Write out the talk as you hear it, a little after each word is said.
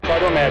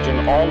to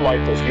imagine all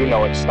life as you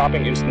know it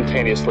stopping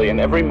instantaneously and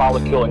every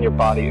molecule in your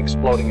body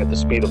exploding at the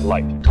speed of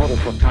light. Total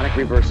protonic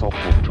reversal.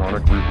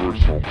 Protonic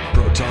reversal.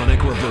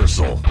 Protonic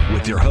reversal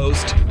with your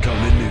host,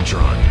 Conan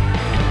Neutron.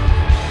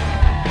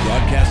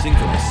 Broadcasting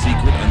from a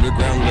secret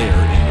underground lair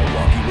in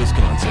Milwaukee,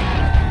 Wisconsin.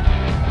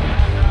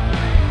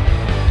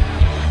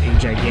 A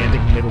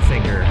gigantic middle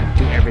finger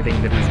to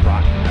everything that is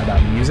rotten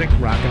about music,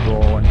 rock and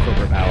roll, and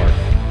corporate power.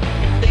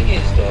 The thing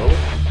is, though,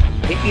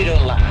 if you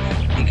don't laugh,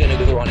 you're going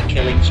to go on a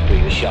killing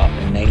spree with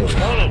sharpened nails.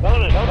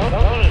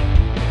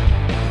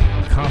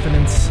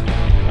 Confidence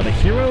of a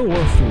hero or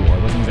a fool. I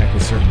wasn't exactly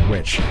certain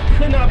which.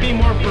 Could not be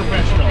more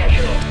professional. It's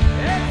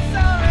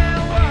only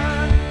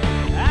one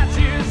I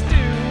choose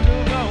to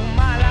go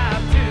my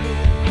life to.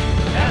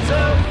 That's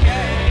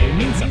okay. It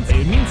means something.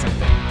 It means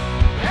something.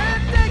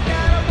 And take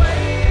that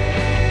away.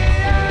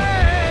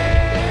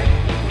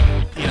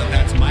 You know,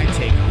 that's my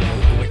take.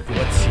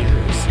 What's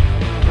yours?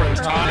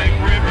 Protonic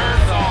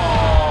reversal.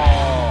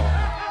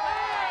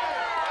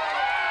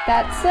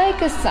 That's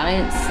like a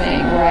science thing,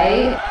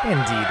 right?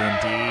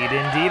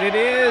 Indeed it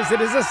is.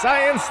 It is a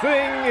science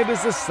thing. It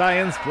is a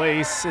science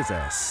place. It's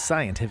a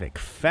scientific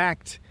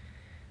fact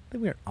that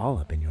we're all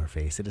up in your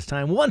face. It is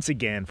time once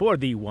again for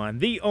the one,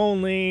 the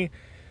only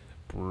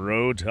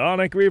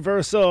Protonic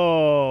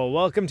reversal.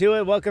 Welcome to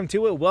it. Welcome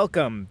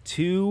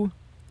to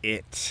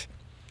it.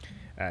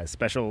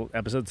 Special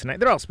episodes tonight.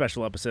 They're all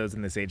special episodes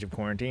in this age of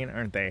quarantine,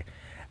 aren't they?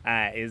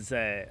 Is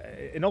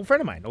an old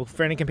friend of mine, old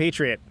friend and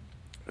compatriot,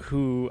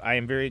 who I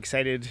am very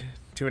excited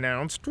to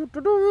announce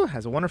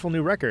has a wonderful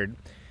new record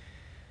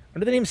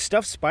under the name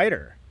Stuffed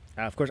Spider.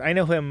 Of course, I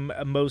know him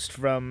most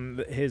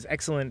from his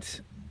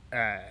excellent,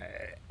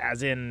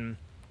 as in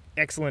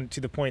excellent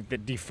to the point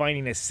that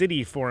defining a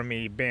city for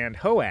me band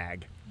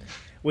Hoag,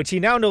 which he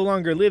now no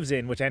longer lives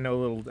in, which I know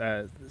a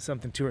little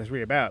something 2 or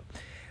 3 about.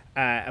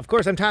 Of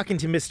course, I'm talking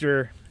to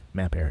Mr.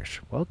 Matt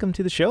Parish. Welcome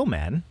to the show,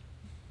 man.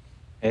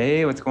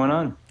 Hey, what's going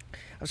on?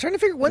 I was trying to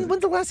figure when's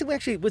the last time we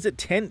actually was it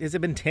 10? Has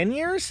it been 10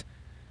 years?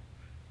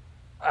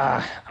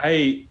 I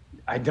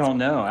don't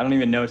know. I don't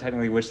even know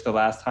technically which the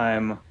last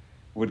time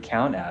would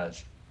count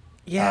as.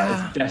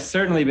 Yeah, it's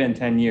certainly been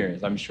 10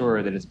 years. I'm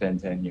sure that it's been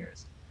 10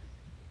 years.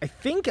 I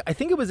think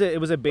it was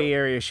a Bay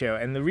Area show,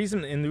 and the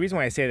reason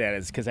why I say that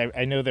is because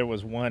I know there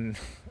was one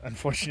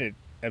unfortunate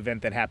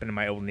event that happened in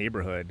my old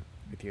neighborhood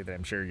with you that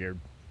I'm sure you're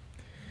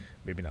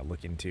maybe not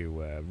looking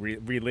to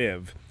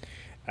relive,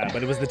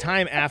 but it was the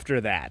time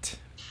after that.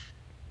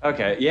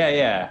 Okay,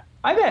 yeah.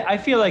 I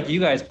feel like you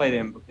guys played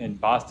in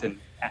Boston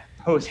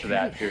post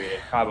that period,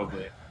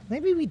 probably.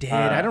 Maybe we did.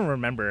 I don't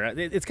remember.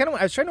 It's kind of,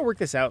 I was trying to work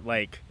this out,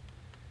 like,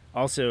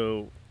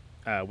 also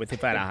with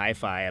If I Had a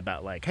Hi-Fi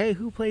about, like, hey,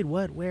 who played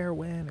what, where,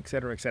 when, et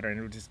cetera,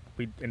 and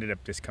we ended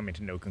up just coming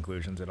to no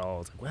conclusions at all.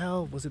 It's like,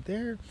 well, was it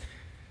there?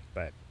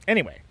 But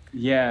anyway.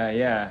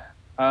 Yeah.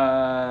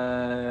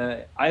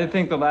 I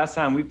think the last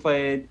time we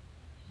played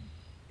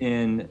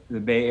in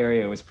the Bay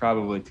Area was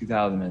probably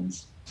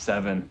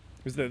 2007.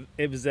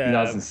 It was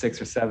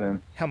 2006 or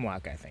 7.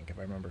 Hemlock, I think, if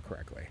I remember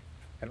correctly.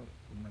 I don't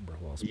remember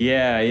who else.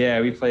 Yeah.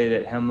 We played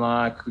at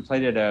Hemlock. We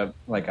played at a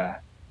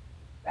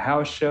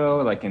house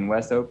show, like in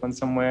West Oakland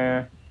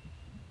somewhere.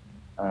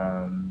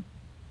 I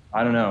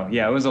don't know.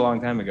 Yeah, it was a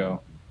long time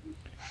ago.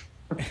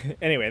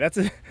 Anyway,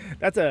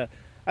 that's a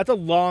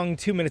long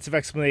 2 minutes of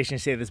explanation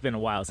to say that it's been a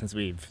while since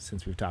we've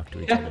talked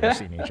to each other or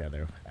seen each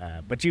other.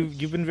 But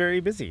you've been very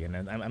busy, and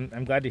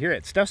I'm glad to hear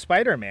it. Stuffed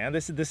Spider, man.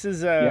 This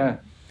is yeah.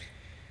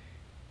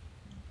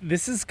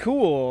 This is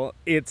cool.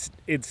 It's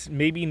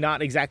maybe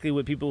not exactly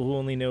what people who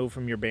only know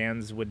from your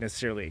bands would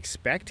necessarily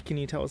expect. Can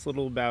you tell us a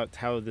little about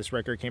how this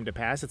record came to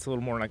pass? It's a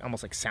little more like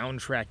almost like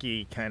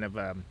soundtracky kind of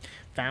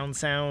found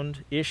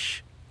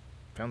sound-ish.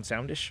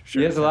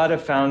 Sure. There's a lot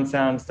of found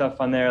sound stuff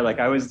on there. Like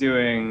I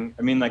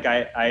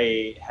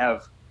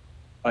have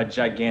a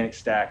gigantic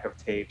stack of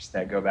tapes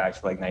that go back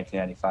to like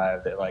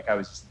 1995 that like I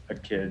was just a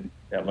kid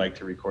that liked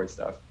to record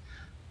stuff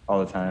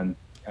all the time.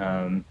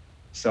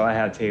 So I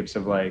have tapes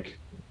of like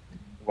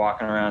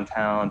walking around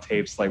town,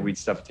 tapes like we'd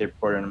stuff a tape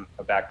recorder in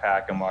a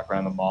backpack and walk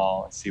around the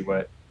mall and see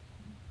what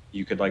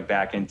you could like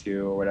back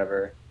into or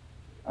whatever.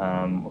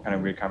 What kind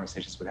of weird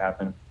conversations would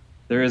happen.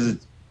 There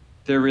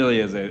really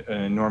is an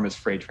enormous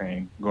freight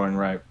train going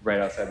right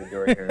outside the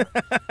door here.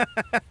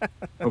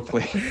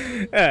 Hopefully.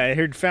 I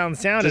heard found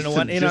sound and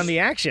went in on the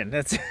action.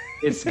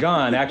 It's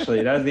gone,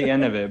 actually. That was the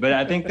end of it. But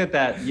I think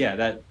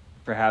that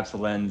perhaps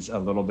lends a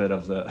little bit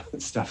of the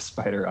Stuffed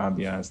Spider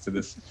ambiance to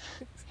this.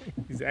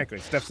 Exactly.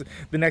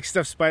 The next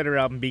Stuffed Spider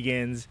album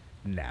begins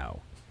now.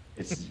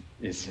 It's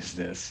just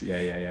this.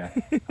 Yeah.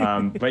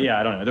 But yeah,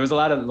 I don't know. There was a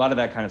lot of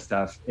that kind of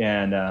stuff.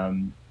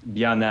 And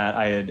beyond that,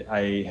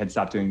 I had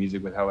stopped doing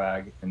music with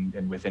Hoag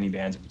and with any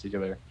bands in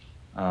particular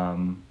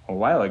a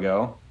while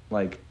ago,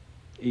 like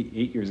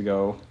eight years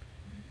ago,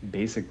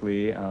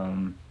 basically.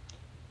 And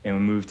we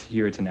moved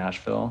here to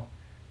Nashville.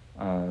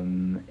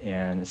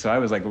 And so I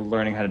was like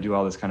learning how to do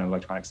all this kind of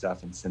electronic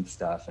stuff and synth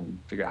stuff and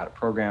figure out how to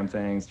program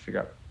things,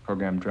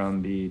 program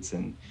drum beats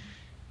and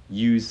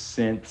use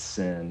synths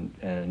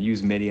and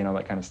use MIDI and all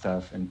that kind of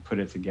stuff and put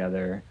it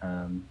together.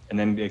 And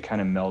then it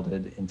kind of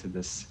melded into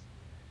this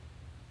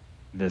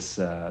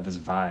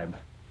vibe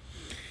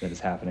that is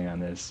happening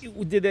on this.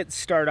 Did it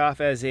start off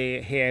as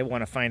a, hey, I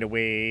want to find a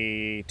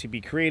way to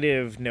be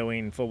creative,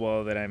 knowing full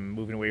well that I'm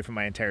moving away from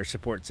my entire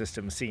support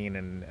system scene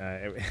and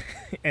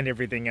and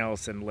everything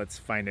else, and let's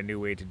find a new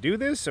way to do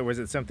this? Or was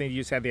it something you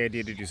just had the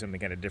idea to do something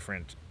kind of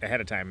different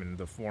ahead of time and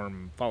the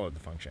form followed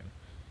the function?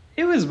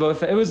 It was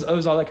both. It was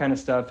all that kind of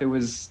stuff. It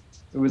was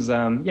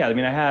yeah. I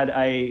mean,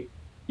 I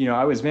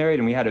was married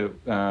and we had to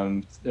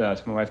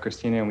my wife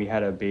Christina, and we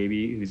had a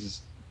baby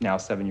who's now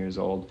 7 years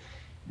old.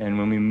 And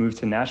when we moved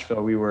to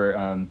Nashville, we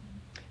were,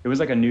 it was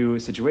like a new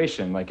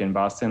situation. Like in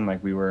Boston,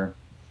 like we were,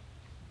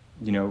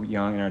 young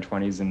in our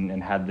 20s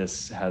and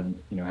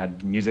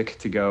had music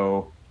to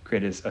go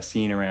create a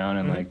scene around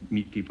and like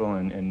meet people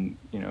and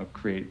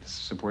create this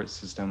support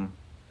system,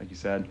 like you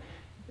said.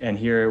 And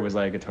here it was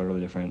like a totally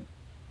different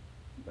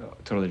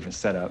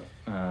setup.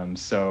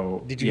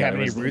 So did you have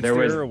any roots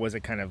there, or was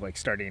it kind of like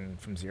starting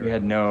from zero? I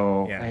had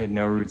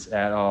no roots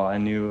at all. I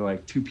knew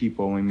like 2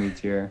 people when we moved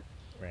here.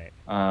 Right.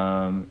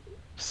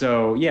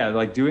 So yeah,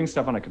 like doing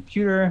stuff on a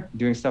computer,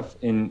 doing stuff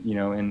in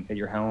at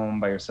your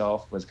home by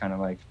yourself was kind of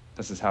like,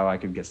 this is how I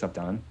could get stuff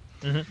done.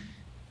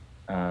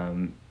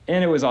 And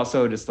it was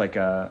also just like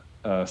a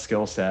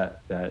skill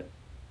set that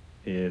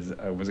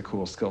was a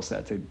cool skill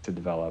set to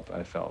develop.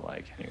 I felt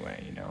like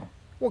anyway,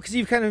 Well, because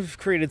you've kind of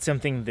created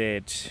something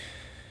that,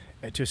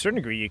 to a certain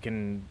degree, you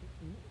can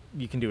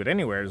do it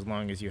anywhere as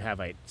long as you have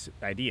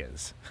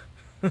ideas,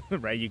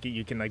 right?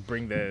 You can like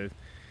bring the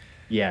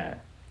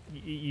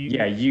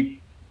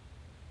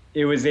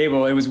It was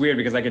weird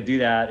because I could do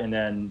that, and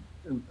then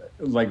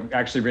like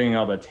actually bringing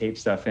all the tape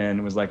stuff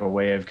in was like a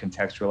way of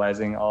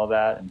contextualizing all of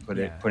that and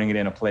putting it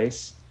in a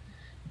place.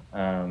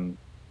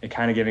 It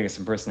kind of giving it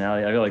some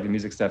personality. I feel like the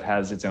music stuff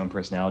has its own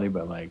personality,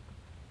 but like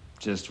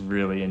just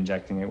really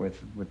injecting it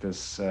with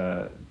this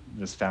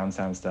found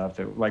sound stuff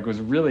that like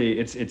was really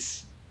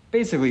it's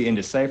basically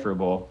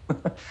indecipherable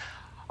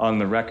on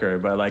the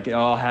record, but like it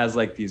all has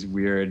like these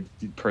weird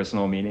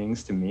personal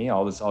meanings to me.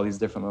 All these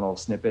different little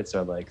snippets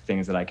are like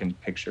things that I can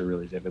picture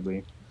really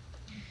vividly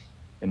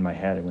in my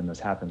head when this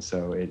happens.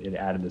 So it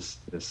added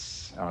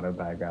this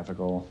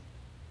autobiographical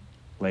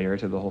layer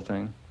to the whole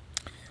thing.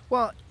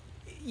 Well,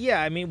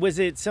 yeah, I mean, was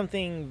it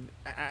something?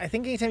 I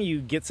think anytime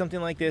you get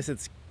something like this,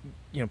 it's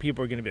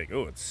people are going to be like,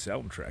 oh, it's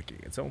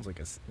soundtracky. It sounds like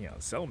a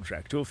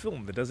soundtrack to a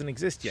film that doesn't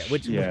exist yet,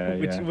 which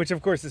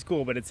of course is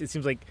cool. But it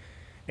seems like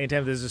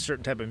anytime there's a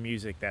certain type of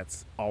music,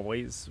 that's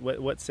always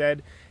what's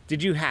said.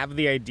 Did you have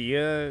the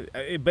idea?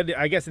 But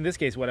I guess in this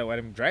case, what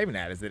I'm driving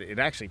at is that it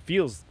actually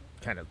feels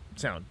kind of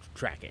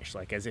soundtrackish,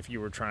 like as if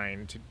you were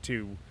trying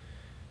to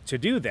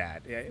do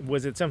that.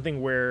 Was it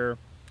something where,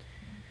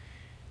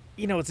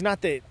 it's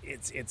not that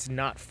it's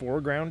not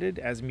foregrounded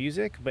as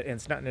music, but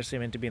it's not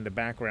necessarily meant to be in the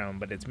background,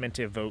 but it's meant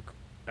to evoke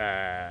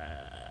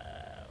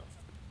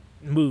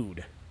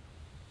mood.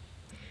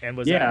 And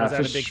was that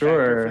a big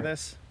factor for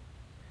this?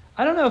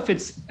 I don't know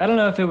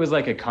if it was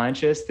like a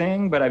conscious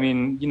thing, but I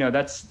mean,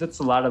 that's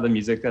a lot of the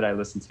music that I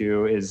listen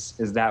to is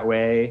that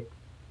way.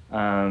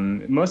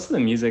 Most of the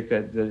music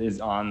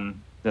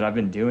that I've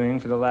been doing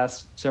for the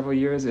last several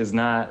years there's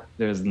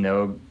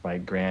no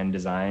like grand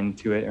design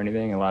to it or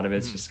anything. A lot of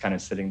it's just kind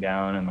of sitting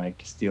down and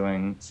like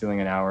stealing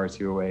an hour or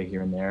 2 away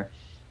here and there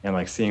and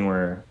like seeing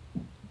where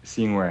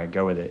I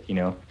go with it,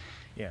 Yeah.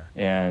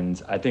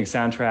 And I think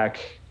soundtrack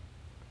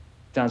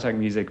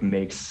music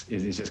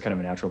is just kind of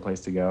a natural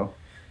place to go.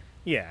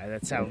 Yeah,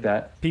 that's how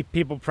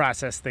people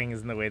process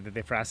things in the way that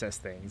they process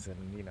things,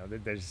 and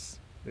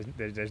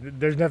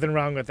there's nothing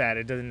wrong with that.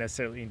 It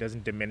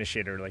doesn't diminish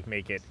it or like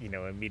make it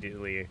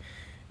immediately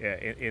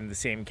in the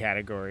same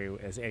category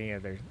as any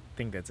other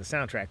thing that's a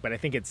soundtrack. But I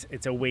think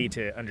it's a way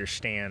to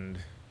understand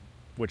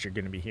what you're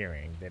going to be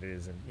hearing, that it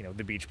isn't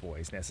the Beach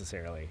Boys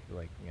necessarily,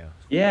 like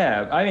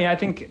Yeah, I mean I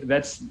think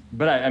that's,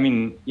 but I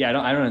mean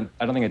yeah, I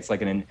don't think it's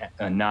like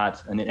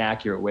not an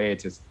inaccurate way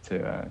to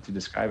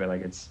describe it.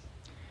 Like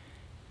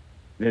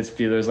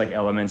there's like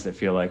elements that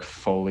feel like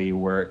Foley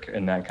work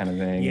and that kind of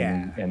thing,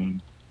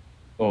 and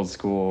old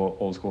school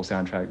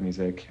soundtrack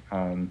music,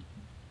 and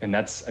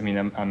that's, I mean,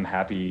 I'm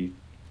happy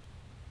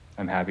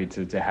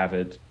to have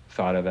it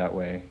thought of that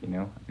way.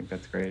 I think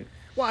that's great.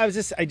 Well,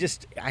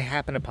 I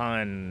happened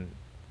upon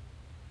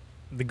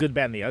The Good,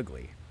 Bad, and the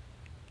Ugly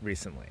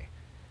recently.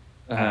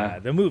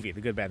 The movie,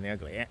 The Good, Bad, and the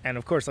Ugly, and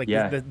of course, like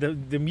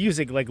the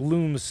music like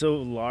looms so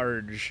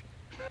large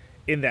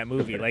in that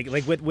movie, like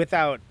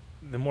without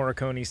the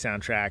Morricone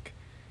soundtrack,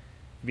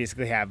 you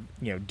basically have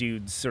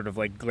dudes sort of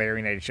like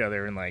glaring at each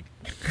other and like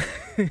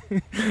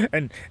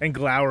and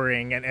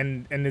glowering,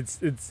 and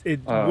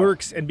it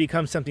works and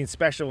becomes something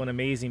special and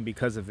amazing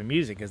because of the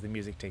music, as the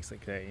music takes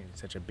like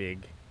such a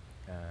big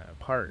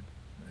part,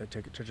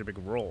 such a big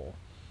role.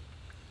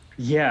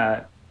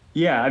 Yeah.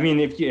 I mean,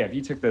 if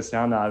you took the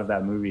sound out of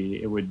that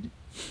movie, it would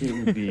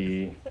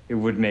it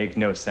would make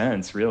no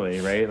sense, really,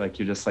 right? Like,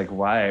 you're just like,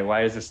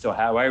 why is this still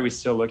why are we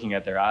still looking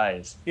at their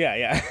eyes?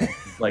 Yeah.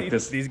 Like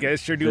these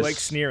guys sure do like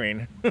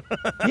sneering.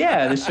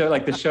 Yeah,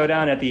 the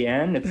showdown at the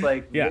end, it's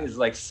like it's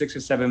like 6 or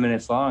 7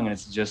 minutes long, and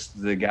it's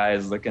just the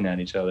guys looking at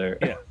each other.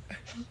 Yeah,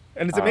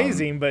 and it's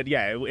amazing, but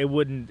yeah, it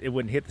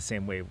wouldn't hit the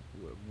same way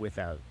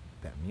without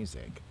that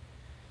music.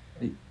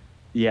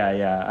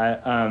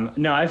 Yeah.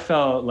 I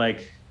felt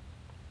like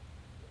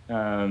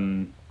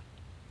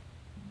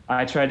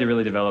I tried to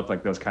really develop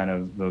like those kind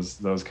of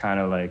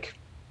like,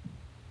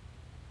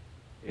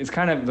 it's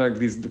kind of like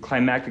the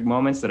climactic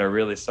moments that are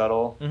really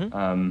subtle,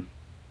 and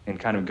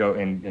kind of go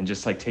and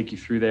just like take you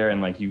through there,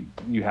 and like you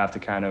have to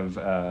kind of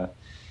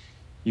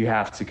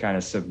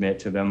submit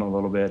to them a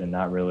little bit, and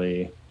not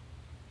really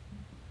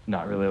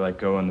like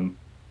go and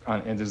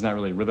there's not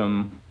really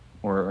rhythm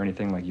or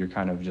anything. Like, you're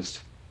kind of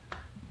just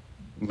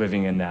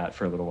living in that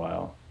for a little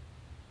while.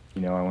 I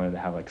wanted to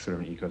have like sort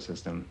of an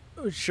ecosystem.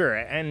 Sure,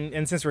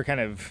 and since we're kind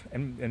of,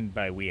 and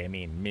by we I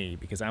mean me,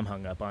 because I'm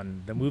hung up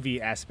on the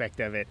movie aspect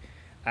of it.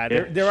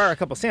 There are a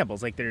couple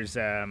samples. Like, there's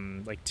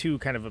like two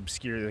kind of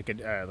obscure,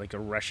 like a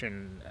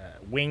Russian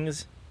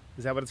Wings.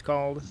 Is that what it's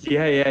called?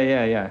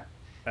 Yeah.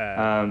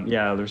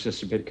 There's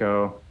just a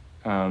Pitko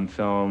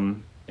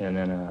film, and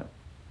then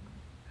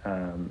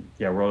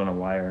World on a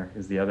Wire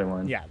is the other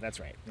one. Yeah, that's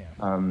right.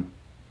 Yeah.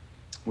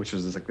 Which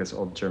was like this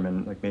old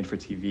German, like, made for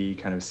TV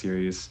kind of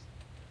series.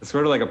 It's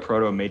sort of like a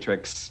proto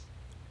Matrix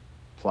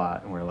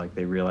plot, where like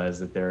they realize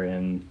that they're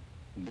in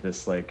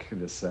this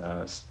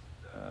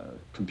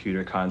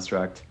computer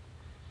construct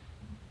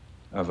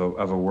of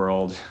a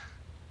world,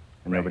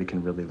 and nobody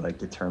can really like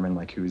determine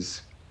like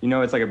who's,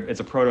 it's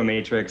a proto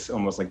Matrix,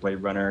 almost like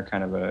Blade Runner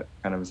kind of a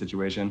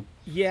situation.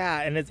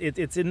 Yeah, and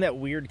it's in that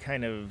weird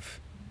kind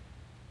of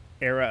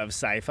era of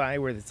sci-fi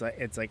where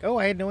it's like, oh,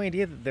 I had no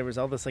idea that there was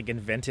all this like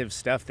inventive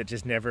stuff that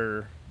just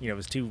never,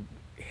 was too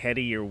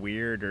heady or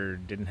weird, or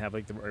didn't have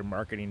like the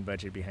marketing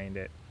budget behind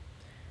it.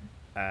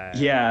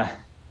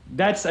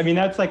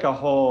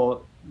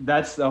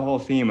 That's the whole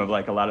theme of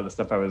like a lot of the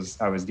stuff I was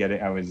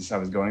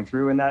going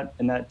through in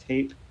that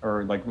tape,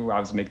 or like I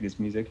was making this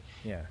music.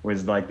 Yeah,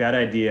 was like that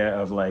idea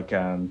of like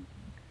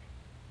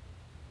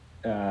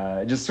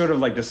just sort of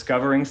like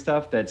discovering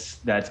stuff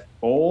that's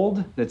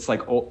old, that's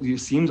like old,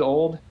 seems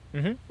old.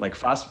 Mm-hmm. Like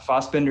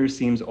Fassbender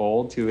seems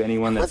old to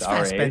anyone that's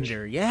our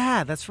Fassbender? age.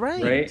 Yeah, that's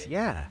right. Right?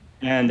 Yeah.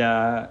 And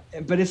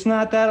but it's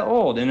not that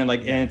old, and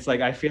it's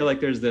like I feel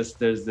like there's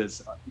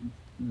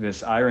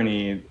this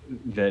irony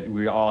that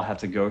we all have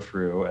to go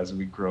through as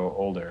we grow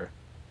older,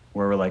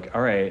 where we're like,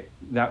 all right,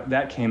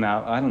 that came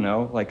out, I don't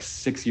know, like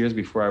 6 years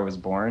before I was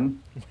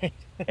born.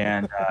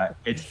 And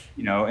it's,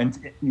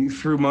 and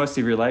through most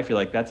of your life, you're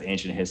like, that's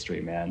ancient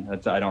history, man. I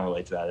don't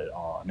relate to that at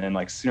all. And then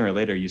like sooner or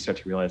later, you start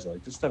to realize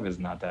like this stuff is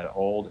not that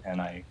old,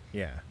 and I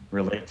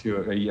relate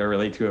to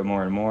it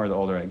more and more the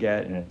older I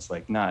get, and it's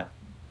like not,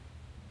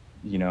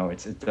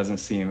 it doesn't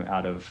seem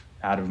out of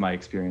my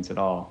experience at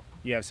all.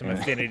 You have some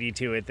affinity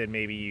to it that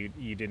maybe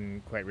you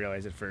didn't quite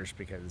realize at first,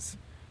 because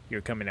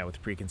you're coming out with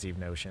preconceived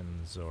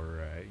notions,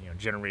 or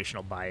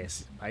generational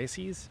biases. I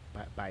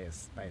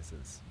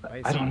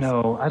don't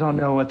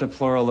know what the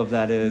plural of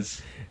that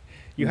is.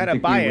 You had a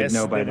bias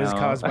that was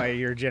caused by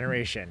your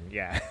generation.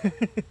 Yeah.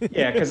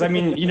 Yeah, because I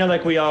mean,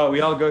 like we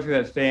all go through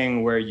that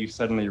thing where you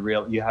suddenly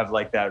you have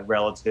like that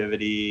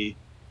relativity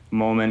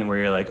moment where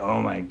you're like,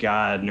 oh my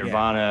God,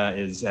 Nirvana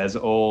is as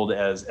old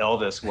as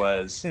Elvis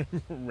was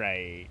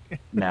right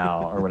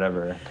now, or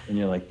whatever. And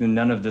you're like,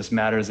 none of this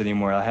matters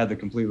anymore. I had the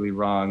completely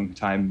wrong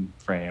time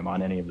frame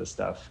on any of this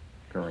stuff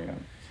growing up.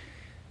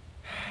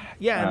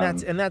 Yeah,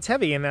 and that's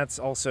heavy, and that's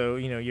also,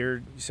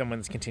 you're someone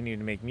that's continuing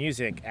to make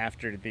music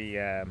after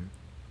the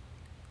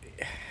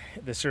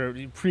sort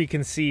of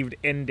preconceived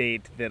end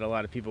date that a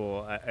lot of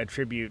people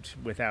attribute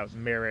without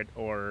merit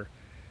or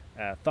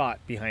thought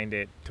behind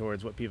it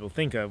towards what people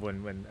think of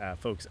when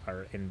folks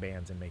are in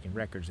bands and making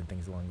records and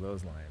things along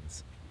those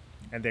lines.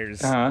 And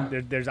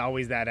there's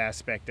always that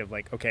aspect of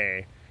like,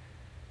 okay,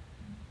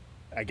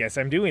 I guess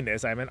I'm doing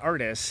this. I'm an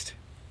artist,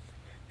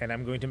 and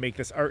I'm going to make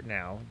this art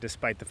now,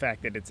 despite the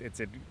fact that it's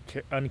an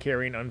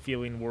uncaring,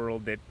 unfeeling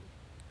world that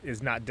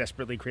is not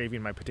desperately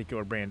craving my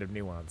particular brand of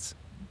nuance.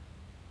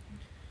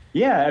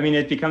 Yeah, I mean,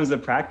 it becomes a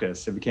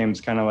practice. It becomes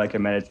kind of like a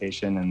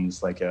meditation, and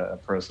it's like a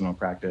personal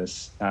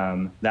practice.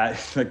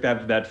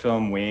 That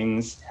film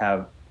Wings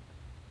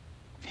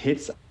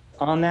hits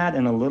on that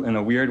in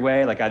a weird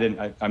way. Like I'm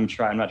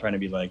not trying to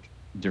be like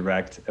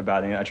direct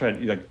about it. I try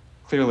to like,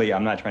 clearly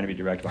I'm not trying to be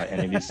direct about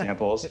any of these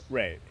samples.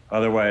 Right.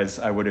 Otherwise,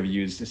 I would have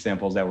used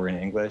samples that were in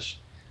English.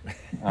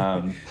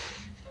 That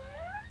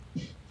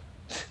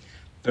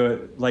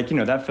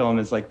film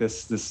is like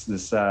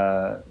this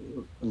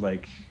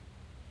like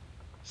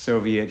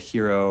Soviet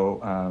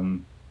hero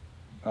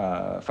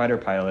fighter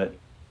pilot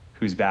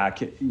who's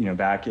back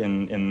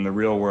in the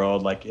real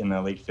world, like in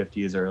the late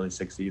 50s or early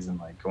 60s, and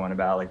like going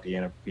about like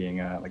being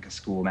a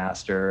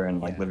schoolmaster,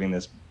 and like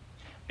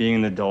being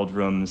in the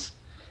doldrums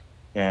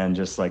and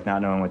just like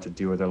not knowing what to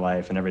do with her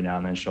life. And every now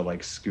and then she'll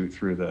like scoot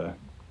through the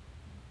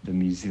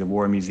the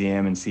War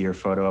Museum and see her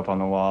photo up on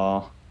the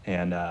wall,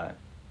 and that,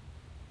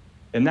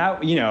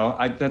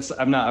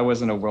 I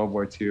wasn't a World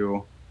War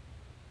II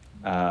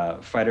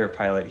fighter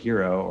pilot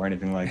hero or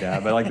anything like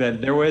that, but like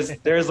that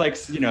there's like,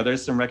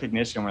 there's some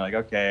recognition where like,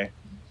 okay,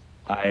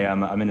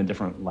 I'm in a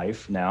different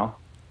life now,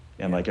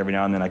 and like every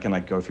now and then I can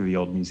like go through the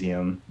old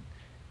museum,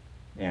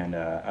 and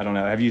I don't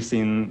know, have you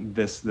seen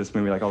this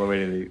movie like all the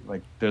way to the,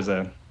 like there's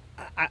a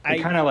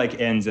it kind of like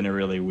ends in a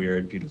really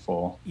weird,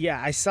 beautiful. Yeah,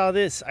 I saw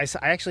this. I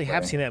actually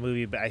have seen that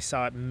movie, but I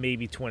saw it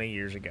maybe 20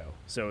 years ago.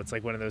 So it's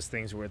like one of those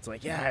things where it's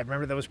like, yeah, I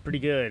remember that was pretty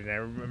good, and I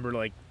remember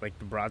like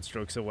the broad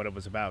strokes of what it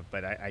was about.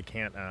 But I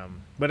can't.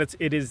 But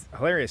it is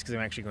hilarious because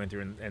I'm actually going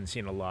through and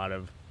seeing a lot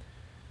of,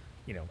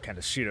 kind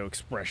of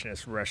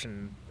pseudo-expressionist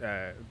Russian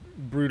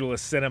brutalist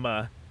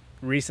cinema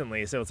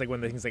recently. So it's like one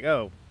of the things like,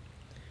 oh,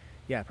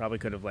 yeah, I probably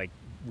could have like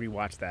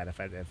rewatched that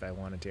if I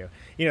wanted to.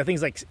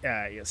 Things like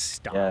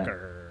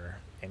Stalker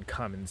and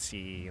Come and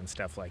See and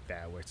stuff like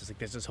that, where it's just like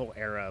there's this whole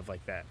era of like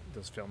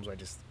those films where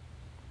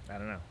I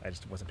don't know, I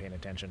just wasn't paying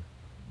attention.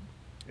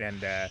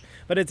 And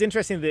but it's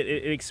interesting that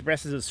it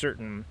expresses a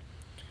certain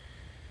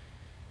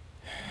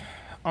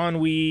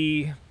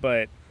ennui,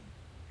 but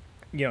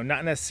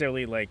not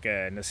necessarily like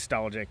a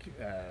nostalgic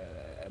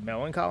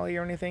melancholy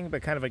or anything,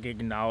 but kind of like an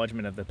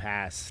acknowledgement of the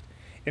past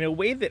in a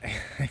way that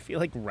I feel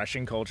like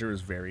Russian culture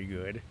is very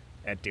good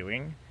at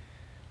doing,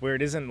 where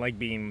it isn't like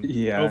being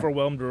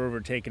overwhelmed or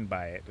overtaken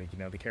by it. Like,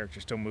 the character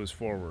still moves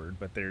forward,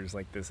 but there's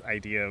like this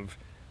idea of,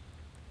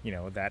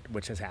 that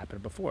which has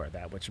happened before,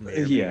 that which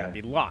may or may not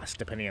be lost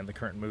depending on the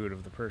current mood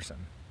of the person.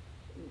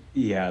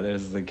 Yeah,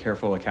 there's the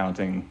careful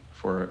accounting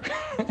for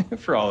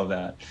for all of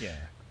that. Yeah.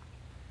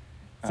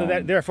 So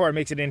that therefore it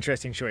makes it an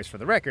interesting choice for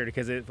the record,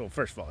 because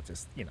first of all, it's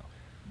just,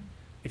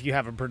 if you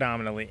have a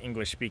predominantly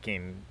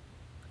English-speaking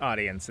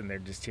audience and they're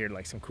just hear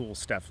like some cool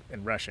stuff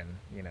in Russian,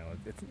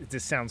 it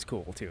just sounds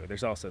cool too.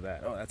 There's also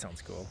that, oh, that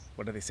sounds cool,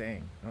 what are they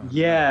saying? Oh,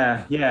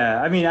 yeah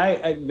I mean,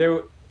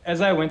 as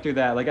I went through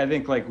that, like I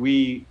think like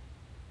we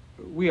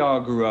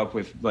all grew up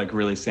with like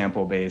really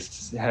sample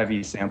based,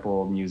 heavy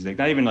sample music,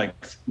 not even like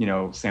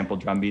sample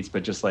drum beats,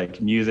 but just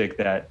like music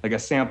that like a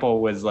sample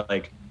was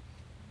like,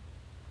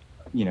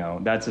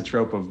 that's a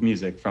trope of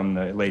music from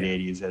the late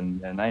 80s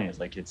and 90s.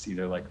 Like it's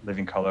either like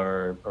Living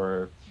Colour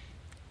or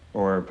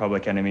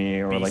Public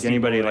Enemy or Beastie like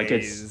anybody Boys. Like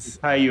it's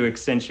how you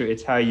accentuate,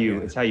 it's how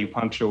you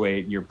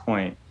punctuate your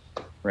point,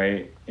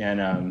 right?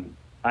 And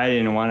I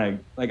didn't want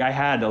to, like, I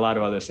had a lot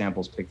of other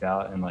samples picked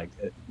out, and like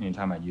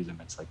anytime I use them,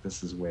 it's like,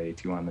 this is way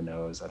too on the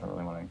nose. I don't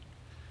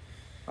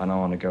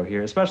want to go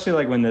here, especially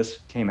like when this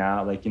came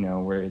out, like,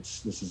 where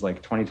this is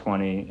like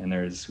 2020 and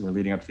we're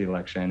leading up to the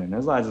election, and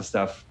there's lots of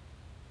stuff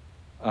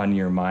on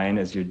your mind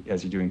as you're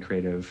doing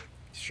creative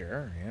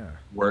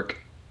work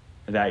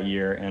that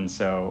year. And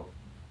so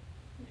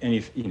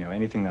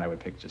anything that I would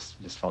pick just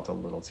felt a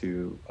little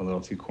too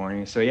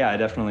corny. So yeah, I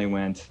definitely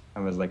went. I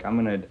was like, I'm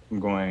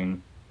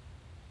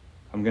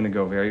gonna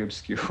go very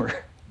obscure,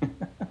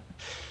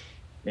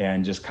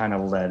 and just kind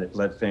of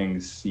let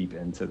things seep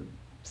into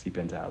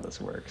how this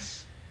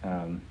works.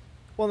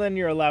 Well, then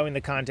you're allowing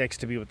the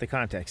context to be what the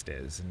context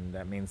is, and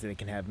that means that it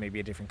can have maybe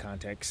a different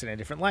context and a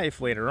different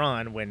life later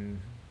on when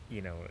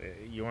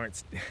you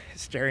aren't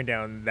staring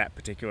down that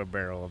particular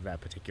barrel of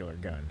that particular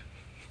gun.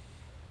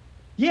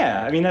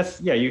 Yeah, I mean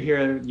you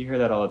hear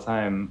that all the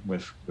time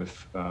with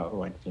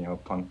like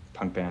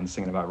punk bands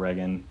singing about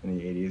Reagan in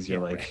the 80s. You're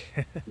like,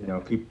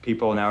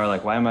 people now are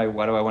like, why do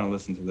I want to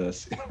listen to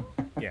this?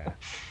 Yeah,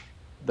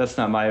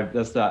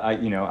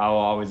 I'll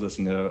always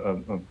listen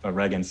to a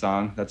Reagan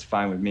song. That's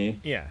fine with me.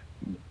 Yeah,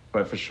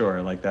 but for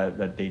sure, like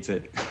that dates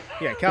it.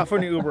 Yeah,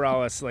 California Uber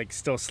Alles like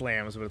still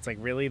slams, but it's like,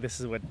 really, this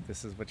is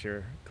what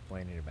you're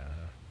complaining about,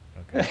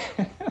 huh? Okay.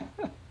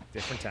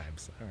 Different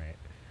times. All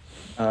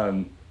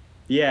right.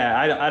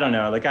 Yeah, I don't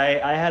know. Like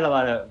I had a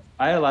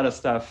lot of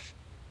stuff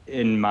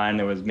in mind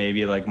that was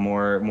maybe like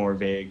more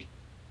vague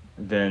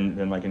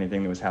than like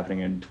anything that was happening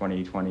in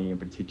 2020 in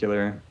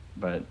particular.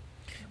 But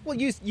well,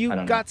 you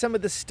got some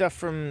of this stuff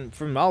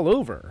from all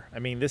over. I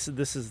mean, this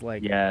is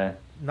like,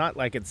 not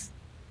like it's,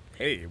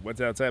 hey,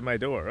 what's outside my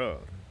door? Oh,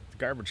 it's a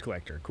garbage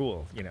collector.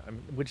 Cool.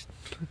 Which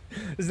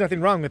there's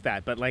nothing wrong with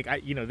that. But like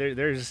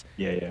there's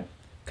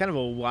kind of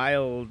a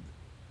wild.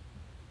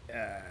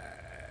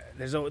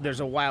 There's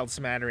a wild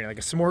smattering, like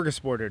a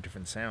smorgasbord of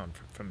different sound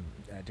from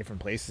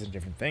different places and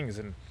different things.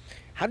 And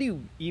how do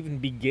you even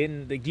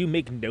begin? Like, do you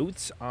make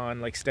notes on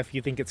like stuff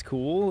you think it's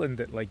cool and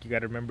that like you got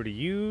to remember to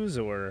use,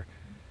 or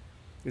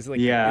is it like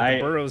the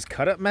Burroughs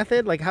cut up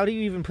method? Like, how do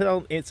you even put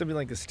something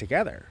like this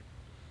together?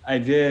 I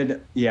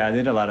did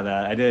a lot of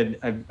that. I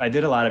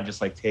did a lot of just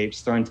like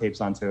throwing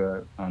tapes onto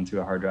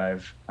a hard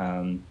drive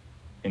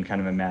in kind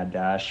of a mad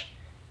dash,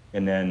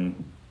 and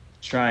then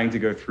trying to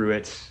go through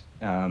it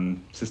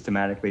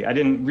systematically. I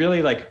didn't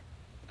really I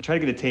tried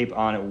to get a tape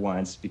on at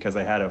once because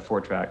I had a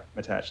 4-track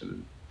attached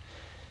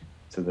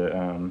to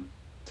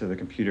the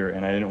computer,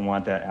 and I didn't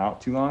want that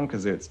out too long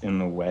because it's in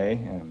the way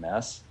and a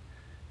mess.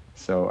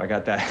 So I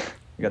got that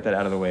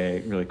out of the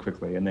way really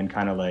quickly, and then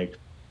kind of like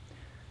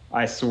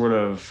I sort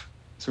of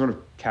sort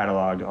of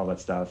cataloged all that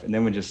stuff, and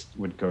then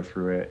would go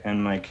through it,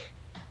 and like,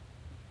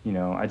 you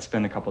know, I'd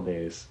spend a couple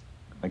days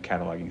like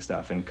cataloging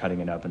stuff and cutting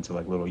it up into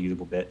like little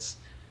usable bits,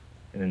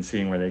 and then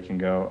seeing where they can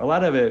go. A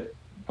lot of it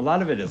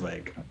is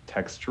like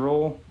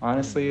textural,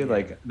 honestly.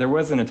 Like there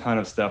wasn't a ton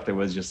of stuff that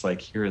was just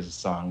like, here is a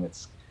song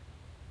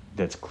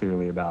that's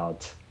clearly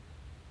about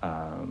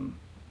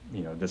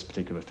you know, this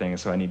particular thing,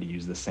 so I need to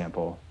use this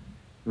sample.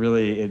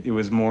 Really, it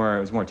was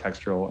more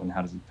textural, and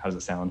how does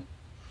it sound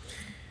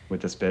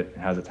with this bit,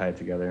 and how does it tie it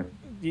together.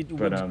 Did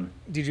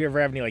you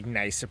ever have any like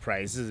nice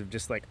surprises of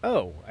just like,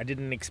 oh, I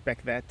didn't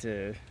expect that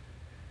to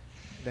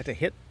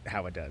hit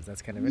how it does?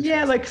 That's kind of interesting.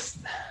 Yeah, like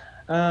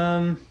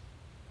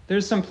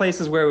there's some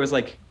places where it was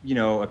like, you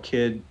know, a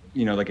kid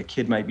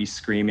might be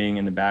screaming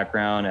in the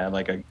background at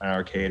like an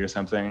arcade or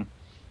something,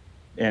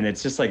 and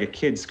it's just like a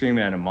kid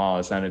screaming at a mall.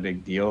 It's not a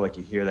big deal. Like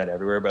you hear that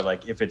everywhere. But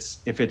like if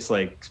it's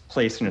like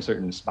placed in a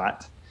certain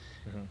spot,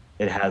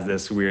 it has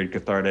this weird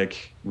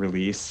cathartic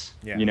release.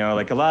 Yeah. You know,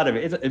 like a lot of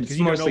it's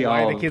you mostly don't know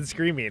why all the kid's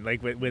screaming.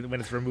 Like when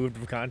it's removed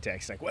from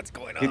context, like what's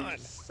going on?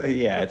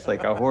 It's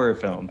like a horror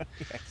film.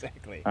 Yeah,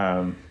 exactly.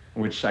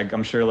 Which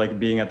I'm sure like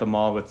being at the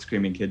mall with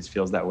screaming kids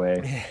feels that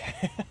way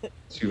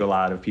to a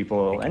lot of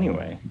people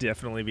anyway.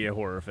 Definitely be a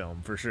horror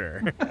film for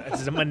sure. This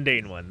is a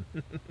mundane one.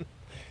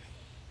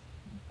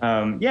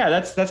 Yeah,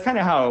 that's kind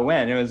of how it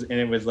went.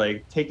 It was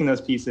like taking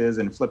those pieces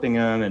and flipping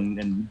them,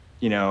 and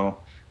you know,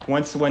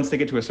 once they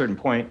get to a certain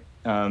point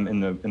in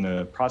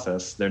the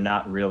process, they're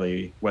not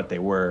really what they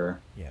were.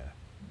 Yeah.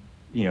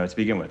 You know, to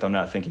begin with, I'm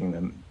not thinking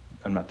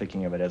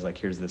of it as like,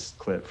 here's this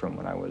clip from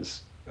when I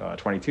was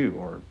 22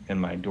 or in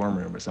my dorm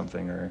room or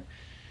something, or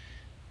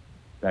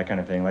that kind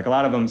of thing. Like a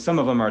lot of them, some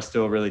of them are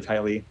still really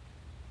tightly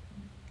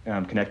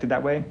connected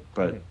that way,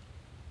 but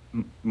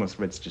most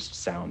of it's just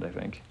sound, I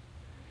think.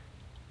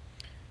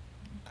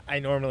 I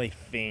normally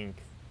think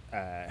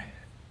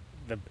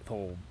the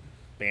whole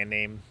band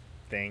name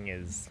thing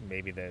is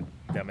maybe the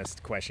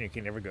dumbest question you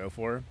can ever go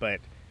for, but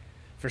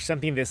for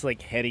something this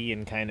like heady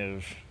and kind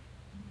of,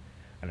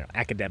 I don't know,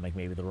 academic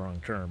maybe the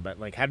wrong term, but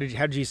like how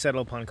did you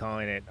settle upon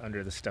calling it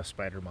under the Stuffed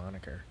Spider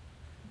moniker?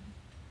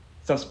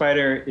 Stuffed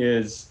Spider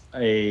is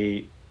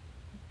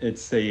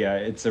it's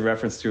a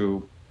reference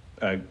to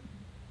a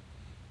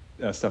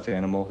stuffed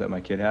animal that my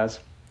kid has.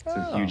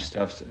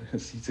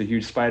 It's a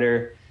huge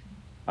spider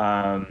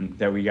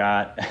that we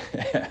got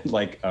at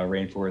like a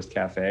Rainforest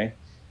Cafe.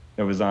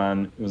 It was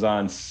on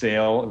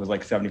sale. It was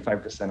like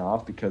 75%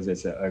 off because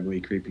it's an ugly,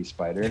 creepy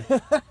spider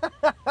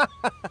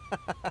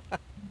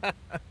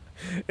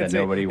that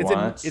nobody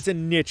wants. It's a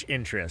niche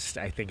interest,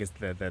 I think. Is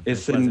the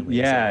it's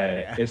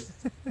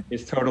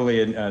totally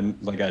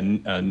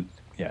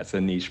it's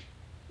a niche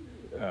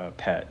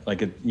pet.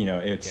 Like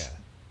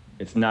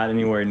it's not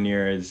anywhere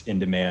near as in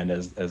demand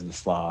as the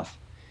sloth.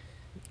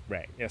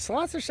 Right. Yeah.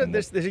 Sloths are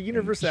there's a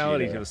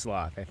universality to a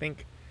sloth. I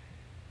think.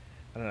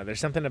 I don't know. There's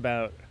something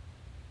about.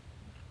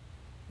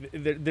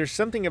 There's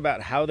something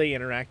about how they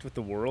interact with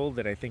the world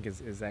that I think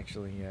is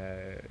actually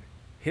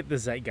hit the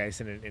zeitgeist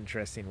in an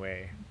interesting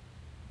way.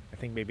 I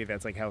think maybe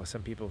that's like how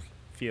some people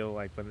feel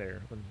like when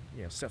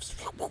stuff's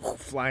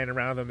flying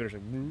around them. There's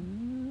like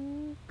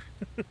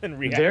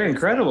and they're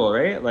incredible,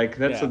 right? Like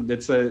that's a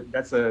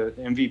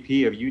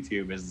MVP of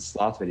YouTube is the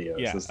sloth videos.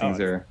 Yeah. Those things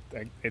are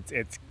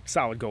it's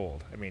solid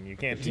gold. I mean, you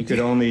can't. If you could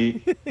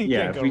only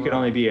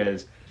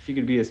if you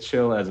could be as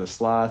chill as a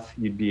sloth,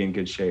 you'd be in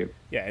good shape.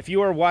 Yeah, if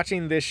you are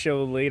watching this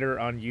show later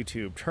on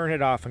YouTube, turn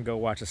it off and go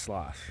watch a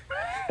sloth.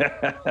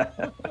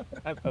 I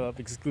love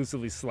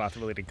exclusively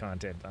sloth-related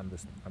content on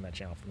that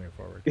channel from here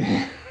forward.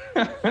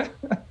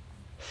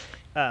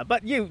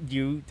 But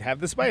you have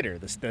the spider,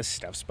 the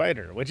stuffed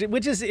spider, which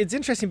is it's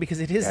interesting because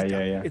it is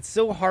it's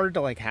so hard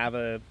to like have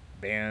a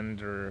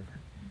band or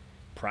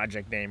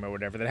project name or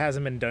whatever that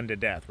hasn't been done to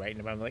death, right?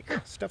 And I'm like,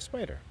 stuffed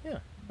spider, yeah,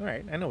 all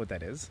right, I know what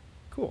that is,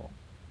 cool.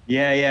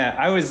 Yeah.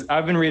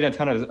 I've been reading a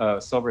ton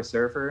of Silver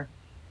Surfer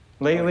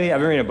lately. I've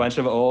been reading a bunch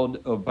of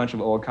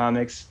old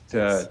comics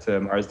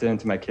to Marsden,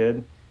 to my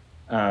kid,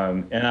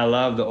 and I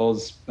love the old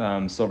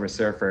Silver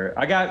Surfer.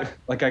 I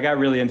got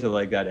really into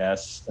like that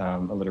S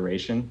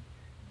alliteration,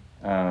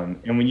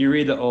 and when you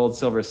read the old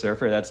Silver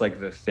Surfer, that's like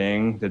the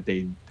thing that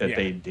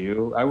they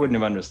do. I wouldn't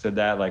have understood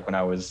that like when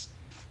I was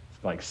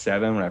like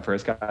 7 when I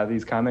first got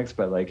these comics,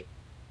 but like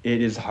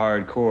it is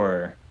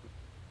hardcore.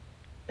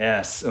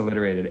 S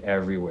alliterated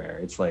everywhere.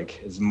 It's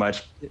like as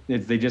much.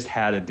 They just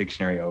had a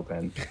dictionary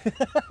open.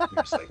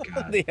 Just like,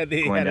 God, they had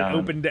it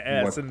open to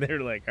S, and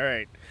they're like, "All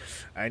right,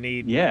 I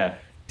need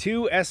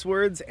 2 S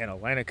words and a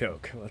line of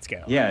Coke. Let's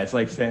go." Yeah, it's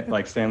like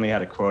Stanley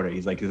had a quota.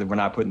 He's like, "We're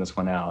not putting this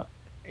one out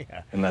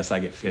unless I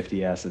get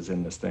 50 S's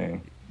in this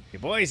thing." You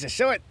boys, just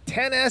show it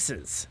 10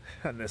 S's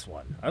on this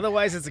one.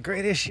 Otherwise, it's a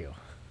great issue.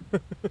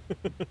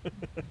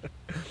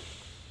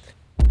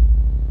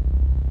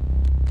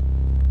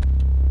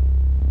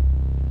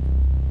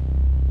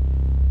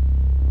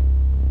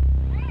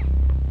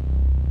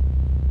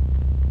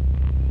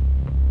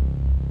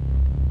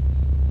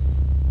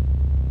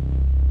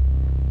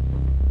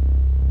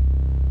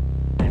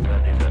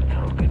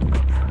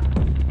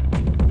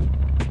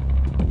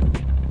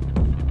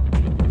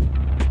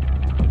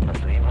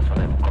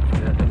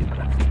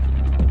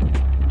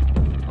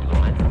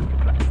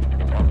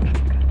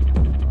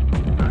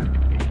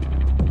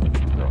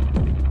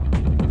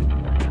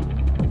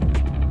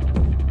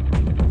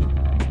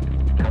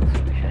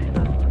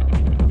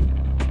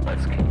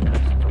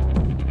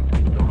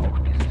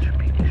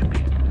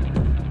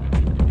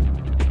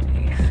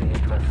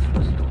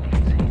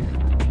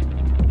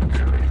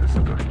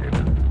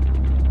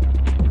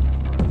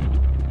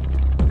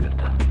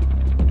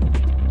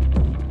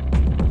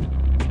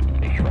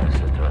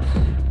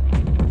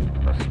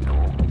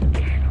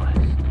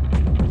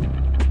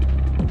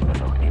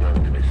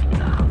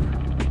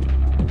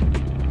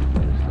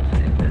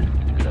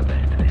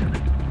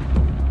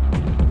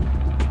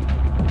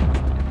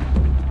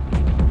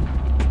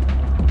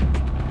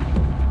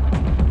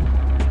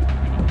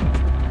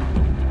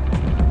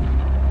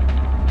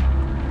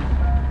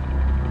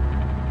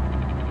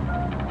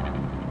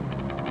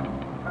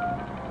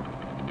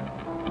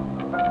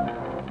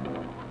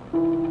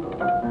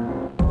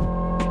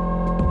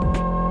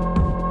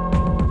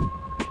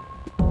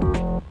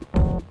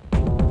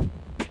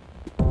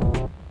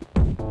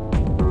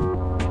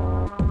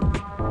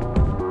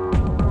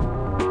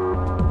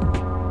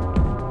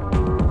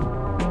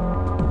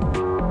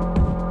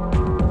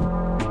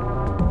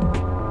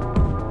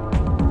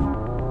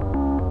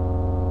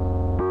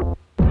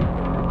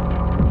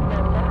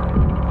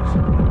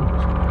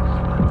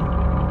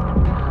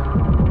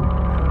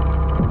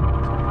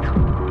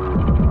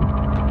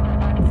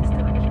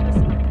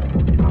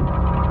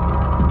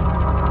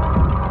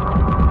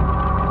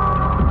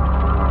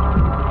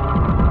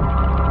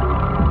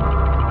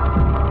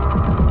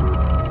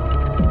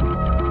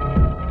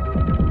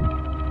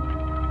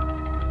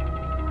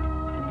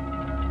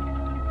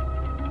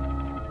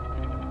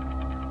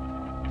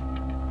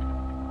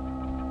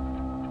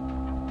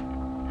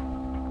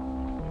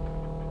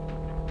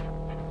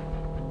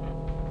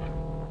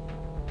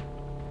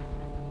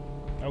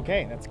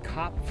 Okay, that's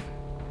Kopf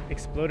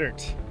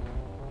explodert.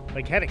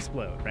 Like head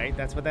explode, right?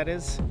 That's what that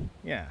is?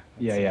 Yeah.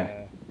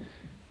 Yeah.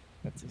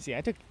 See, I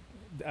took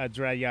 3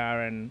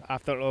 Jahren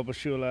after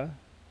Oberschule.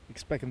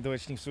 Expecting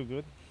Deutsch nicht so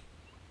good.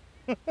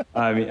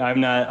 I mean, I'm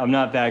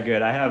not that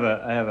good. I have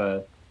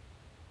a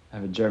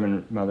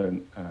German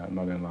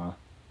mother-in-law,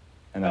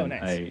 and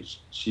nice.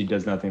 she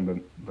does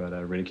nothing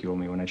but ridicule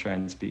me when I try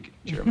and speak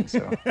German.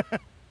 So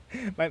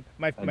my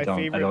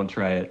favorite. I don't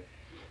try it.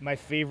 My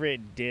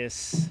favorite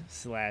diss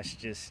 /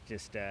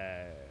 just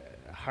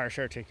harsh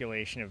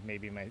articulation of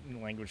maybe my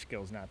language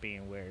skills not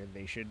being where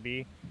they should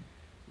be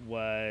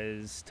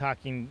was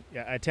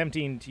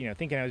attempting to,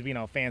 thinking I was being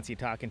all fancy,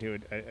 talking to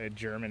a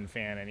German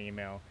fan in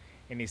email,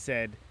 and he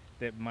said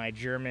that my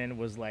German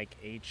was like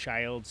a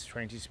child's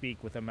trying to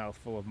speak with a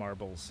mouthful of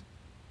marbles.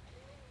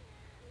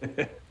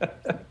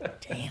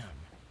 Damn.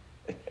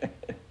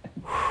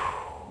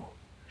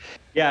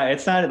 Yeah,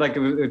 it's not like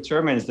with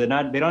Germans. They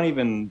don't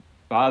even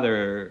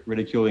bother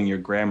ridiculing your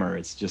grammar.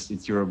 It's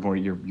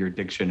your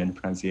diction and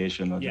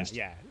pronunciation. They'll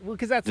yeah. Well,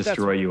 because that's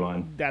destroy you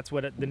on. That's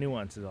what the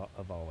nuance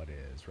of all it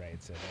is,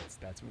 right? So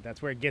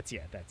that's where it gets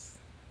you. That's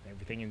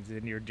everything is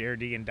in your der,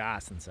 die, and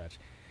das and such.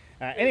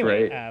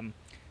 Anyway, right.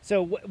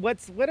 So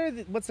what's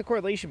the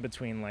correlation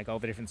between like all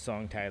the different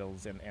song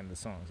titles and the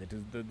songs?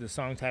 Does the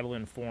song title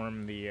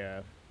inform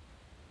the?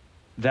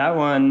 That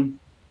one.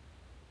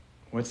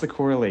 What's the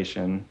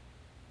correlation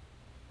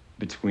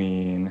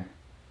between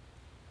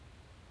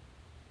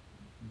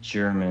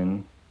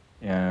German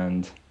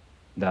and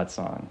that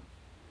song?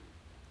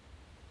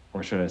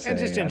 Or should I say? And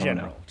just in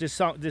general, just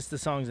the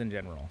songs in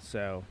general.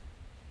 So.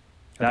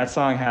 Okay. That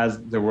song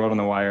has the World on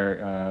the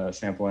Wire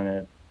sample in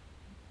it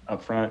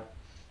up front.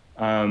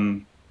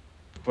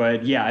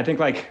 But yeah, I think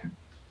like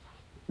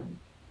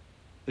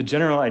the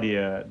general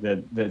idea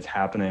that's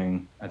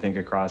happening, I think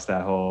across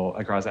that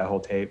whole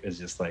tape is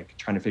just like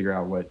trying to figure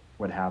out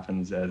what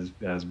happens as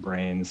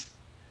brains,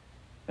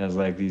 as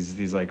like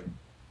these like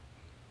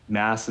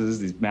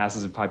masses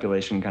of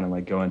population kind of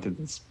like go into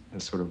this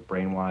sort of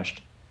brainwashed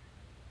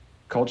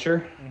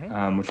culture,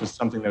 which was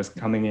something that was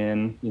coming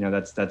in.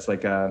 That's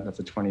like that's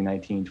a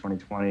 2019,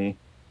 2020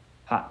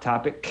 hot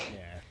topic.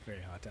 Yeah,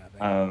 very hot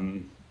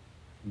topic.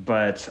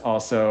 But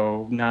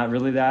also not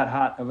really that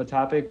hot of a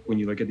topic when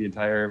you look at the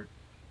entire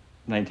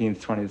 19th,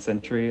 20th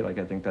century. Like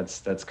I think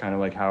that's kind of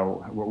like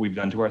what we've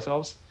done to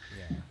ourselves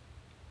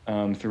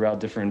throughout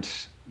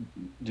different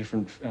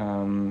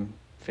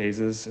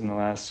phases in the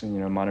last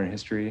modern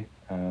history.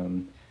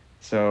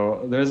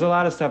 So there's a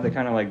lot of stuff that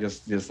kind of like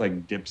just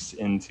like dips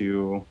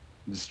into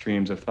the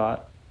streams of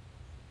thought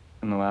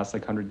in the last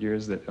like 100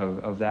 years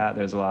of that.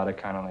 There's a lot of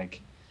kind of like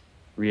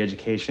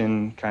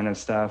re-education kind of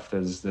stuff.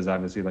 There's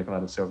obviously like a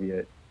lot of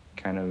Soviet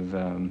kind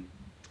of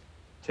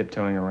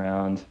tiptoeing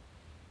around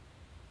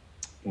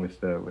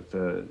with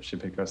the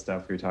Shipiko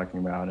stuff we were talking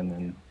about, and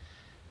then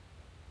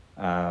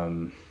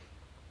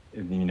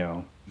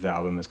the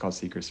album is called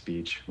Secret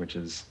Speech, which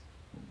was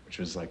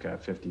like a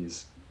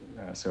 50s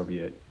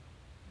Soviet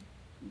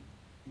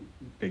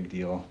big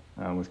deal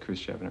with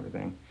Khrushchev and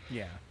everything.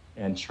 Yeah.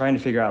 And trying to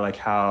figure out like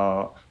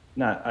how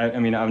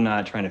I'm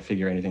not trying to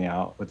figure anything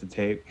out with the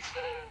tape.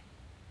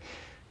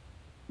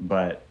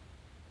 But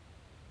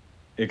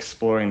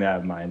exploring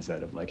that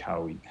mindset of like how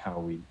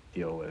we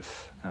deal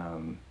with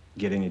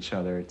getting each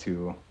other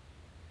to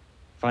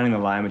finding the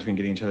line between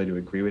getting each other to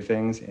agree with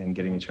things and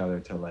getting each other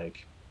to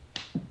like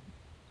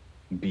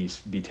be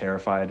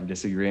terrified of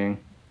disagreeing.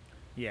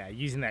 Yeah,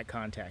 using that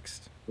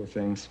context with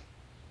things.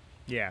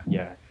 Yeah.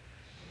 Yeah.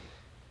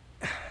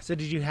 So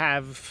did you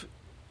have,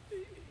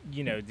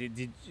 and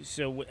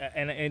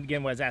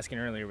again, what I was asking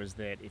earlier was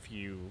that if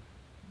you.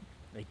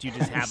 Like, do you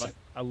just have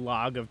a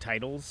log of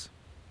titles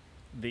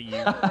that you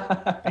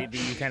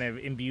kind of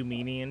imbue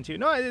meaning into?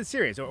 No, it's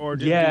serious. Or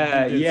do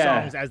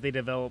songs as they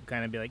develop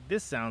kind of be like,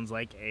 this sounds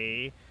like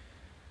a,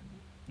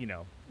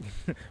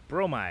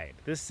 bromide.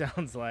 This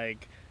sounds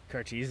like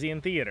Cartesian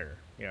theater.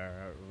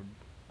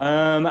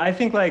 I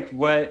think like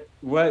what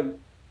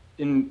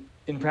in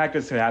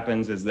practice what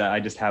happens is that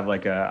I just have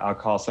like I'll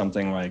call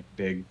something like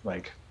big,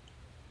 like,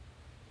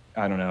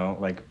 I don't know,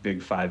 like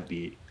big 5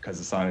 beat, because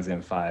the song is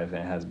in 5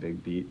 and it has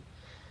big beat.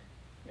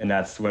 And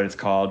that's what it's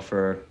called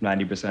for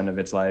 90% of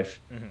its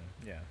life. Mm-hmm.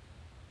 Yeah.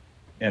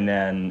 And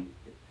then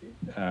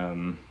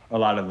a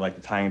lot of like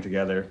the tying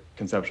together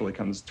conceptually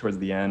comes towards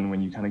the end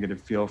when you kind of get a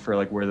feel for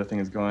like where the thing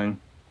is going.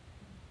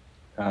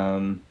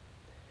 I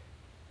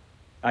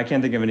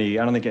can't think of any.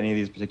 I don't think any of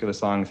these particular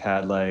songs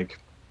had like,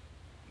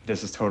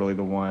 this is totally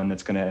the one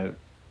that's gonna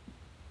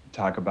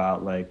talk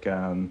about like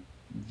North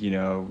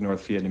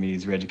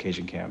Vietnamese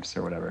re-education camps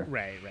or whatever.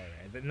 Right.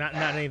 But not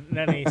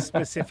any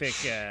specific.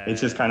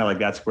 It's just kind of like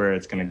that's where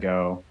it's going to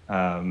go,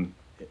 and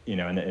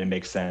it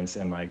makes sense.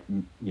 And like,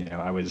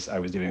 I was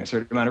doing a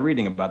certain amount of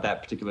reading about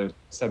that particular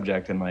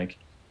subject, and like,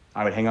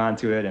 I would hang on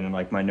to it, and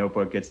like my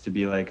notebook gets to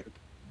be like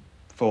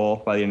full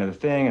by the end of the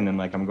thing, and then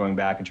like I'm going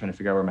back and trying to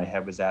figure out where my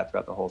head was at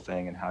throughout the whole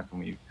thing, and how can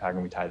we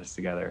tie this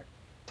together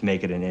to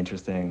make it an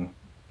interesting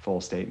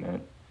full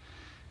statement.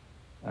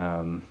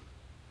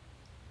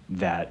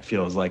 that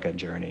feels like a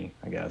journey,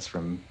 I guess,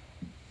 from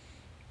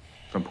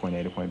point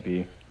A to point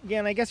B. Yeah,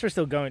 and I guess we're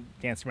still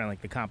dancing around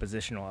like the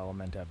compositional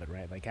element of it,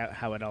 right? Like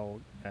how it all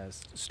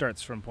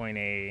starts from point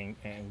A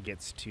and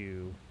gets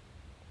to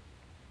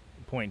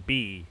point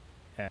B.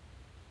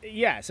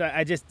 Yeah, so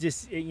I just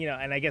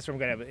and I guess what I'm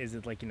going to is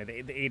it like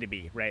the A to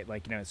B, right?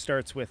 Like it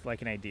starts with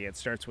like an idea. It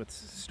starts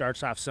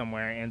off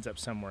somewhere, ends up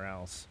somewhere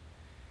else.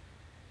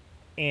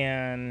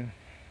 And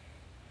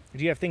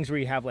do you have things where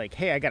you have like,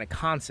 hey, I got a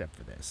concept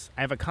for this.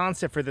 I have a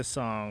concept for this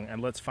song,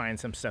 and let's find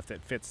some stuff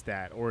that fits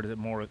that, or does it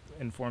more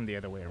inform the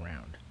other way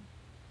around?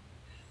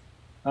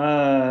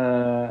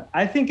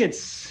 I think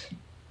it's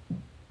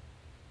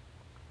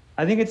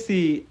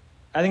the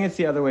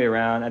other way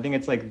around. I think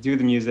it's like do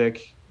the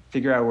music,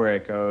 figure out where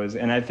it goes,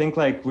 and I think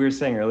like we were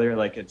saying earlier,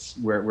 like it's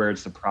where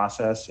it's a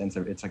process, and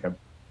so it's like a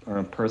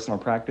personal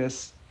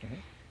practice. Mm-hmm.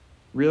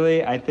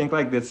 Really, I think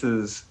like this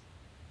is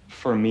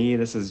for me.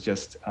 This is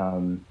just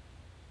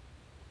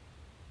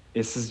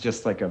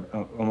like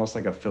almost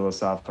like a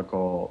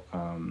philosophical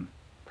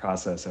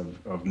process of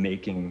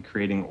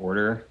creating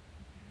order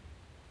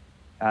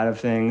out of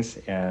things,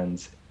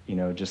 and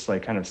just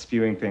like kind of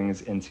spewing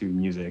things into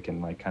music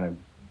and like kind of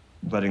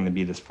letting them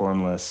be this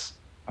formless,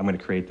 I'm going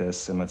to create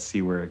this and let's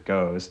see where it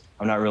goes.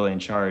 I'm not really in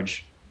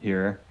charge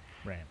here.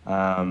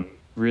 Right.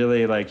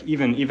 Really, like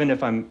even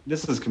if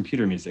this is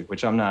computer music,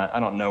 which I'm not, I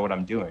don't know what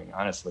I'm doing,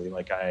 honestly.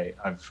 Like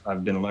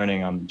I've been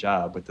learning on the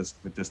job with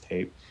this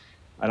tape.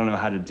 I don't know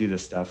how to do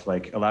this stuff.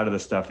 Like a lot of the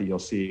stuff that you'll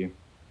see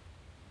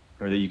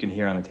or that you can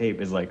hear on the tape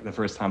is like the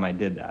first time I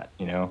did that,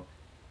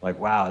 like,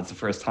 wow, it's the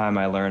first time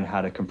I learned how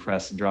to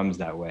compress drums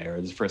that way, or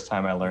it's the first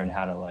time I learned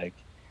how to like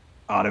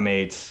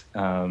automate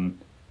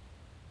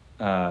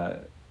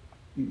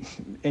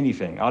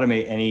anything,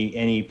 automate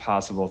any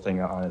possible thing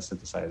on a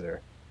synthesizer,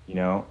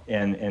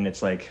 and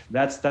it's like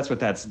that's what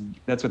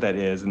that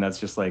is, and that's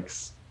just like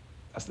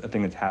a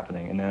thing that's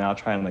happening, and then I'll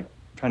trying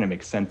to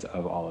make sense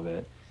of all of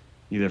it,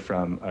 either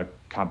from a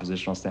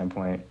compositional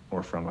standpoint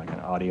or from like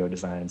an audio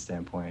design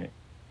standpoint,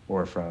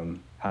 or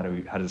from how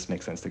does this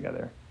make sense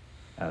together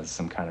as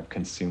some kind of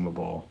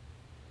consumable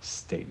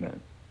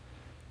statement.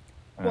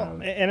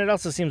 Well, and it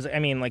also seems, I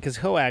mean, like, because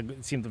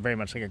HOAG seemed very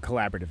much like a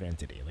collaborative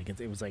entity. Like,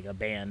 it was like a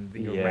band.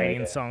 You're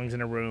writing songs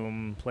in a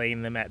room,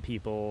 playing them at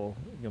people,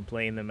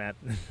 playing them at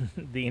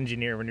the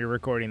engineer when you're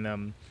recording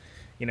them.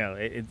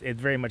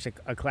 It's very much a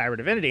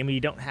collaborative entity. I mean,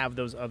 you don't have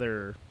those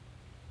other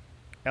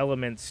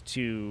elements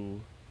to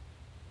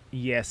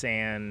yes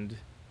and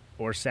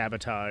or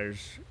sabotage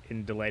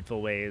in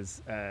delightful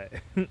ways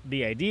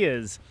the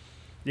ideas.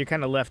 You're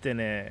kind of left in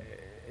a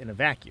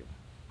vacuum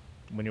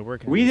when you're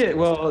working. We did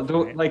well,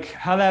 like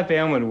how that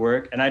band would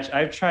work, and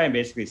I try and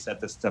basically set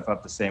this stuff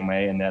up the same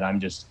way, in that I'm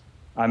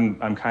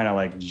kind of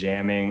like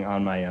jamming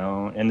on my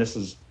own, and this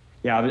is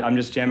I'm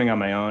just jamming on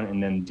my own,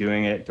 and then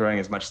throwing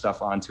as much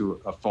stuff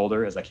onto a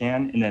folder as I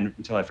can, and then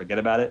until I forget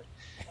about it,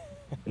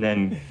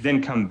 and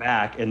then come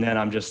back, and then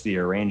I'm just the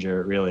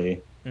arranger,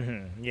 really.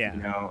 Mm-hmm.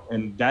 Yeah.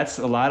 And that's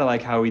a lot of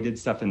like how we did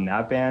stuff in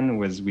that band.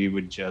 Was we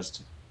would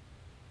just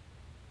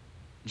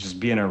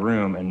be in a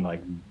room and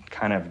like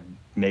kind of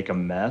make a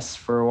mess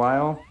for a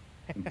while,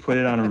 and put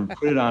it on,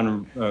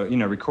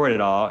 record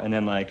it all, and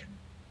then like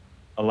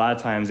a lot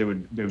of times it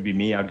would be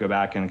me. I'd go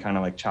back and kind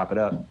of like chop it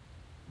up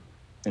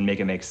and make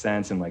it make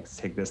sense, and like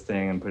take this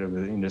thing and put it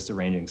in, just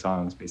arranging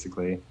songs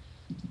basically.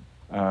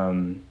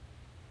 And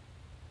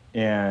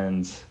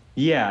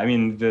yeah, I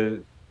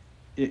mean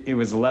it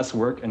was less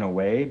work in a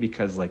way,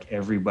 because like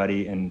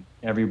everybody in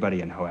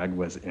HOAG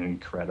was an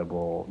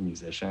incredible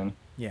musician.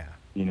 Yeah.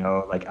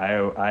 Like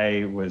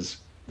I was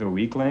the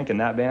weak link in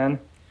that band.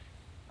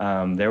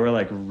 They were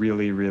like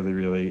really, really,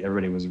 really,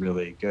 everybody was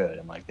really good,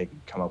 and like they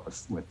could come up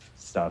with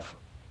stuff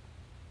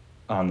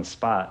on the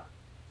spot.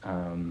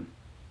 And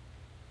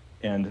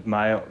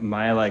my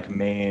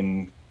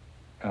main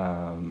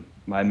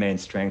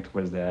strength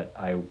was that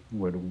I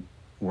would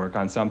work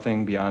on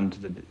something beyond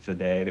the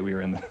day that we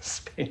were in the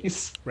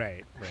space.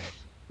 Right.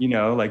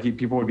 Like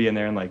people would be in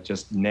there and like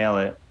just nail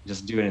it,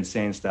 just do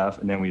insane stuff,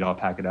 and then we'd all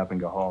pack it up and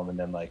go home, and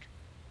then like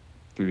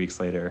 3 weeks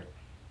later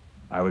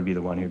I would be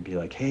the one who'd be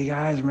like, hey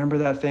guys, remember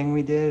that thing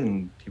we did?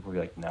 And people would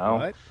be like,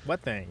 no.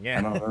 What thing? Yeah.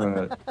 I don't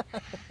remember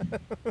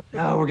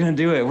No, we're gonna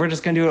do it. We're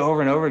just gonna do it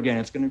over and over again.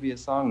 It's gonna be a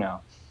song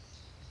now.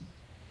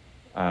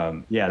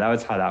 That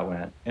was how that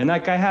went. And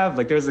like I have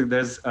like there's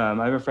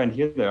I have a friend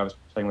here that I was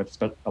playing with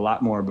a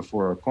lot more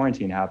before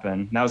quarantine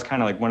happened. And that was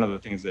kind of like one of the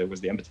things that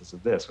was the impetus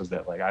of this, was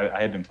that like I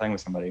had been playing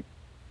with somebody,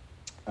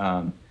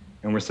 and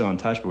we're still in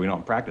touch, but we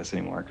don't practice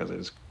anymore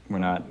because we're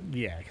not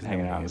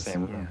hanging out in the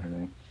same room.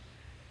 Yeah.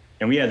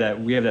 And we have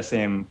that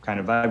same kind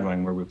of vibe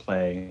going, where we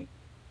play.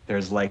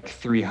 There's like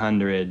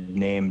 300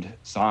 named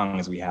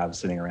songs we have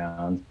sitting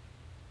around.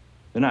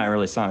 They're not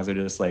really songs; they're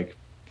just like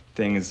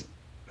things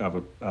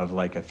of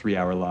like a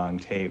 3-hour long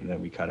tape that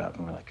we cut up,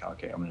 and we're like,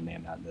 okay, I'm gonna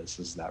name that this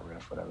is that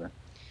riff, whatever.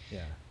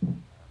 Yeah.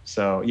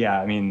 So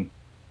yeah, I mean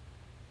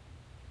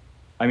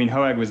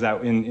HOAG was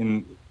that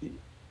in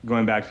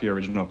going back to your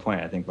original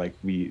point. I think like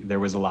there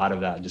was a lot of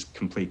that just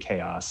complete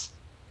chaos,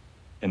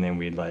 and then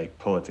we'd like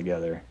pull it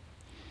together.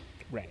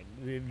 Right.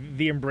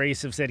 The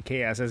embrace of said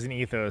chaos as an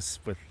ethos,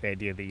 with the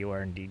idea that you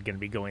are indeed going to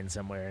be going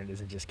somewhere and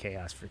isn't just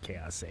chaos for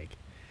chaos sake.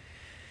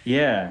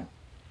 Yeah.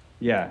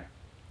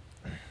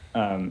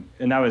 And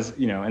that was,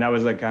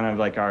 like kind of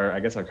like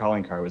our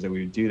calling card was that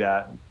we would do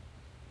that.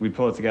 We'd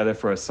pull it together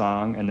for a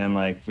song, and then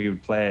like we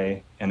would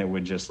play, and it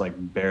would just like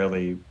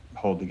barely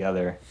hold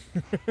together.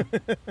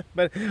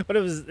 but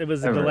it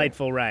was a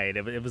delightful ride.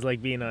 It was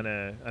like being on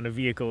a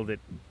vehicle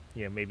that,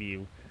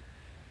 maybe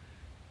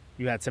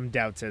you had some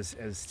doubts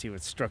as to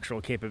its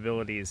structural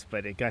capabilities,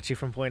 but it got you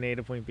from point A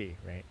to point B,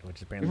 right?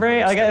 Which is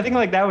right. Like I think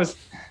like that was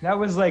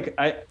like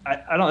I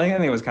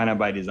think it was kind of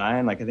by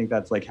design. Like I think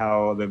that's like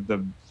how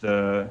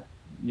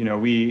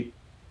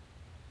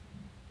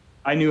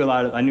I knew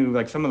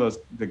like some of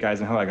the guys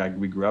in Hoag I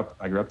grew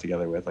up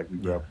together with. Like we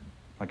grew up,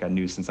 like I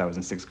knew since I was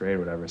in 6th grade or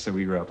whatever. So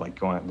we grew up like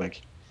going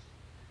like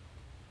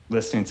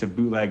listening to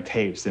bootleg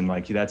tapes, and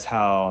like that's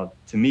how,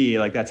 to me,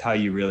 like that's how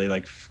you really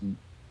like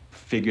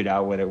figured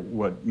out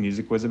what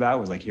music was about,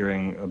 was like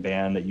hearing a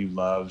band that you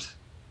loved,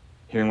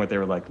 hearing what they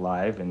were like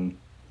live. And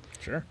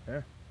sure,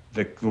 yeah.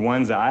 The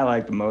ones that I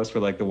liked the most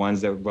were like the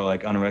ones that were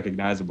like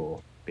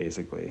unrecognizable,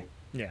 basically.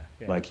 Yeah.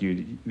 Like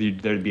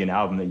there'd be an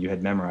album that you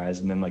had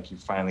memorized, and then like you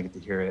finally get to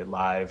hear it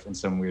live in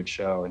some weird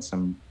show in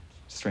some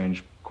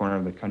strange corner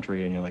of the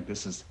country, and you're like,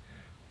 this is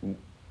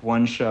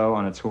one show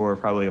on a tour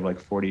probably of like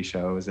 40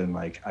 shows, and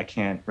like I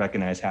can't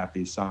recognize half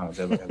these songs.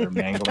 They're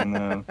mangling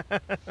them.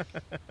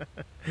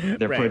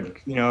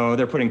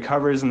 They're putting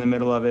covers in the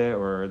middle of it,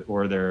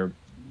 or they're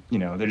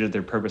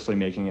purposely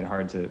making it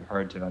hard to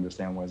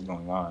understand what's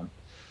going on.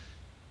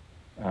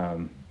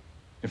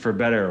 For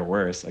better or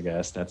worse, I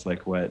guess that's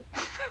like what.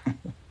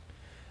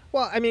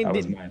 Well, I mean, that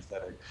was my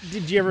aesthetic.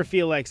 Did you ever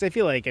feel like? 'Cause I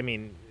feel like, I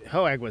mean,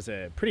 Hoag was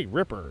a pretty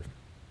ripper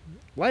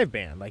live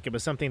band. Like it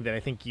was something that I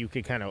think you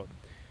could kind of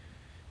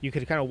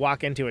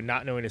walk into it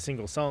not knowing a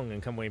single song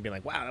and come away and be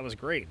like, wow, that was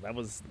great. That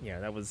was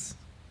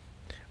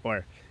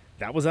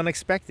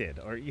unexpected,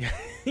 or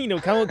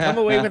come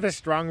away with a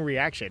strong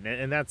reaction,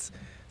 and that's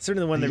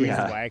certainly one of the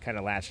reasons why I kind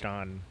of latched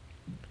on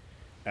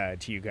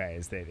to you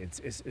guys. That it's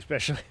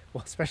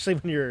especially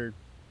when you're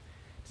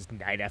just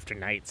night after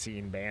night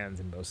seeing bands,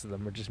 and most of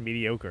them are just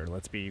mediocre.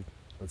 Let's be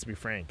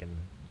frank, and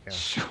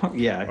sure.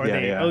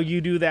 Yeah. Oh,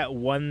 you do that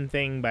one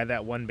thing by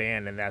that one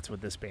band, and that's what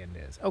this band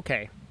is.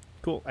 Okay,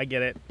 cool, I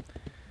get it.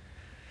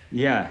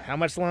 Yeah. How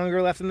much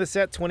longer left in the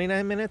set?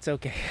 29 minutes.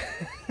 Okay.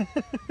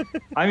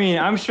 I mean,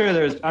 I'm sure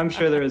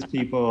there's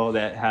people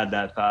that had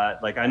that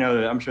thought. Like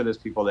I'm sure there's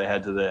people that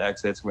head to the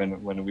exits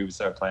when we would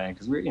start playing,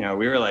 because we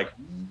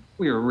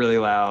were really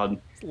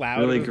loud,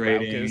 really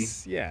grating,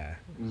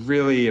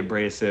 really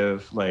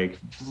abrasive, like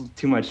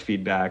too much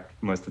feedback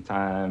most of the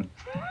time.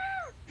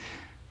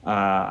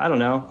 I don't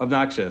know,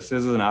 obnoxious.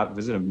 This is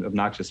an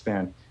obnoxious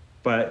band,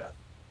 but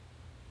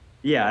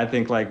yeah, I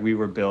think like we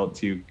were built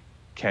to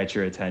catch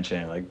your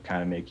attention, like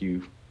kind of make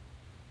you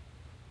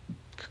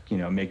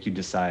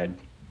decide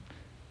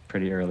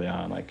pretty early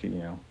on, like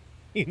you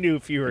knew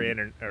if you were in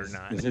or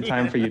not. Is it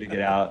time for you to get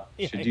out?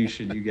 Should you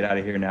get out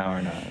of here now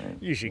or not? Right?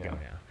 You should go now.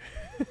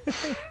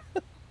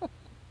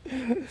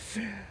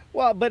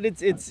 Well, but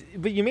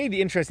but you made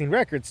the interesting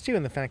records too,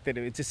 in the fact that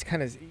it just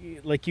kind of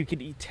like you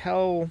could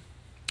tell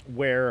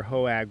where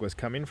Hoag was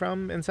coming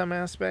from in some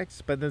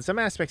aspects, but then some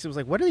aspects it was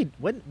like, what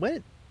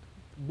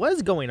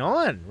is going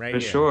on right For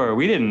here? Sure.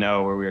 We didn't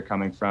know where we were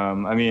coming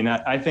from. I mean,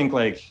 I think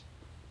like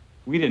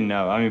we didn't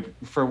know. I mean,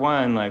 for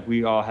one, like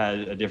we all had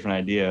a different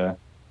idea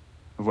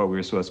of what we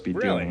were supposed to be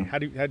doing. How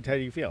do you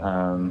feel?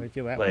 How do you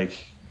feel that like,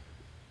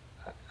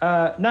 way?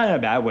 Not in a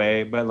bad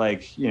way, but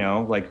like,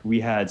 like we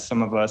had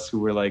some of us who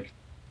were like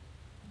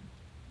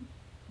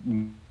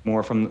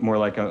more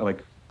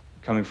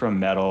coming from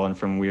metal and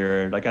from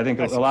weird, like I think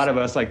a lot of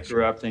us like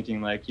grew up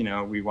thinking like,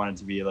 we wanted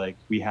to be like,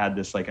 we had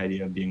this like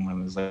idea of being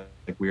one of those like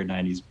weird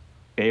 90s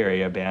Bay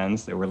Area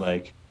bands that were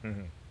like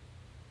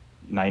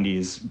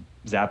 90s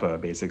Zappa,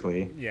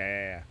 basically.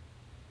 Yeah.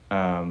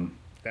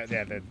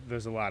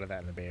 There's a lot of that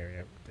in the Bay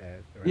Area.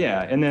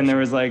 And then there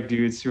was like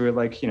dudes who were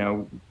like,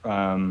 super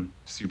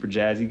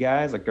jazzy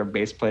guys. Like our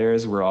bass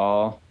players were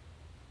all,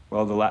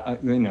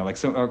 like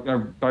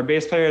some our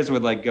bass players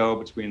would like go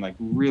between like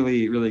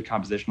really, really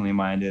compositionally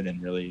minded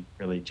and really,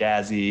 really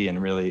jazzy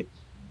and really,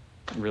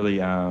 really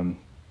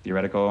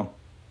theoretical.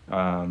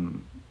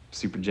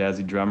 Super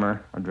jazzy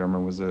drummer. Our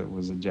drummer was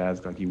a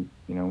jazz, like he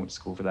went to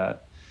school for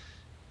that.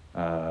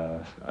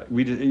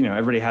 We did,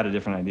 everybody had a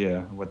different idea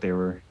of what they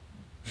were,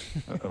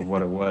 of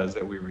what it was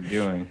that we were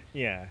doing.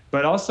 Yeah.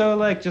 But also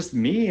like just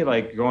me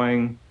like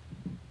going,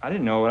 I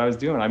didn't know what I was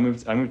doing. I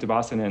moved to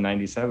Boston in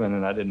 '97,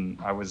 and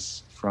I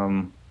was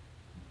from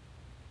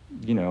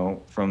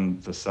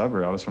the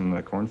suburb. I was from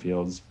the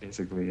cornfields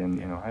basically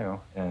in Ohio,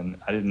 and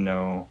I didn't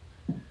know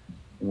I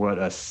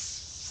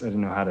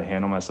didn't know how to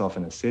handle myself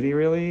in a city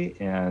really.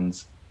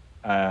 And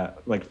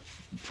like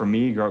for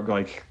me,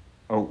 like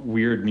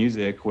weird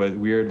music was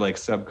weird, like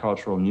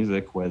subcultural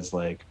music was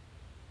like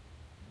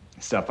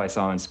stuff I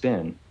saw in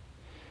Spin,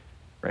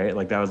 right?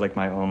 Like that was like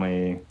my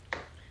only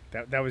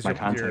That was my your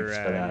context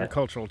for that. your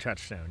cultural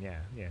touchstone. Yeah.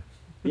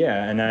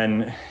 Yeah, and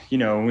then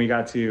when I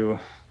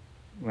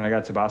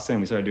got to Boston,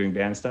 we started doing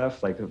band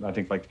stuff. Like I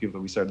think like the people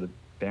that we started the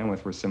band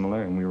with were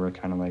similar, and we were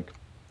kind of like,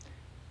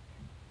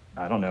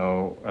 I don't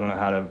know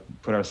how to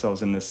put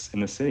ourselves in this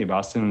city.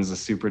 Boston is a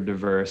super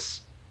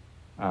diverse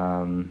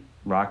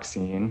rock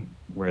scene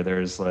where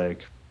there's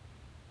like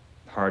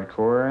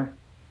hardcore,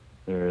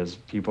 there's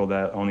people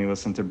that only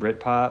listen to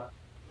Britpop,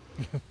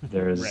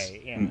 there's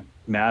right, yeah.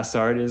 mass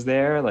art is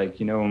there. Like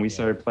when we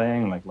started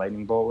playing, like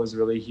Lightning Bolt was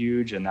really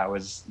huge, and that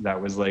was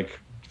like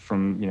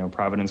from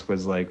Providence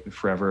was like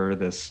forever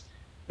this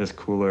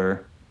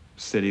cooler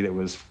city that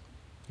was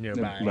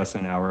nearby, less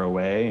than an hour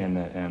away,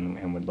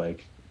 and would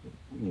like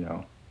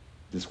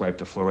just wipe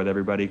the floor with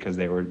everybody because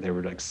they were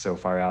like so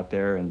far out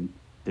there and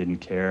didn't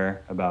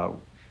care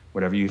about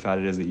whatever you thought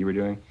it is that you were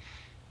doing.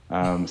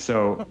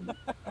 So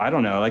I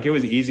don't know, like it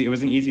was easy. It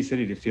was an easy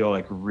city to feel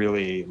like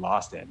really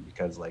lost in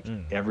because like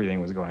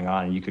everything was going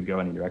on and you could go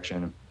any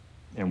direction.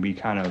 And we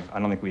I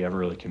don't think we ever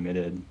really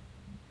committed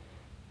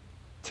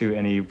to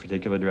any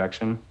particular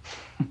direction.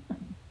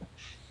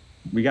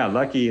 We got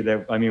lucky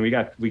that,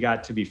 we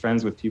got to be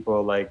friends with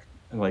people like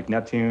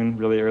Neptune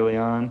really early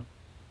on.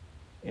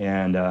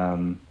 And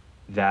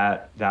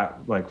that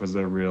like was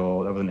that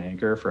was an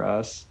anchor for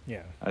us.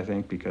 Yeah, I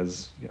think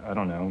because I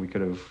don't know, we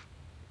could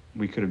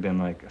have been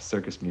like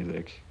circus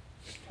music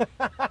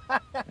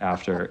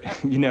after,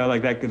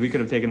 like that. We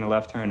could have taken the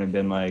left turn and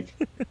been like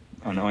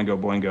an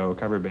Oingo Boingo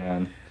cover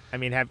band. I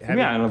mean,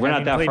 we're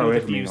not that far away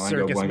from being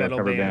Oingo Boingo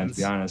cover bands,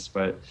 to be honest.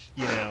 But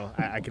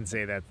I can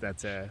say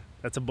that's a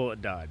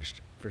bullet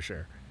dodged for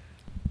sure.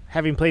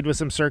 Having played with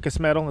some circus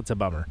metal, it's a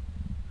bummer.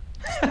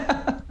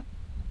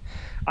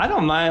 I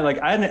don't mind.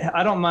 Like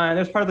I don't mind.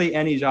 There's hardly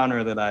any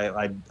genre that I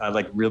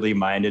like really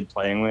minded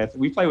playing with.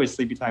 We play with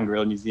Sleepy Time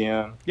Gorilla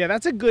Museum. Yeah,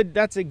 that's a good.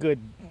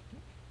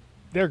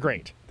 They're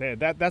great.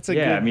 That's a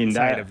good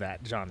side of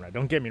that genre.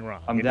 Don't get me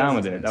wrong. I'm down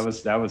with it.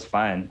 That was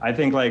fine. I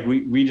think like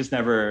we just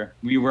never.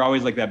 We were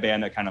always like that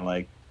band that kind of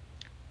like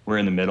we're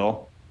in the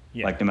middle.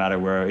 Yeah. Like no matter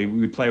where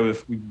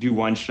we'd do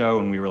one show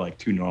and we were like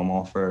too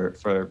normal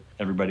for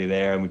everybody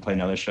there, and we play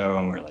another show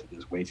and we're like this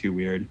is way too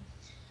weird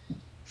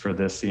for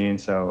this scene.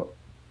 So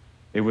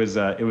it was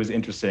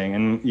interesting,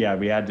 and yeah,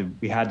 we had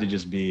to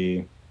just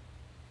be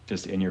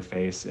just in your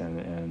face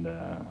and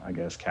I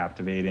guess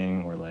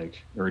captivating or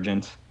like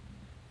urgent,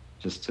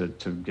 just to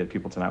get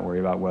people to not worry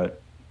about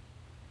what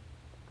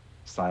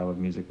style of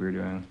music we were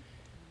doing.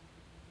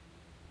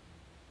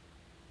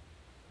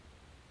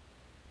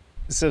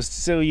 So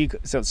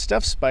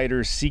Stuffed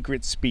Spider's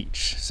Secret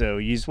Speech. So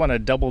you just want to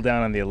double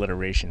down on the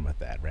alliteration with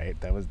that, right?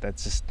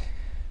 That's just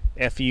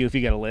F you if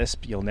you got a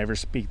lisp, you'll never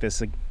speak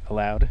this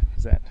aloud.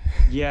 Is that?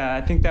 Yeah,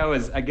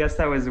 I guess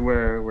that was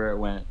where it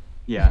went.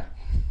 Yeah.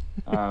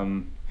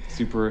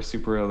 Super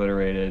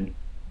alliterated.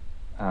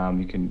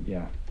 You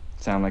can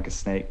sound like a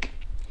snake.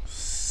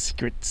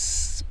 Secret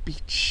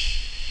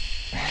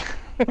speech.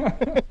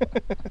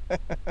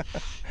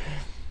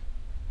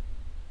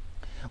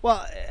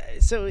 Well,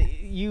 so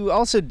you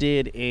also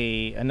did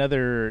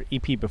another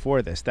EP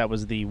before this. That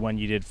was the one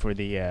you did for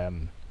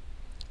the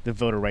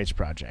Voter Rights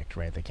Project,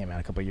 right? That came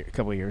out a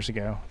couple years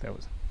ago. That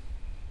was.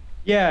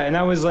 Yeah, and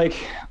that was like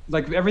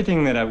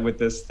everything that with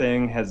this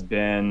thing has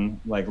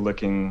been like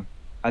looking.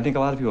 I think a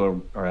lot of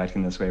people are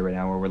acting this way right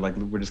now, where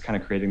we're just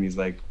kind of creating these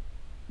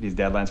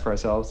deadlines for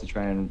ourselves to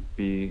try and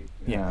be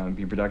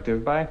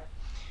productive by.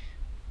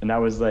 And that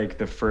was like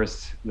the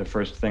first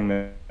thing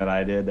that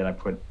I did that I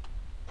put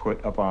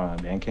up on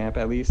Bandcamp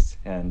at least,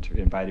 and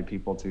invited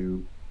people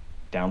to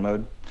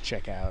download,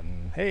 check out,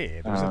 and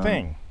hey, there's a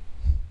thing.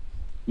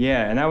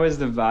 Yeah, and that was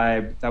the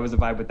vibe. That was the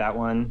vibe with that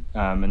one,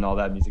 and all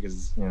that music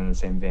is in the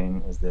same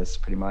vein as this,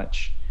 pretty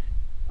much.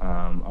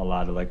 A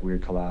lot of like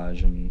weird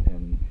collage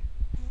and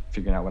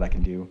figuring out what I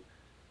can do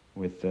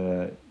with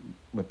the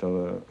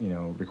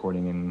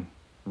recording in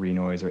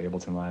Renoise or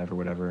Ableton Live or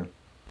whatever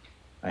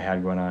I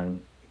had going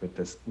on with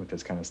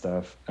this kind of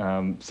stuff.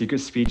 Secret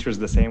Speech was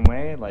the same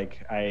way.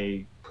 Like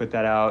I put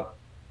that out.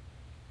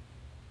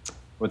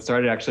 What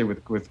started actually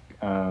with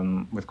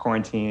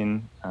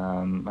quarantine.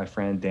 My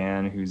friend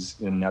Dan, who's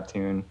in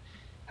Neptune,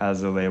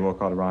 has a label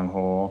called Wrong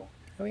Hole.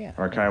 Oh yeah.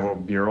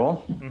 Archival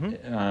Bureau.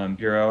 Mm-hmm.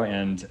 Bureau,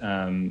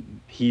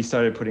 and he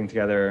started putting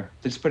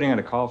out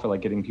a call for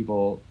like getting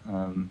people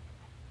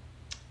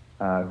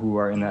who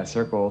are in that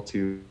circle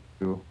to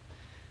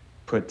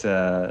put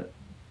to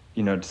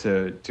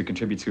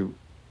contribute to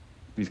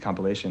these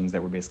compilations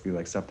that were basically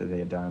like stuff that they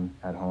had done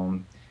at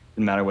home.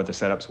 Didn't matter what the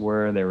setups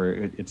were.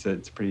 It's a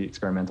pretty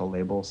experimental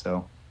label,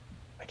 so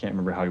I can't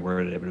remember how he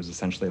worded it, but it was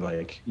essentially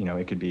like,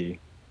 it could be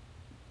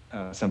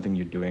something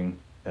you're doing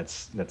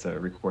that's a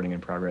recording in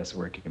progress,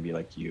 or it can be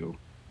like you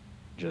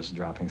just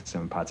dropping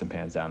some pots and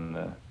pans down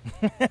the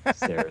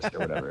stairs or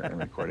whatever and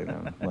recording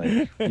them.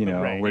 Like,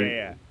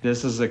 right,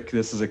 this is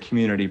a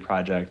community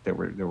project that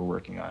we're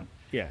working on.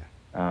 Yeah.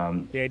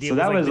 The idea so was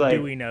that like was the like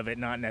doing of it,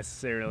 not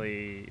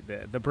necessarily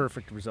the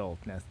perfect result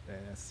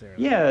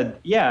necessarily.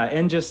 yeah,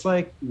 and just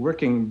like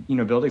working,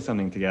 building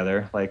something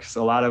together. Like,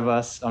 so a lot of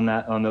us on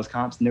those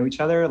comps know each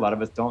other. A lot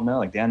of us don't know.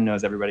 Like Dan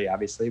knows everybody,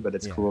 obviously, but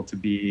it's cool to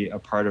be a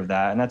part of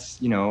that. And that's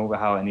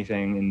how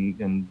anything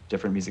in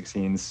different music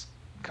scenes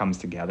comes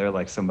together.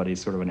 Like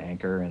somebody's sort of an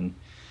anchor, and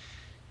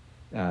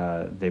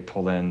they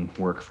pull in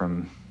work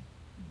from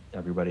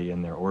everybody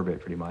in their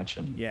orbit, pretty much.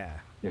 And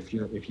if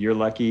you're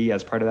lucky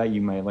as part of that, you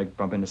might like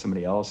bump into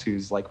somebody else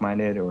who's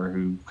like-minded or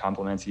who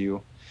compliments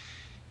you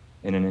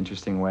in an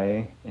interesting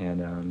way.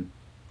 And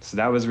so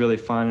that was really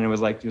fun. And it was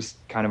like just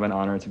kind of an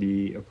honor to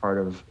be a part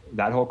of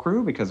that whole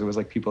crew, because it was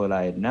like people that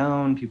I had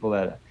known, people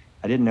that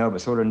I didn't know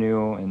but sort of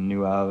knew and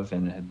knew of,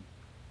 and had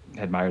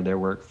admired their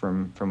work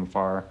from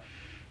afar.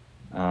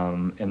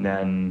 And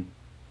then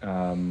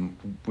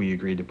we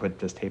agreed to put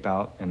this tape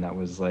out, and that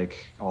was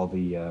like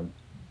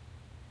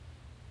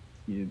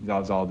that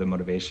was all the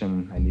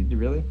motivation I needed,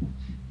 really.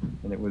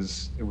 And it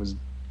was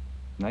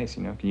nice.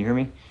 Can you hear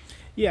me?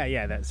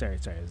 Yeah. Sorry.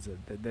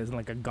 There's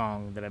like a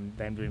gong that I'm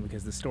doing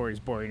because the story's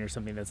boring or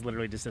something. That's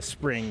literally just a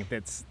spring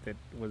that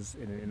was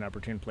in an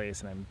opportune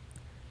place, and I'm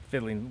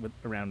fiddling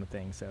around with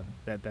things. So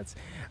that's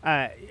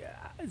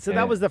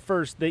that was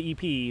the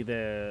EP,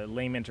 the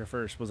Lame Enter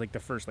First was like the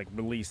first like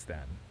release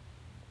then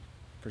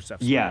for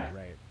Stuff Story,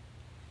 right?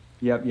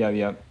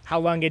 Yep. How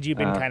long had you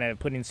been kind of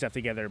putting stuff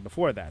together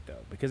before that,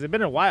 though? Because it'd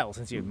been a while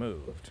since you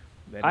moved.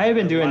 I have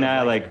been doing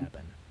that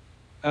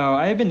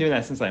I have been doing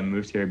that since I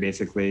moved here,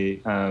 basically.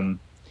 Because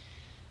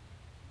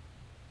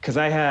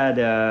I had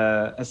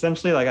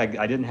essentially like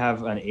I didn't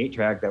have an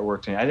 8-track that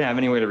worked. I didn't have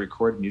any way to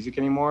record music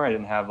anymore. I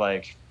didn't have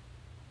like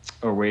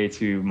a way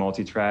to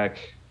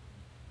multi-track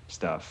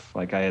stuff.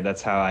 Like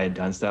that's how I had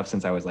done stuff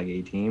since I was like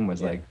 18,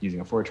 was like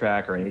using a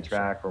 4-track or an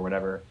 8-track or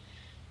whatever.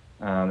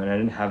 And I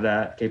didn't have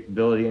that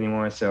capability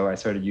anymore, so I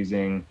started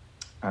using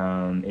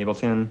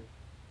Ableton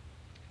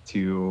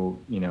to,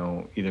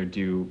 either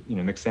do,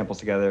 mix samples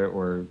together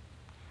or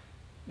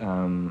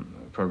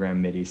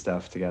program MIDI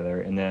stuff together.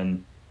 And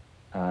then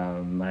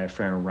my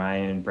friend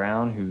Ryan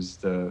Brown, who's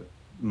the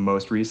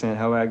most recent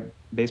Hoag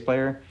bass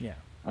player,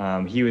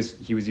 he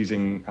was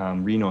using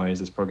Renoise,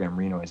 this program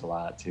Renoise, a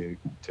lot to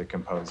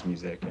compose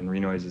music. And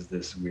Renoise is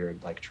this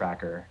weird like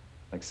tracker,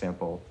 like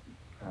sample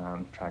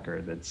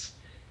tracker that's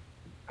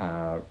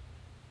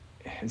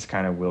it's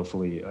kind of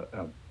willfully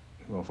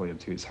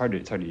obtuse. It's hard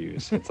to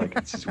use. It's like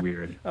it's just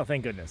weird. Oh,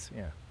 thank goodness!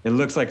 Yeah. It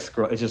looks like it's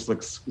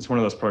one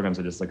of those programs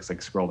that just looks like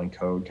scrolling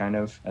code, kind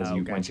of,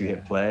 once you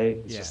hit play.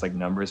 It's just like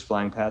numbers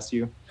flying past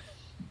you.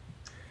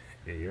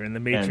 Yeah, you're in the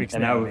Matrix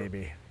now,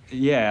 maybe.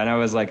 Yeah, and I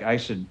was like, I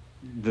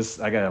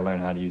gotta learn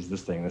how to use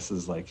this thing. This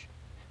is like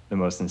the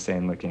most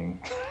insane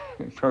looking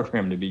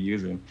program to be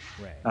using.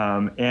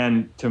 Right.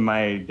 And to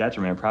my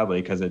detriment,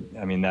 probably, because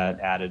that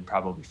added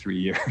probably 3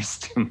 years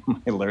to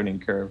my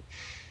learning curve.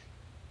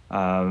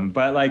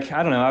 But like,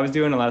 I don't know, I was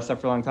doing a lot of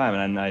stuff for a long time,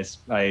 and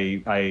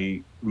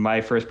I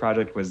my first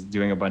project was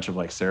doing a bunch of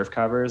like surf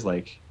covers.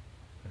 Like,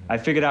 I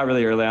figured out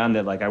really early on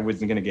that like I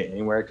wasn't gonna get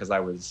anywhere, because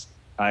I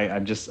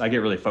get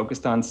really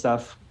focused on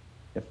stuff.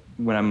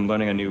 When I'm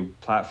learning a new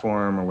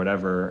platform or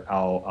whatever,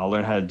 I'll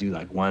learn how to do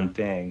like one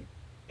thing,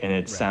 and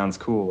it sounds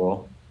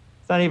cool.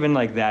 It's not even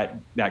like that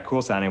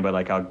cool sounding, but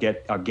like I'll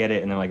get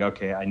it, and then like,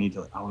 okay, I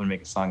want to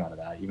make a song out of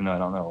that, even though I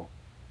don't know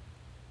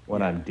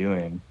what I'm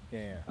doing.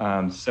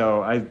 Yeah.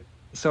 So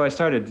I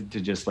started to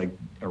just like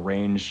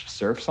arrange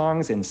surf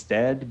songs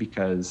instead,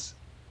 because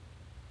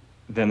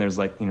then there's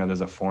like,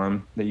 there's a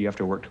form that you have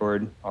to work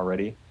toward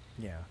already.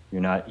 Yeah.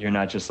 You're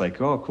not just like,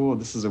 oh, cool,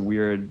 this is a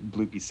weird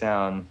bloopy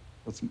sound.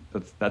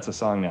 That's a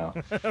song now.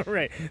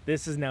 Right.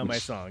 This is now my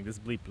song. This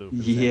bleep bloop.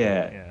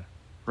 Yeah.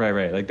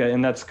 Right. Like that,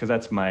 and that's because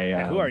that's my.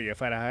 Who are you?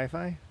 Fight a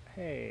hi-fi?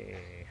 Hey.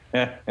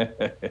 Hi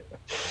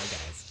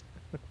guys.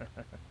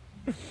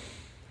 What's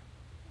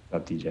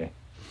up, DJ?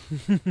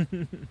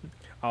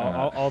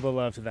 all the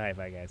love to the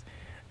hi-fi guys.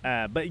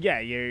 But yeah,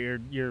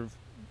 you're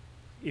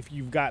if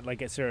you've got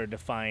like a sort of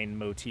defined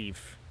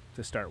motif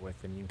to start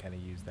with, then you can kind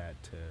of use that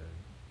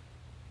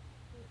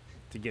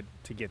to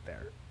get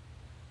there.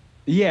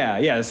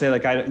 Yeah. Say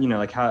like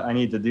how I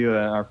need to do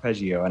an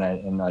arpeggio,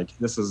 and like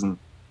this isn't.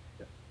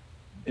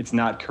 It's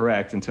not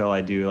correct until I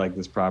do like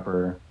this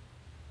proper,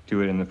 do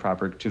it in the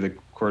proper to the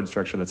chord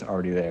structure that's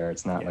already there.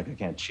 It's not like I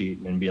can't cheat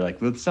and be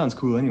like, well, this sounds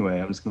cool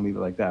anyway, I'm just gonna leave it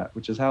like that,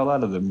 which is how a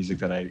lot of the music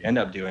that I end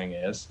up doing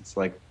is. It's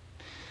like,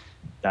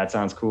 that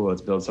sounds cool,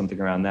 let's build something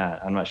around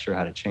that. I'm not sure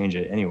how to change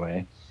it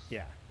anyway.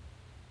 Yeah.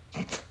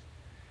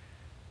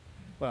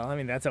 Well, I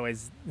mean, that's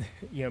always,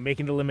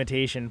 making the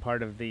limitation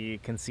part of the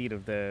conceit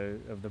of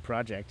the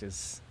project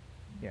is,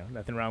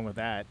 nothing wrong with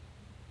that.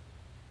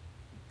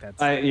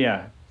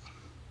 Yeah,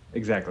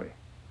 exactly.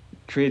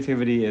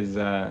 Creativity is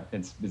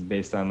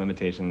based on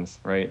limitations,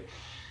 right?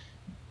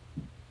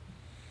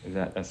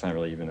 That's not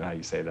really even how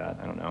you say that.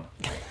 I don't know.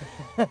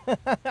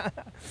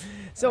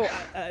 So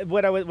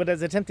what I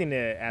was attempting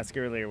to ask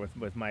earlier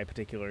with my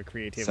particular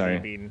creativity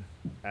being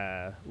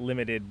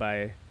limited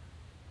by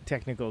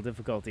technical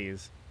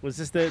difficulties. Was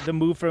this the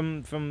move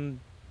from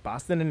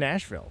Boston to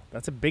Nashville?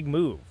 That's a big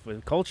move,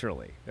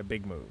 culturally a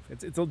big move.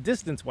 It's a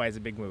distance-wise a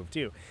big move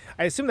too.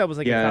 I assume that was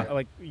like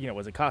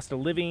was it cost of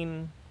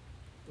living?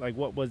 Like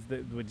what was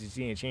would you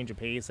see a change of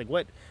pace? Like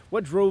what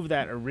drove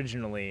that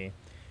originally?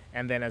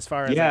 And then as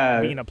far as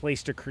like, being a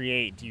place to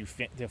create, do you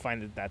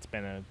find that that's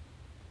been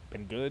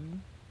good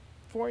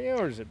for you,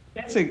 or is it?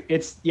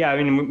 I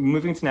mean,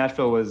 moving to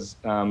Nashville was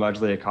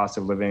largely a cost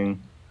of living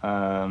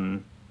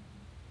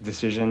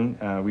decision.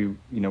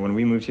 When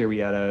we moved here, we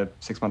had a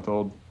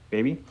 6-month-old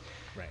baby,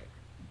 right?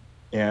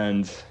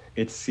 And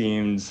it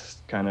seemed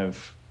kind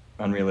of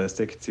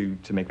unrealistic to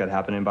make that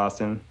happen in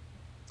Boston,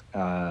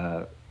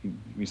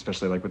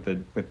 especially like with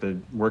the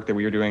work that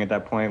we were doing at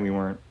that point.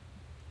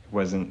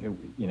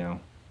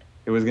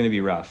 It was going to be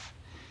rough.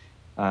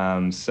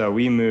 So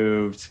we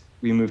moved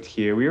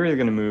here. We were either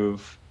going to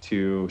move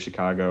to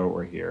Chicago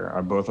or here.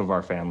 Both of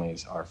our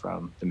families are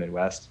from the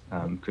Midwest.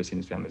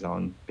 Christina's family's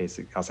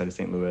outside of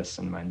St. Louis,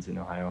 and mine's in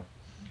Ohio.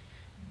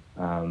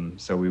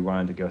 So we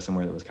wanted to go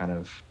somewhere that was kind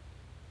of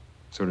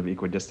sort of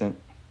equidistant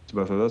to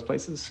both of those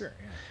places. Sure,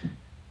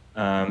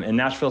 yeah. And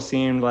Nashville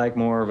seemed like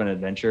more of an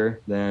adventure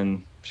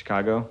than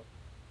Chicago.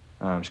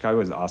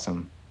 Chicago is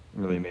awesome,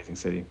 really amazing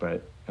city,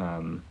 but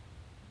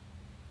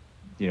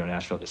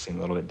Nashville just seemed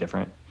a little bit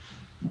different.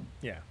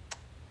 Yeah.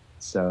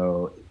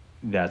 So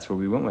that's what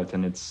we went with,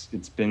 and it's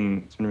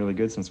been really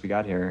good since we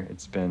got here.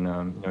 It's been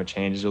it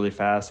changes really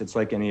fast. It's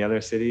like any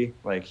other city,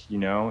 like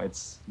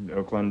it's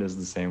Oakland is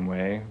the same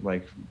way,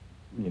 like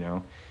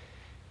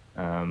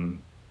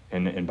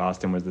and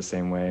Boston was the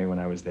same way when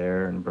I was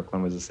there, and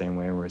Brooklyn was the same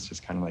way, where it's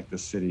just kind of like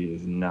this city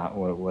is not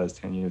what it was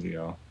 10 years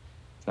ago.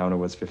 It's not what it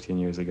was 15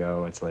 years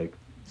ago. It's like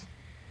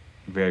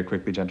very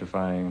quickly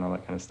gentrifying and all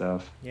that kind of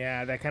stuff.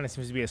 Yeah, that kind of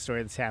seems to be a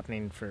story that's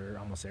happening for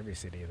almost every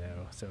city,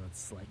 though. So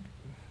it's like,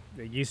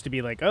 it used to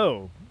be like,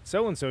 oh,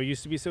 so-and-so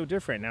used to be so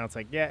different. Now it's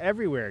like, yeah,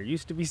 everywhere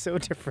used to be so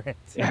different.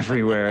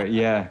 Everywhere,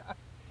 yeah.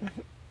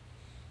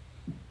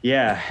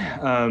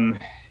 Yeah,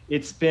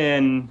 it's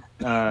been,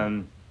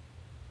 I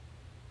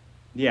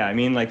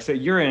mean, like, so are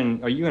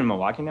you in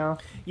Milwaukee now?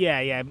 Yeah,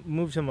 I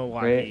moved to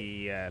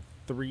Milwaukee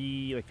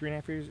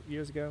 3.5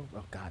 years ago.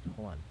 Oh, God,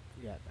 hold on.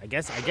 Yeah, I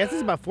guess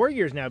it's about 4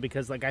 years now,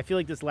 because like I feel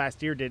like this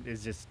last year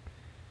is just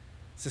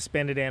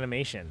suspended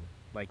animation.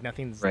 Like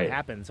nothing's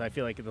happened, so I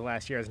feel like the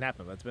last year hasn't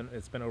happened. But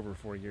it's been over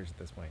 4 years at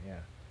this point.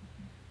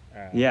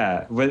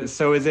 Yeah.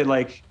 So is it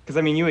like, because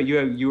I mean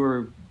you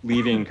were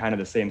leaving kind of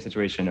the same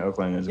situation in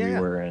Oakland as we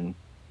were in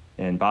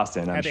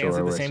Boston. I'm sure. I had to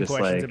answer the same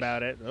questions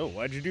about it. Oh,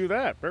 why'd you do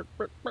that? Do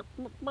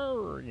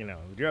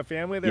you have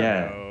family there?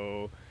 Yeah.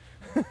 No.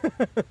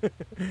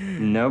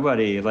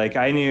 Nobody. Like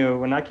I knew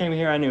when I came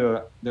here, I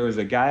knew there was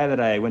a guy that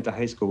I went to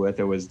high school with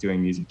that was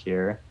doing music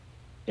here,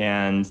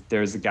 and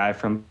there's a guy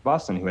from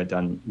Boston who had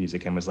done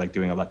music and was like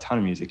doing a ton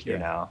of music here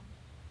now.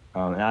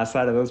 And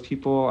outside of those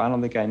people, I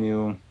don't think I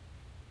knew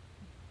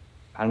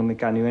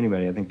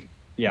anybody. I think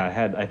I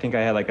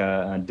had like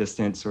a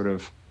distant sort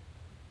of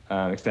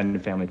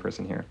extended family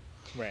person here,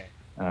 right?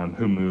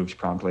 Who moved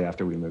promptly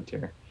after we moved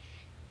here.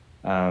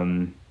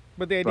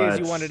 But the idea is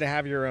you wanted to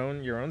have your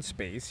own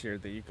space here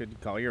that you could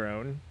call your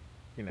own.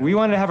 We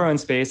wanted to have our own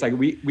space. Like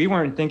we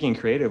weren't thinking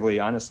creatively,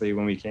 honestly,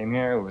 when we came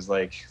here. It was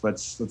like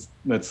let's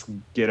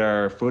get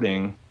our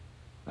footing,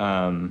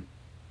 and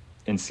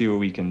see what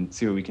we can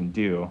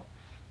do.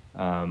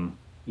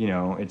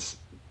 It's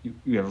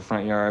you have a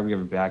front yard, we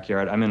have a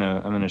backyard. I'm in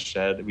a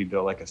shed. We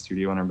built like a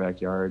studio in our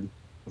backyard,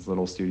 this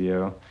little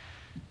studio.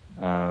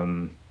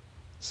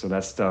 So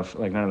that stuff,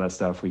 like none of that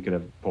stuff, we could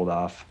have pulled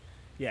off.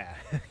 Yeah,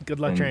 good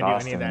luck trying to do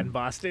any of that in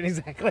Boston,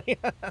 exactly.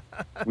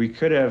 We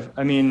could have.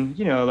 I mean,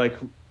 like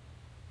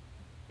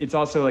it's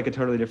also like a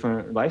totally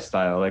different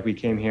lifestyle. Like we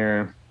came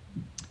here.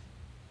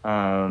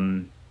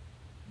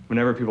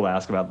 Whenever people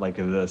ask about like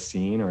the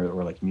scene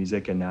or like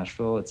music in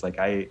Nashville, it's like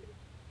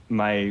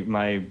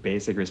my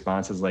basic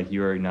response is like,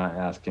 you are not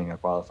asking a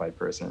qualified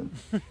person.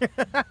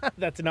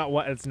 That's not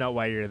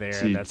why you're there.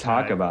 To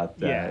talk about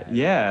that.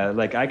 Yeah.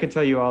 Like I could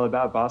tell you all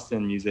about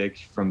Boston music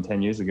from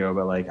 10 years ago,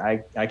 but like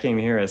I came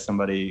here as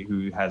somebody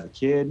who has a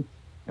kid,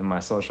 and my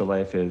social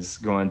life is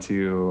going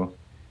to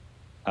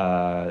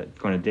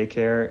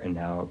daycare and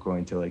now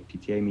going to like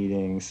PTA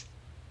meetings.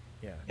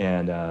 Yeah.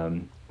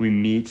 And we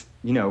meet,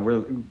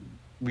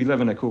 we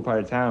live in a cool part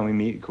of town. We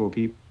meet cool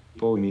people.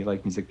 We meet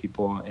like music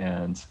people,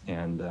 and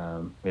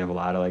we have a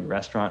lot of like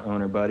restaurant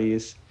owner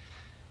buddies,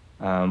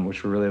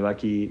 which we're really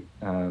lucky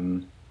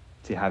to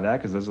have that,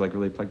 because those are like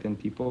really plugged in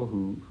people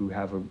who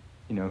have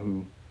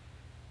who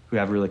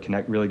have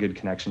really good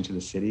connection to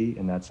the city,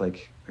 and that's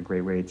like a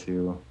great way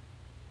to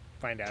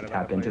find out to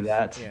about tap into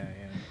that.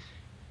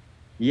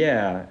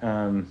 Yeah.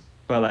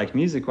 But like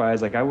music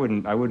wise, like I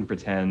wouldn't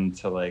pretend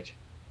to like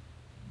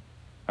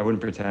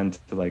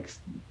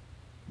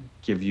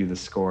give you the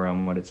score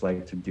on what it's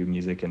like to do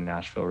music in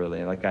Nashville,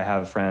 really. Like I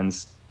have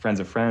friends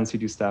of friends who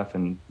do stuff,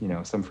 and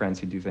some friends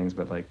who do things,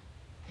 but like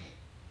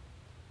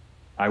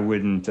I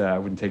wouldn't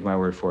take my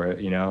word for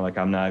it. Like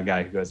I'm not a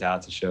guy who goes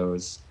out to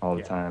shows all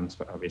the time,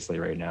 obviously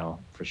right now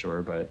for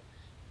sure, but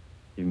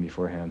even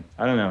beforehand.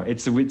 I don't know.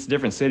 It's a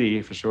different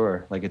city for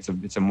sure. Like it's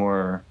a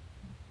more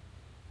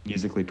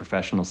musically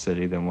professional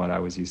city than what I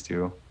was used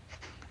to.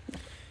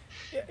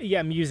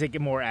 Yeah, music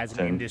more as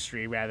an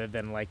industry rather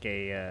than like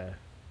this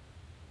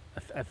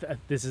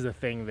is a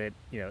thing that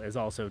is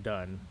also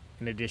done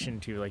in addition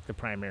to like the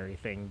primary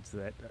things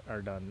that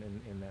are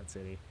done in that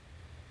city.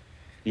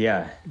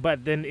 Yeah.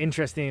 But then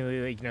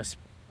interestingly, like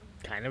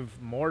kind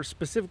of more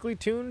specifically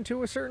tuned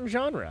to a certain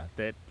genre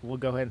that we'll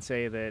go ahead and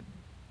say that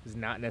is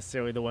not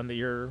necessarily the one that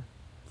you're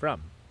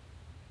from.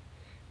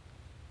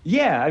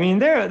 Yeah, I mean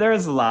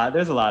there's a lot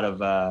of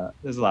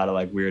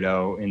like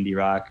weirdo indie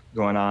rock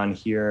going on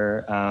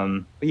here.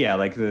 But yeah,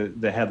 like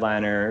the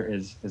headliner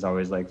is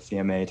always like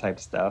CMA type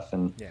stuff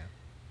and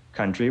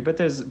country. But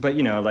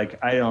like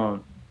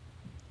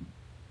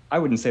I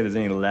wouldn't say there's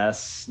any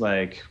less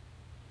like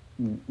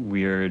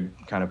weird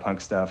kind of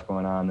punk stuff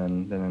going on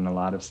than in a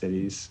lot of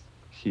cities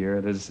here.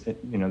 There's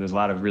a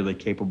lot of really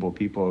capable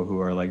people who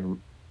are like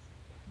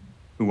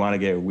who want to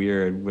get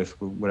weird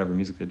with whatever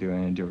music they're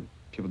doing and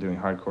people doing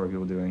hardcore,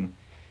 people doing.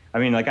 I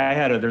mean, like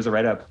there's a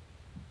write-up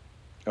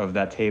of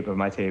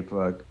my tape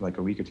like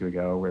a week or two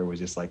ago where it was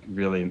just like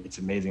really, it's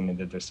amazing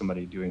that there's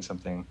somebody doing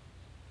something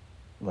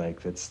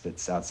like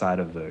that's outside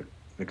of the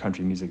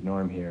country music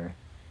norm here.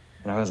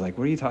 And I was like,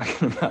 what are you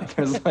talking about?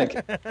 There's like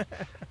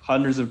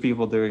hundreds of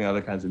people doing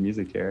other kinds of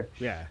music here.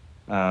 Yeah.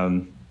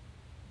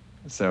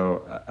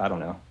 So I don't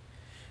know.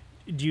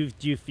 Do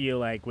you feel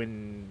like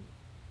when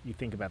you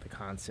think about the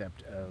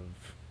concept of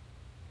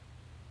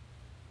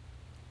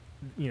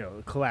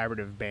a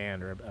collaborative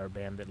band or a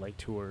band that like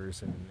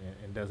tours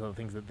and does all the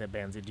things that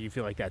bands do, do you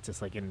feel like that's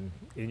just like in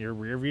your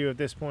rear view at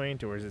this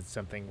point, or is it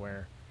something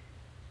where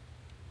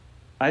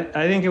I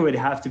think it would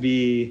have to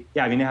be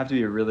it'd have to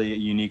be a really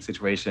unique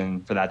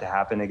situation for that to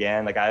happen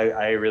again. Like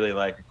I really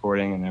like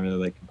recording and I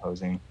really like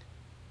composing.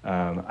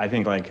 I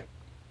think like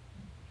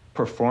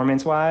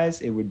performance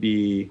wise it would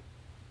be,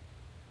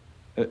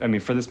 I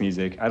mean, for this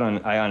music, I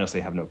honestly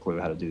have no clue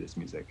how to do this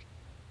music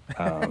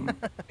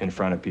in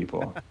front of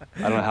people.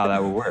 I don't know how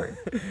that would work.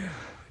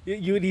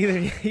 You would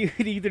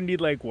either need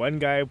like one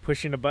guy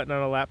pushing a button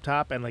on a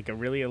laptop and like a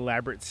really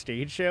elaborate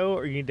stage show,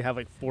 or you need to have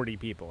like 40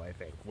 people. I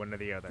think one or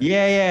the other.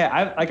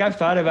 Yeah. I've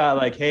thought about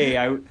like, hey,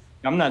 I'm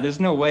not. There's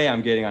no way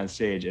I'm getting on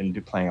stage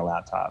and playing a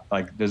laptop.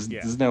 Like there's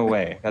no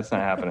way. That's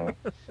not happening.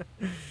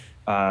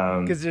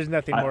 Because there's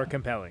nothing more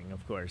compelling,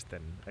 of course,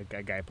 than a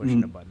guy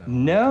pushing a button.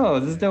 No,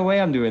 there's no way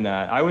I'm doing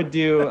that. I would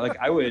do like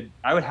I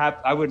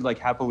would like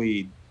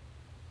happily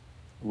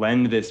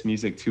lend this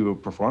music to a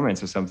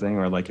performance or something,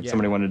 or like if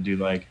somebody wanted to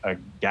do like a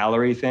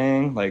gallery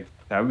thing, like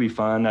that would be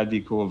fun. That'd be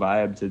a cool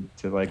vibe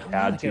to like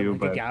add to.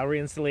 But a gallery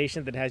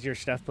installation that has your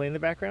stuff playing in the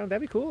background,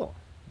 that'd be cool.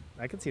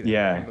 I could see that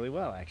going really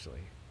well, actually.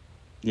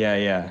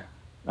 Yeah.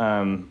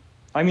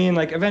 I mean,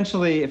 like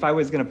eventually, if I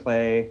was gonna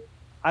play,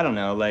 I don't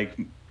know, like.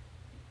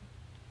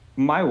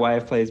 My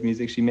wife plays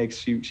music. She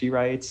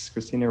writes.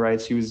 Christina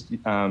writes. She was.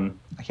 I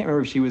can't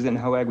remember if she was in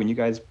Hoeg when you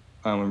guys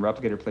when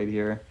Replicator played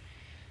here.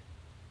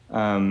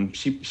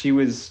 She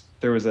was.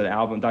 There was an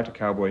album, Dr.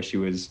 Cowboy. She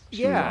was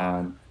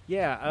on.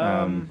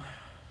 Yeah.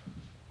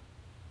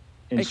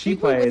 And she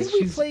plays.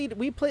 I think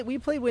we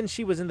played when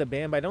she was in the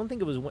band, but I don't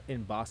think it was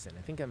in Boston.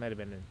 I think that might have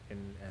been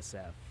in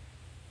SF.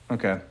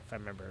 Okay. If I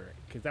remember,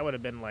 because that would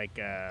have been like.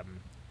 That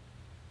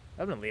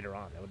would have been later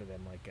on. That would have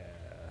been like.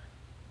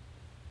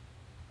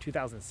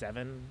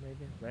 2007,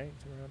 maybe, right?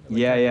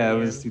 It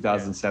was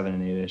 2007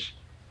 and 8-ish.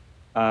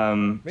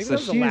 Maybe that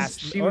was the last.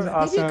 She was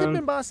awesome. Maybe it could have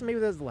been Boston. Maybe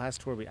that was the last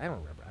tour. I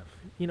don't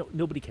remember.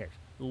 Nobody cares.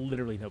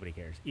 Literally nobody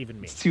cares. Even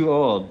me. It's too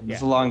old.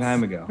 It's a long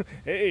time ago.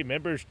 Hey,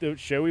 remember the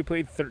show we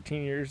played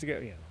 13 years ago?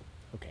 Yeah.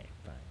 Okay,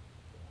 fine.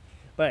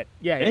 But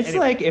yeah, it's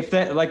anyway. Like if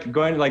that, like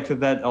going like to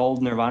that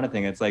old Nirvana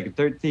thing. It's like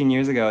 13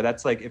 years ago.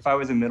 That's like if I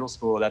was in middle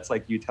school. That's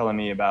like you telling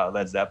me about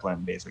Led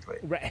Zeppelin, basically.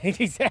 Right.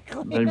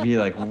 Exactly. I'd be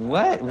like,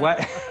 what?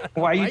 What?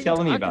 Why are you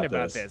telling me about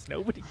this?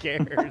 Nobody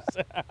cares.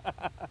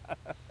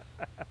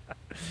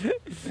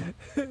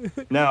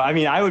 No, I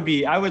mean, I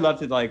would love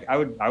to like, I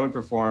would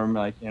perform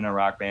like in a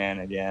rock band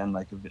again,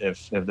 like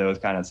if those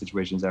kind of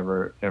situations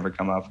ever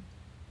come up.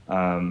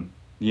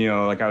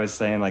 Like I was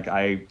saying, like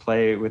I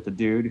play with a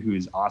dude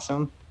who's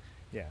awesome.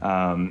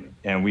 Yeah.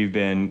 And we've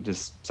been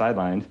just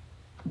sidelined,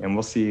 and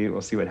we'll see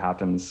what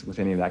happens with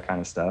any of that kind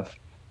of stuff.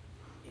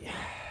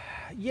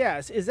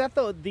 Yes. Is that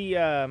the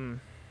I'm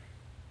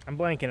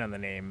blanking on the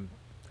name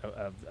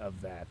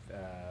of that.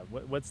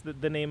 What's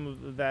the name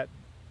of that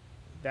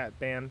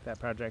band, that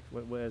project?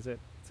 What is it?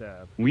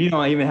 We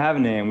don't even have a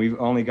name. We've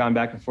only gone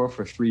back and forth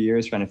for 3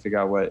 years trying to figure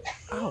out what.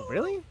 Oh,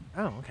 really?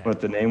 Oh, okay. What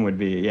the name would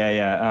be?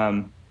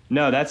 Yeah.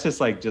 No, that's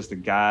just a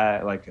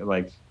guy,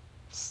 like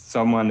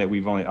someone that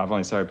I've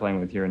only started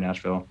playing with here in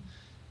Nashville.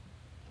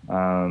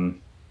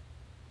 And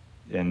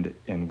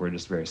we're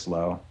just very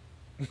slow.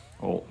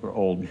 We're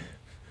old.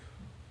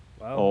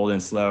 Well, old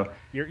and slow.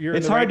 You're it's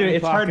in the hard right to.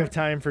 It's hard of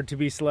time for it to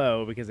be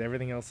slow because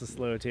everything else is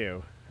slow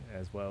too,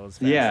 as well as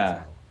fast.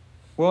 Yeah.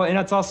 Well, and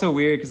it's also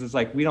weird because it's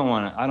like I don't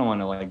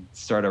want to like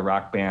start a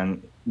rock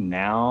band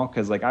now,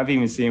 because like I've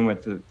even seen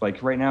with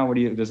like right now,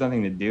 there's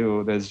nothing to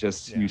do. There's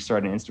just you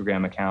start an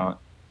Instagram account,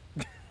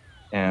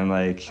 and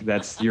like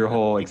that's your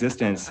whole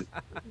existence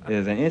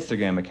is an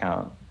Instagram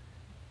account,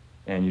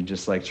 and you're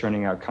just like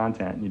churning out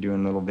content. And you're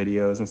doing little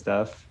videos and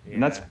stuff,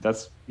 and that's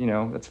that's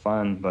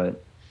fun,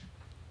 but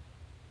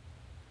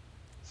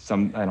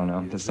I don't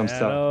know. There's some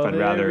stuff I'd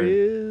rather.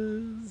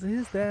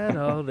 Is that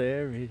all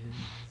there is?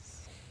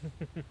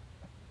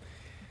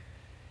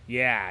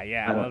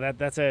 Yeah. Well,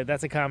 that's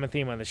a common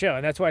theme on the show,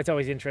 and that's why it's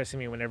always interesting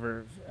to me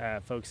whenever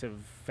folks have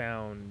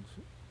found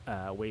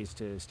ways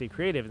to stay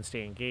creative and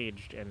stay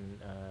engaged and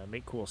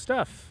make cool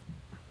stuff.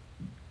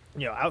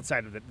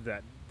 Outside of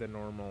the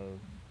normal,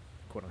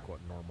 quote unquote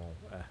normal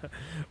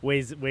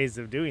ways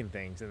of doing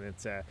things, and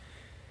it's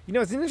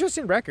it's an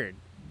interesting record,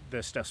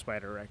 the Stuff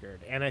Spider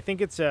record, and I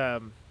think it's I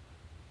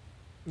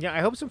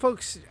hope some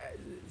folks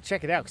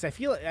check it out, because I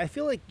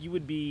feel like you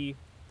would be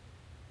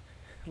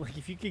like,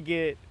 if you could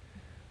get,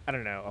 I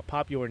don't know, a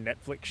popular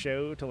Netflix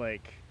show to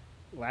like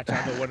latch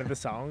onto one of the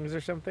songs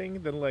or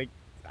something, then like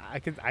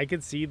I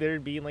could see there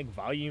being like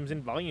volumes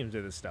and volumes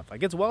of this stuff.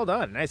 Like, it's well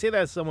done, and I say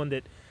that as someone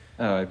that.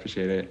 Oh, I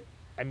appreciate it.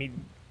 I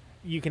mean,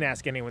 you can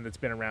ask anyone that's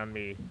been around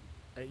me.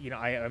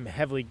 I am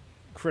heavily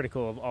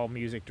critical of all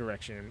music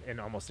direction in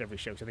almost every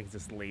show, because I think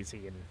it's just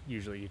lazy, and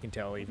usually you can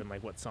tell even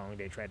like what song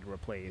they tried to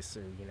replace,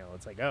 or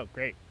it's like, oh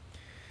great,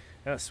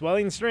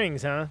 swelling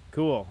strings, huh?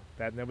 Cool.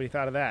 That nobody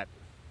thought of that.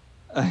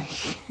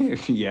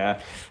 Yeah.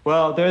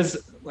 Well, I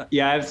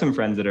have some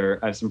friends that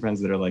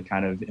are like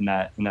kind of in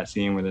that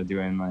scene where they're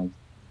doing like,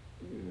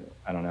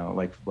 I don't know,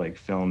 like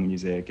film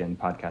music and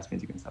podcast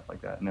music and stuff like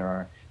that. And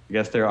I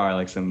guess there are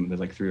like there's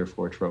like 3 or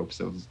 4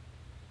 tropes of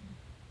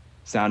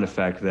sound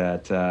effect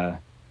that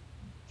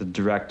the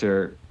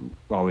director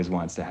always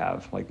wants to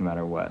have, like no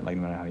matter what, like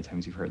no matter how many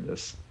times you've heard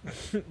this.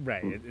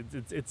 Right.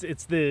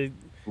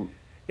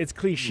 It's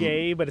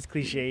cliche, but it's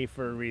cliche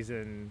for a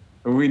reason.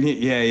 We need,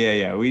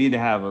 yeah. We need to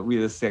have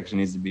this section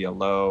needs to be a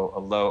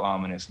low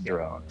ominous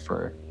drone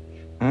for,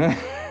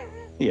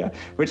 yeah,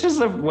 which is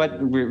what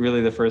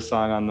really the first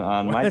song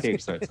on my tape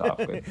starts off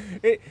with.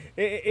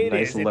 It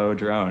nice low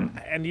drone.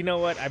 And you know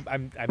what?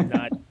 I'm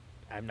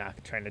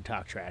not trying to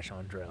talk trash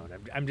on drone.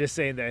 I'm just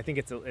saying that I think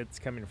it's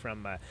coming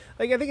from I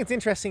think it's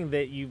interesting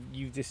that you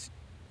just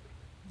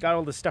got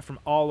all this stuff from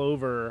all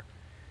over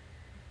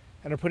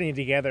and are putting it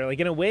together. Like,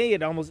 in a way,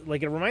 it almost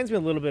like it reminds me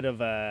a little bit of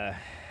the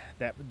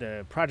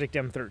Project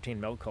M13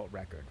 Milk Cult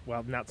record.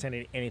 Well, not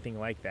saying anything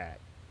like that.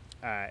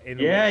 In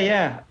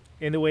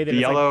the way that the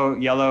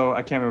it's yellow.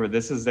 I can't remember.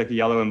 This is like the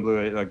yellow and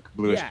blue, like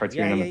bluish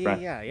cartoon on the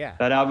front. Yeah.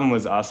 That album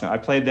was awesome. I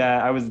played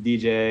that. I was a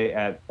DJ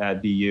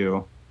at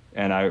BU,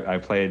 and I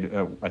played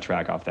a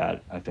track off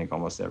that, I think,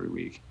 almost every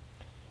week.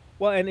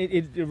 Well, and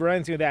it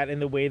reminds me of that in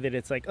the way that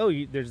it's like,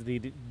 there's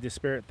the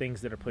disparate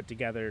things that are put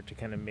together to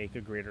kind of make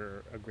a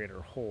greater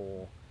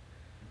whole,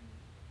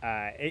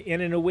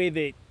 and in a way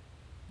that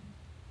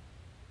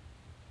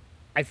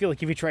I feel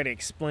like if you try to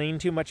explain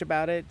too much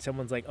about it,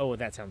 someone's like, oh,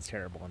 that sounds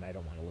terrible, and I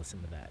don't want to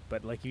listen to that.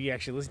 But like, if you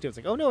actually listen to it, it's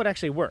like, oh no, it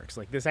actually works.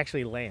 Like, this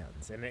actually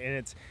lands, and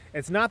it's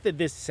not that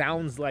this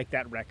sounds like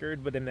that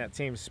record, but in that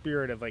same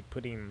spirit of like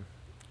putting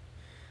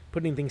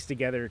things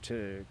together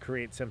to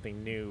create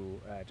something new,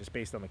 just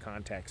based on the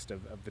context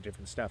of the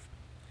different stuff.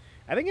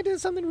 I think it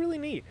is something really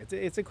neat.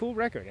 It's a cool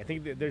record. I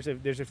think that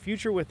there's a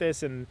future with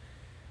this, and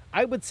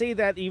I would say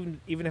that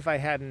even if I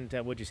hadn't,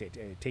 what'd you say,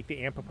 take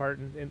the amp apart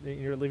in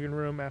your living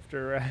room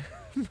after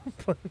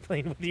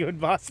playing with you in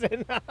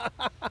Boston.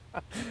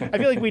 I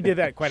feel like we did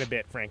that quite a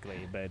bit,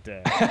 frankly, but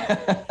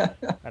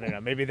I don't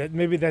know.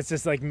 Maybe that's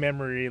just like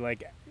memory,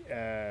 like.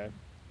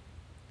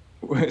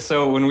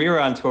 So when we were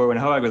on tour, when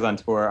Hoag was on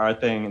tour, our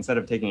thing, instead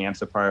of taking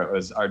amps apart,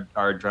 was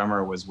our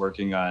drummer was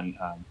working on,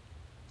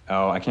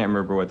 I can't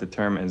remember what the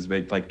term is,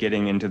 but like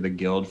getting into the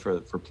guild for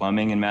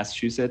plumbing in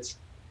Massachusetts.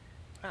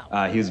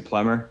 Oh, he was a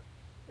plumber.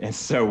 And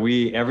so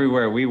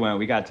everywhere we went,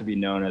 we got to be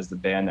known as the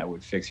band that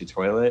would fix your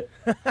toilet.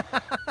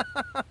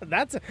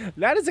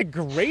 That is a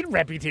great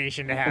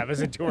reputation to have as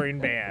a touring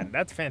band.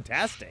 That's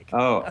fantastic.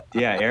 Oh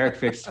yeah, Eric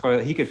fixed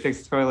toilet. He could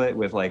fix toilet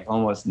with like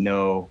almost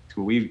no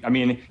tool. I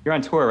mean, you're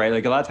on tour, right?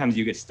 Like a lot of times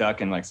you get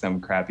stuck in like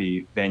some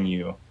crappy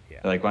venue.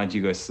 Yeah. Like, why don't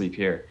you go sleep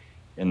here?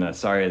 And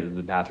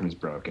the bathroom's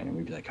broken, and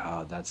we'd be like,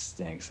 oh, that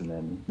stinks. And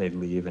then they'd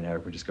leave, and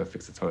Eric would just go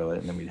fix the toilet,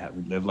 and then we'd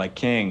live like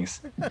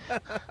kings.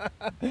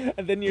 And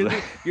then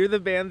you're the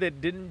band that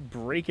didn't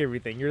break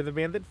everything. You're the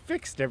band that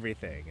fixed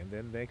everything. And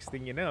then next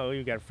thing you know,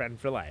 you got a friend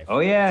for life. Oh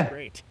yeah, that's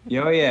great.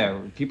 Oh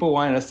yeah, people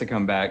wanted us to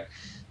come back.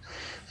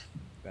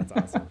 That's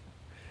awesome.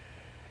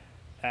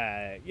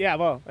 Yeah,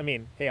 well, I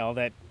mean, hey, all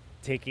the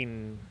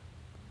taking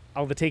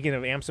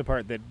of amps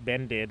apart that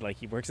Ben did, like,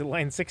 he works at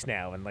Line 6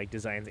 now and like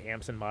designs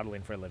amps and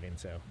modeling for a living.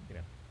 So,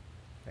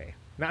 hey,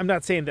 now, I'm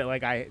not saying that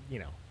like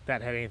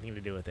that had anything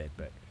to do with it,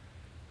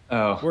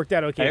 but worked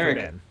out okay Eric,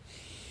 for Ben.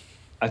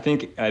 I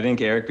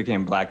think Eric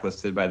became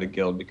blacklisted by the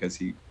guild because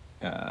he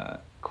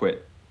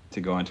quit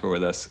to go on tour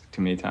with us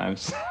too many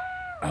times.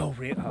 Oh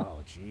really?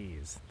 Oh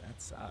jeez,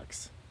 that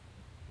sucks,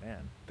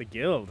 man. The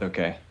guild.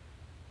 Okay.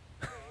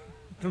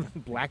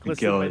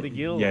 Blacklisted by the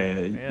guild. Yeah,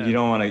 Man. you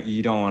don't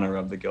want to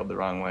rub the guild the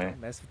wrong way.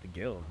 Don't mess with the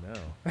guild, no.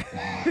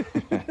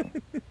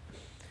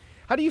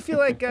 How do you feel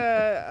like?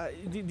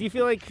 Do you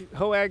feel like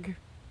Hoag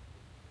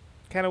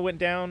kind of went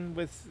down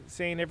with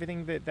saying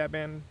everything that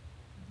band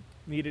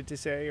needed to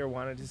say or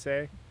wanted to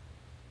say?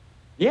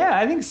 Yeah,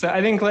 I think so.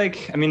 I think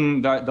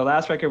the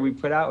last record we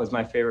put out was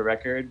my favorite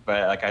record,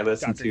 but like I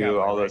listened Dr. to Cowboy,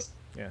 all right? those.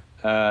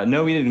 Yeah.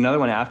 No, we did another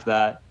one after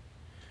that.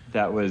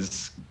 That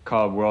was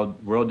called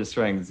World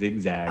Destroying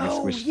Zigzags.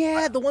 Oh which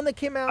yeah, the one that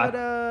came out.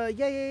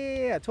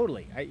 Yeah,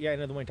 totally. I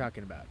know the one you're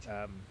talking about.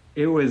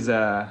 It was.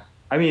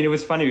 It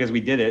was funny because we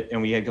did it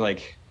and we had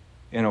like,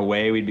 in a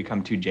way, we'd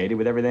become too jaded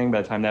with everything.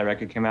 By the time that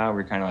record came out,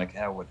 we were kind of like,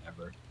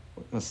 whatever.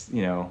 Let's,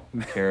 who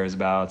cares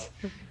about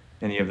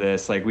any of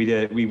this? Like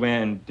we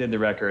went and did the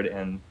record,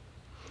 and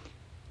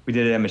we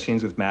did it at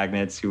Machines with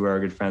Magnets, who are our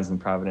good friends in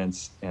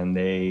Providence, and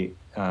they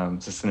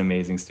just an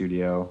amazing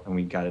studio, and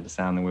we got it to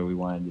sound the way we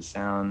wanted it to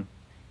sound,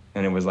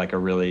 and it was like a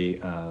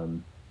really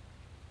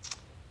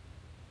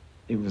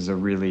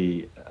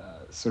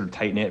sort of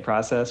tight-knit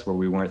process where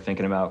we weren't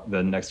thinking about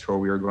the next tour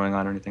we were going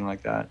on or anything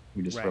like that.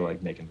 We just were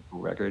like making a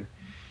cool record.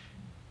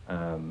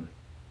 And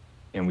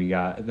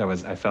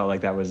I felt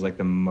like that was like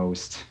the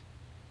most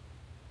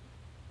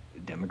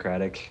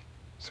democratic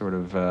sort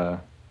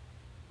of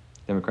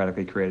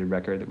democratically created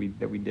record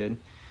that we did.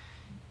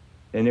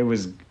 And it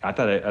was, I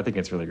think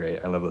it's really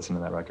great. I love listening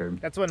to that record.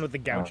 That's the one with the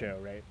gaucho,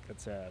 right?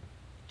 That's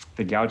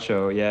the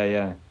gaucho.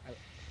 Yeah.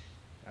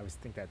 I always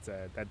think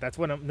that's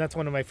one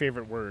of my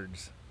favorite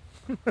words.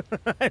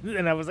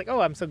 And I was like,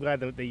 oh, I'm so glad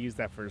that they used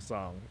that for a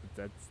song.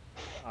 That's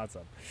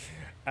awesome.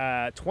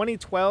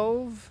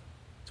 2012,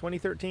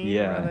 2013,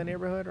 around that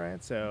neighborhood,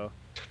 right? So.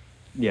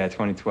 Yeah,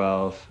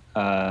 2012.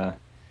 I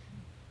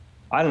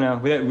don't know.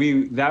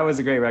 That was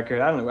a great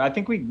record. I don't know. I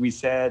think we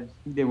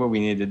did what we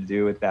needed to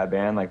do with that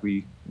band. Like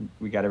we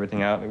got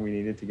everything out that we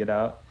needed to get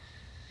out.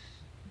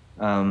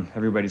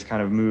 Everybody's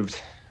kind of moved,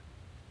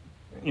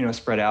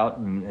 spread out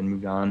and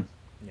moved on.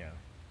 Yeah.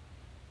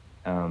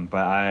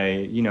 But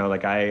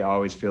I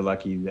always feel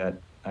lucky that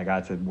I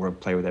got to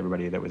play with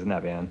everybody that was in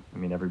that band. I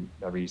mean,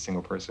 every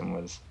single person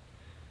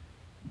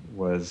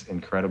was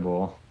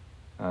incredible.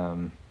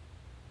 And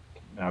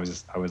I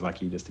was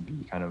lucky just to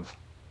be kind of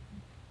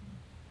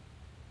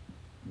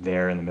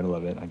there in the middle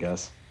of it, I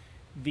guess.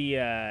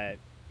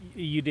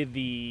 You did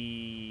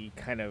the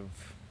kind of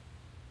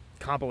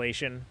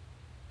compilation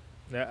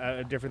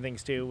of different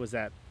things too. Was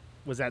that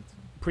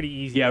pretty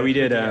easy? Yeah, we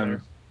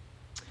did.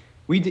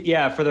 We did,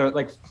 yeah, for the it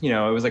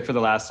was like for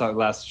the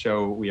last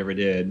show we ever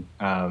did.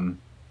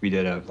 We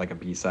did a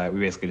B-side. We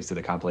basically just did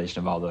a compilation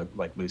of all the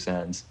like loose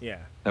ends. Yeah.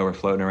 That were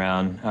floating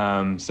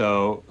around.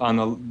 So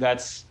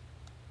that's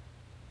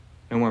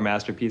No More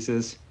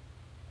Masterpieces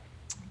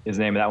is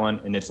the name of that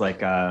one, and it's like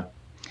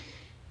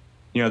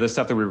there's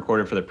stuff that we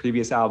recorded for the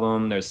previous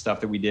album. There's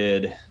stuff that we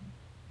did,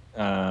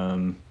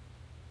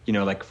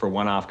 like for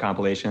one-off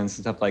compilations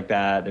and stuff like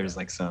that. There's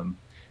like some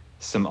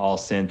all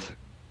synth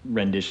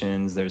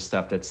renditions. There's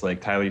stuff that's like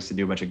Tyler used to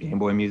do a bunch of Game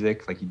Boy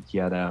music. Like he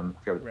had I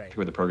forget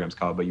what the program's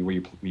called, but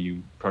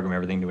you program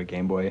everything to a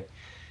Game Boy.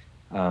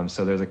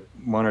 So there's like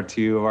one or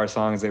two of our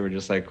songs that were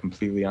just like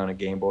completely on a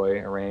Game Boy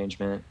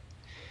arrangement,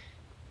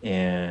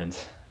 and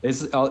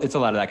it's a lot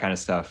of that kind of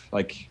stuff.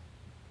 Like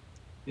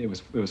it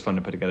was fun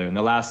to put together. And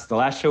the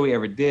last show we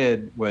ever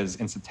did was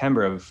in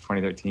September of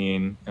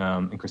 2013,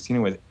 and Christina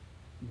was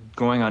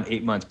going on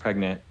 8 months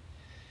pregnant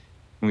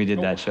when we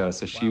did that show.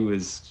 So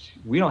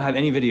we don't have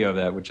any video of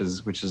that, which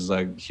is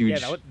like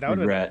huge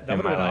regret in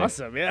my life.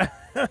 Awesome, yeah.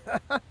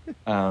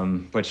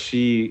 But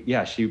she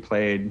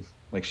played,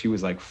 like she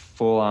was like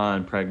full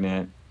on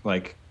pregnant,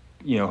 like,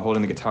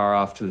 holding the guitar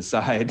off to the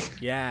side.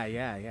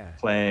 Yeah.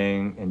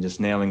 Playing and just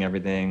nailing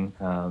everything.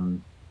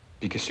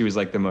 Because she was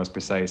like the most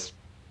precise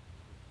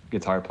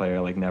guitar player,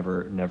 like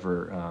never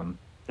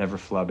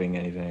flubbing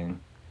anything.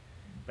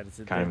 But it's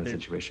kind of a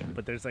situation.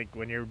 But there's like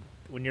when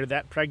you're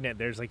that pregnant,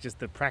 there's like just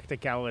the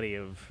practicality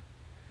of,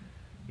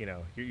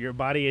 your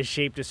body is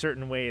shaped a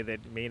certain way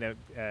that may not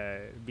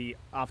be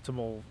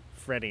optimal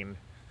fretting.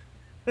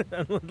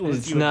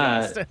 It's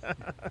not.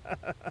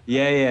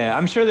 Yeah.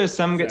 I'm sure there's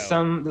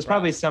there's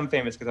probably some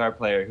famous guitar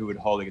player who would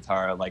hold a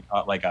guitar like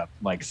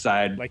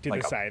side, like to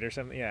the side or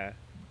something. Yeah.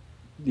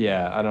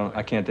 Yeah,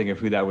 I can't think of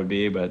who that would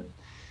be, but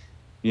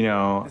she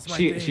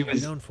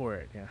was known for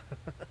it. Yeah.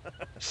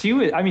 she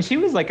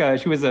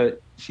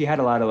had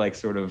a lot of like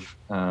sort of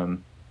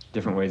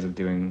different ways of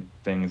doing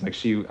things. Like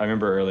I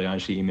remember early on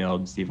she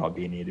emailed Steve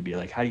Albini to be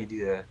like, how do you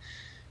do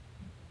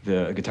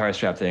the guitar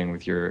strap thing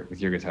with your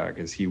guitar?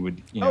 Because he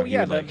would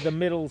the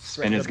middle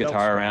spin his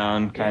guitar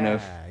around kind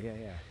of.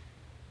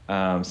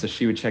 Yeah. So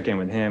she would check in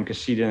with him because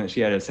she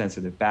had a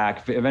sensitive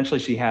back. But eventually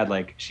she had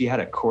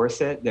a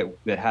corset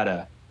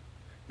that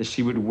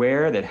she would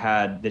wear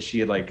that she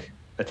had like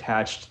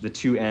attached the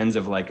two ends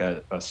of like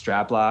a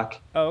strap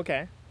lock. Oh,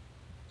 okay.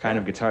 Kind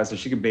of guitar, so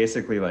she could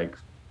basically like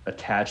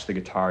attach the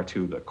guitar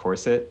to the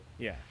corset.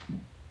 Yeah.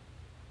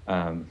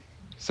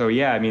 So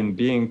yeah, I mean,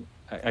 being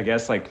I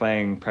guess like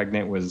playing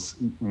Pregnant was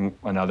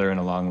another in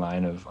a long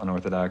line of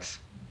unorthodox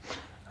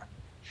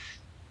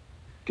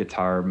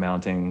guitar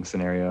mounting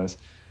scenarios.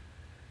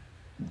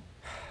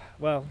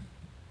 Well,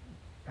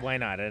 why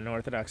not? An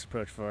unorthodox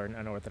approach for an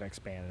unorthodox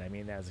band. And I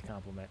mean that as a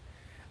compliment.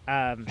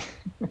 Matt,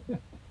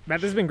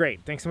 this has been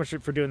great. Thanks so much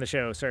for doing the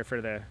show. Sorry for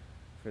the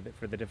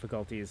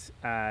difficulties.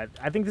 I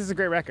think this is a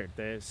great record.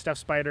 The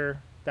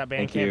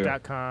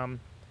stuffspider.bandcamp.com.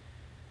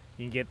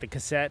 You can get the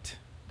cassette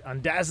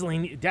on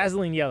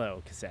dazzling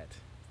yellow cassette.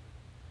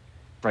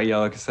 Bright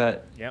yellow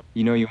cassette. Yep.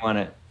 You know you want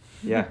it.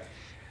 Yeah.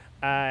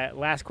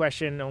 Last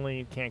question,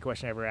 only canned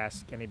question I ever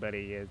ask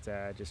anybody is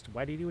just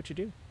why do you do what you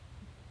do?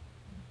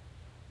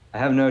 I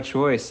have no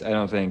choice. I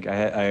don't think.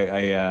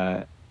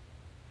 It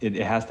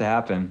has to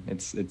happen.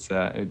 It's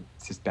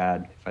just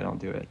bad if I don't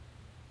do it.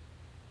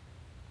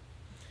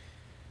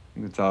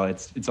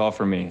 It's all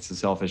for me. It's a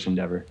selfish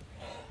endeavor.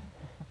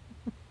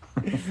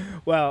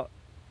 Well,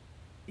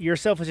 your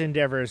selfish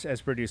endeavors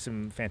has produced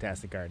some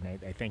fantastic art, and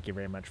I thank you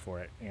very much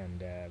for it.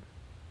 And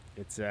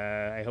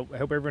I hope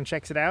everyone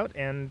checks it out.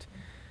 And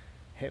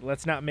hey,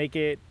 let's not make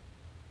it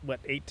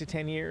 8 to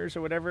 10 years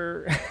or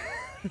whatever.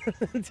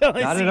 Until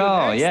I Not see at you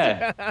all. next.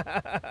 Yeah.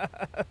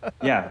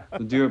 Yeah.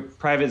 We'll do a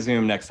private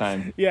Zoom next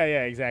time.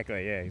 Yeah,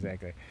 exactly.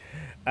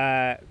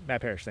 Matt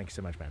Parish, thank you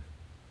so much, man.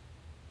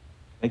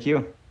 Thank you.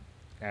 All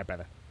right,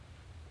 brother.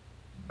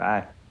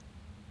 Bye.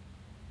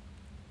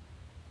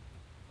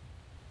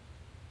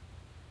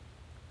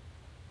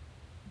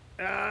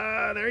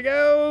 There he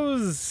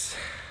goes.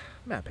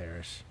 Matt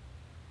Parish.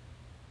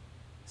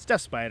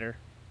 Stuff Spider.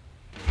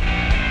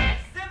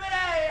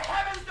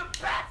 Heavens to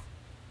bats!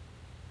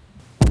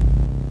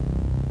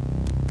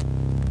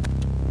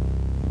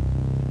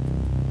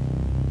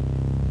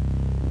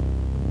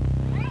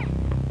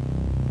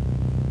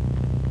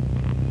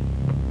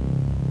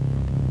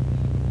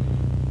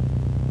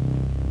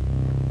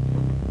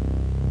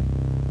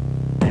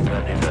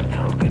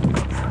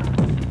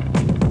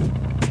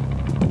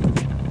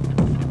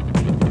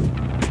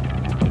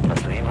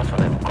 Hast du jemals von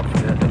einem Kopf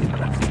gehört, der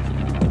geplatzt ist?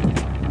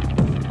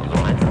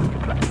 So einfach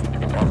geplatzt,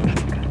 in tausend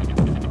Stücke.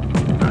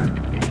 Nein.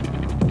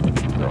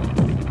 So.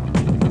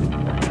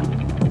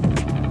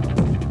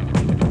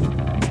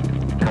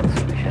 Kannst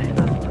du dich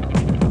erinnern?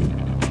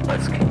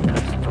 Als Kind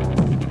hast du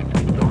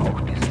doch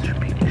auch dieses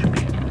Spiel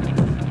gespielt.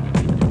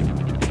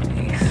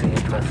 Ich sehe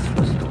etwas,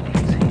 was du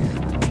nicht siehst.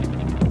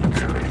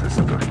 Natürlich, das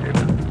sind doch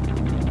jeder.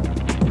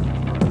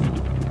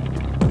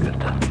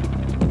 Günther.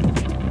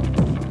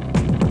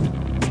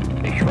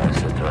 Ich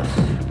weiß etwas,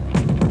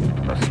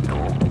 was du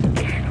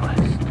nicht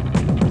weißt.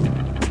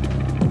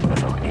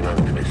 Was auch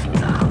niemand wissen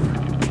darf.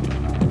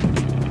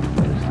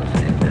 Weil es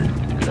das Ende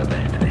dieser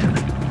Welt wäre.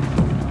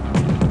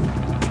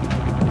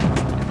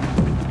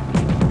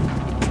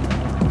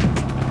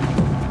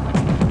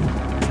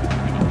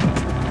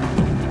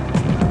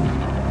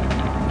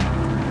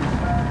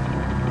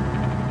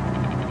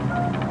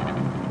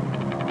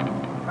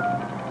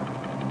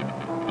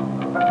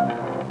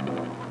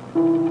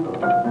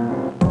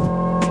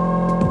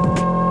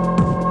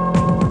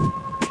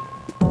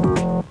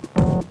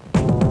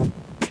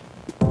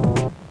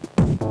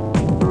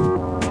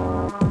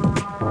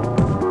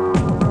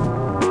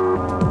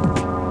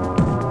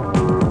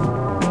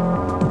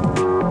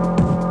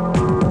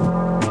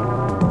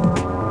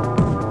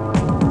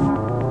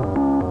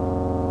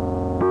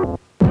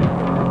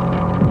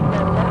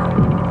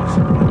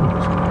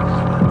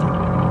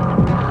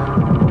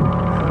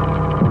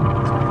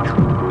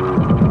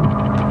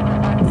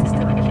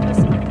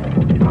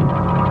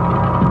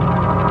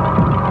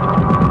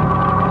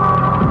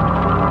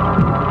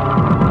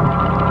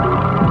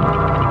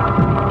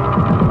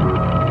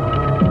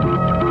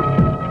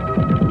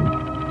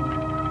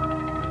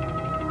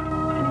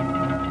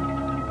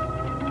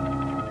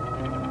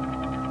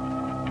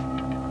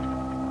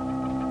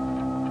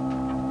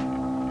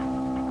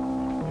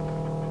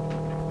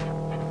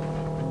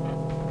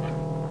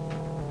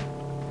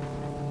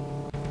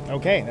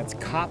 Okay, that's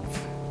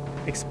Kopf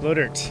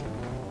Explodert.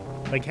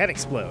 Like head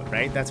explode,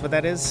 right? That's what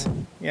that is?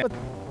 Yeah.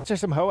 It's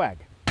just some hoag.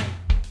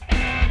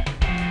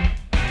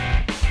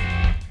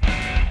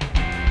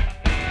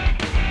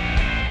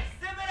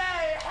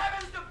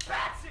 Heavens to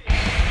Batsy!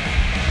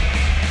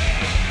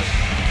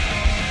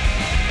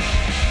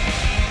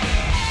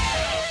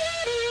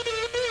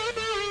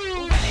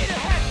 We need a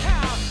head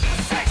count.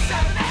 6,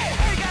 7, 8.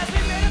 Hey guys, we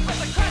made it, but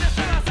the credits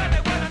are outside.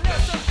 They wanna know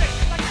something.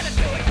 I gotta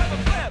do it, come a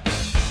flip.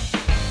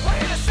 We're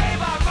here to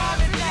save our mom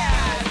and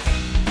dad.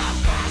 I'm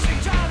crashing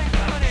Charlie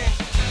Company.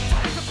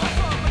 Time to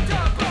perform a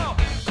double.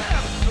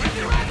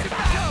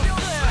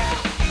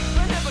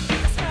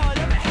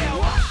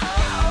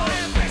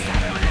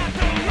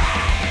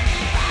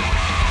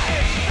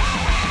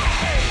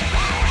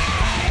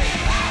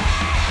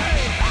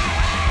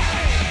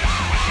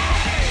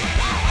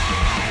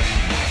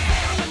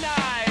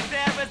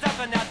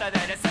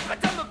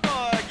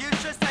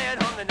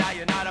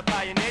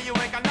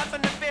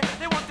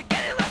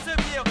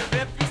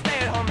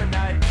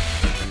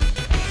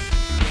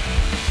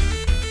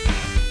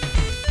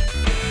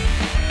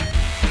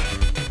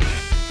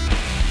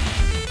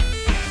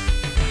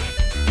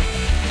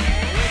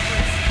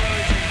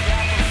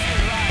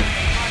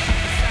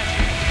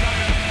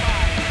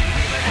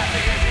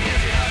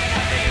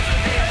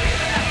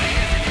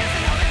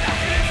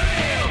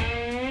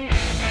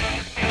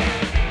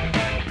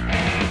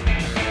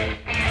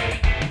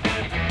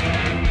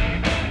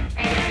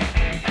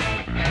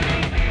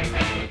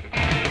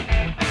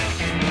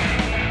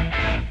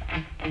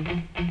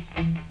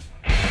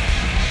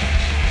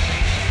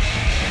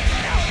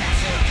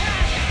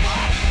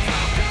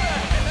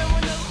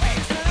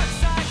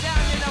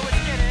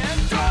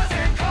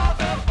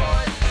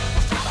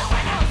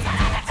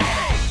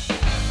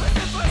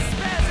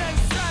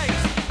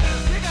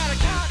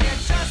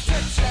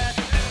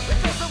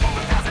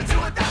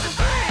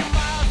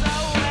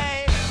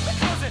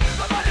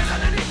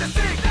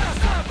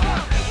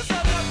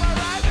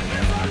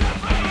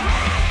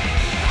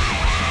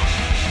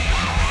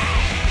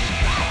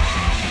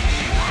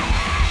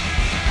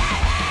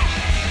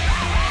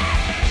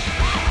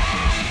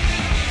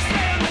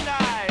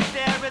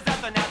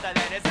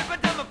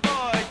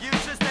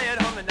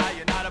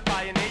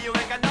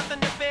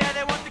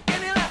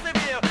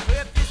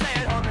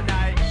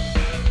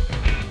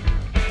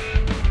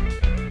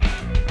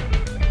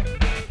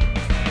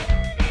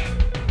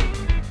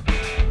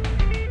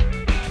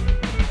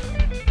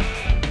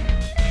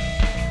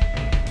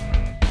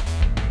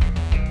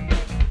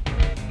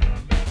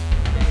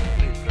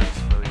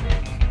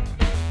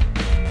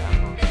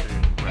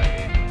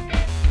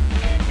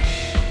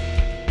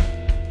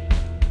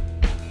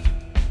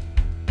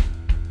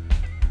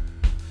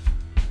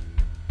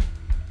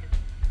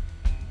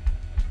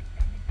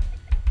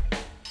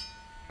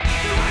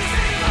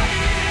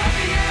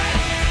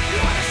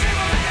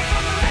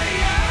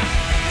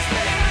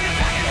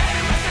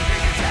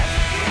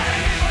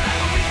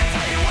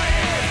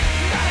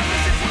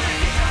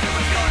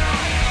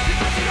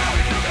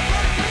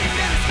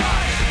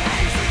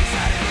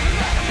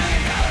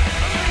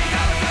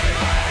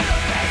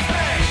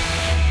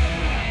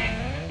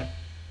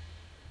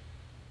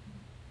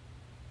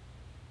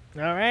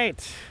 All right.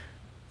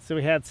 So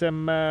we had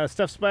some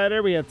Stuffed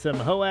Spider. We had some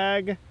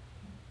Hoag.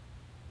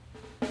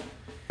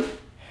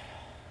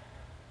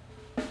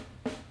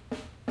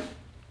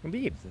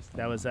 Indeed.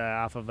 That was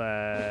off of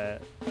the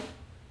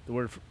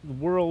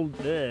world.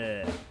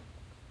 My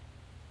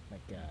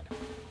God,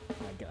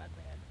 man.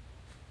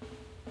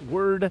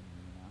 Word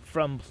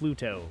from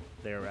Pluto,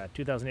 their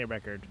 2008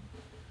 record.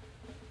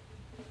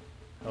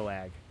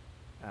 Hoag.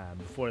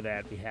 Before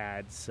that, we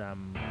had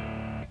some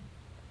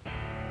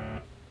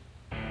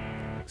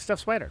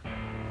Stuffed Spider.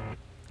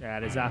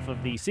 That is off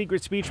of the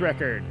Secret Speech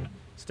record.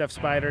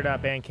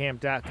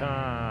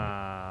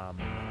 stuffedspider.bandcamp.com.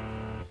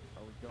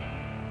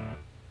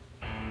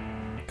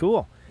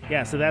 Cool.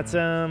 Yeah, so that's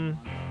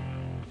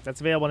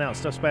available now.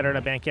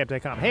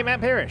 stuffedspider.bandcamp.com. Hey,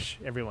 Matt Parish,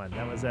 everyone.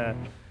 That was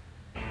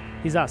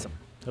he's awesome.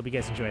 Hope you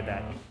guys enjoyed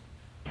that.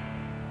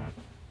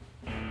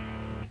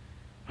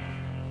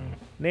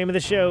 Name of the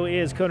show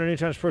is Conan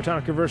Neutron's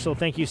Protonic Reversal.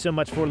 Thank you so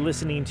much for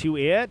listening to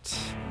it.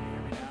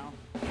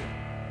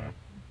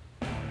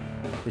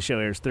 The show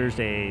airs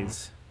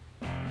Thursdays,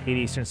 8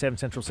 Eastern, 7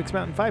 Central, 6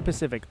 Mountain, 5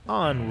 Pacific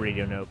on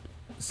Radio Nope.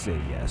 Say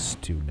yes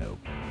to Nope.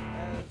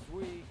 As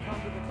we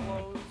come to the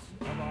close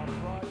of our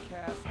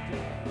broadcast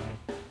day.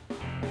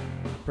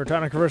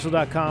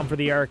 ProtonicReversal.com for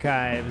the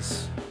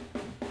archives.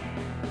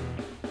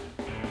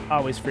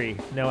 Always free.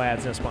 No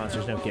ads, no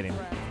sponsors, no kidding.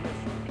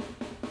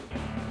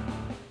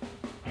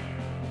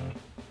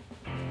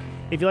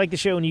 If you like the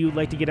show and you'd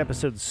like to get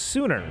episodes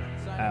sooner,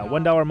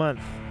 $1 a month.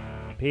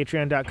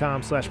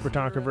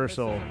 Patreon.com/Protonic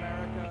Reversal.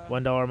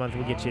 $1 a month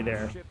will get you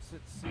there.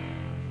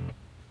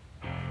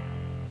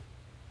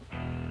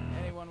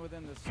 Anyone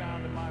within the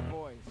sound of my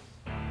voice.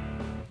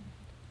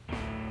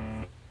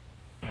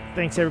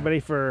 Thanks everybody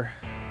for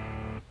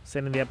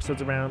sending the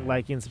episodes around,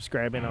 liking,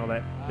 subscribing, all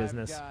that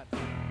business.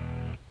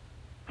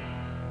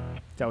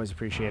 It's always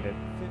appreciated.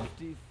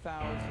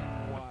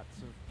 50,000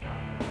 watts of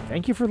power.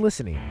 Thank you for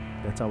listening.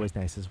 That's always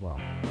nice as well.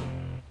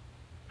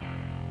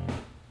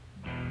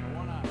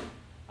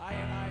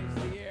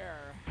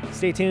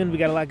 Stay tuned. We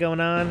got a lot going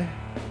on.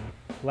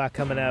 A lot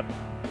coming up.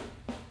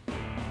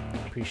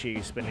 Appreciate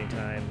you spending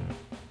time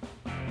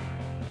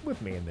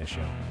with me in this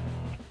show.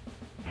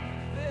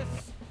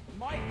 This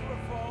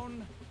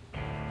microphone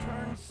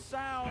turns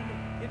sound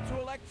into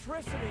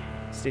electricity.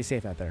 Stay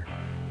safe out there.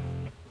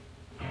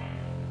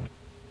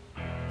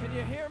 Can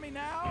you hear me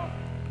now?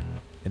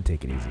 And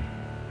take it easy.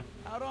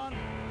 Out on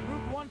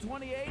Route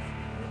 128,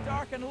 it's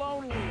dark and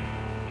lonely.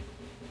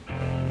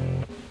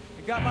 I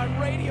got my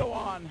radio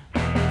on.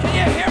 Can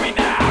you hear me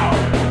now?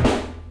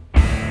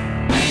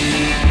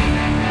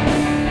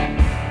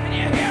 Can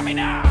you hear me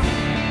now?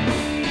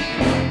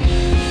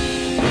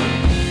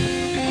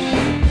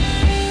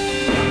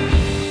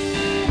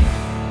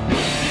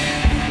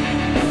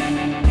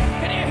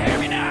 Can you hear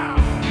me now?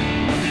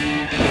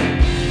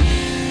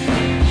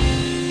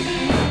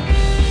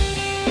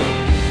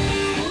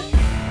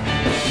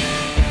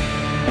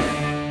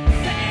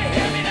 Can you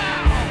hear me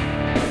now?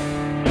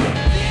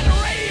 See in the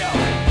radio.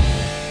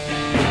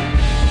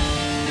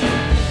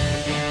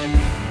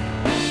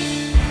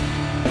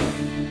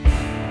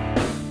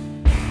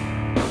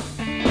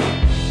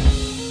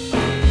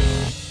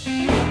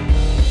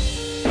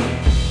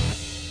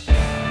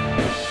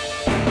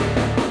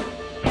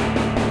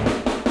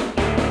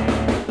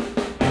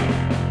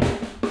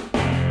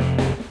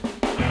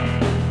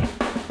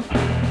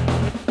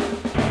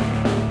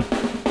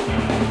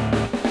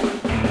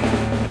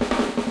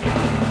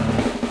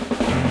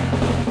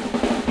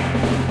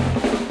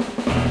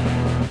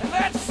 And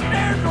that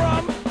snare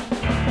drum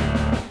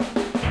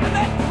and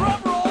that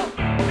drum roll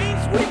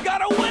means we've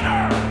got a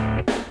winner.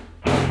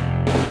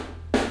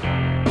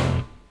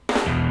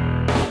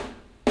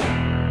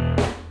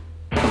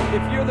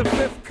 If you're the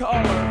fifth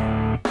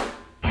caller,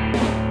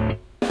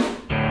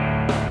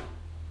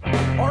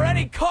 or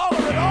any caller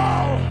at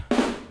all,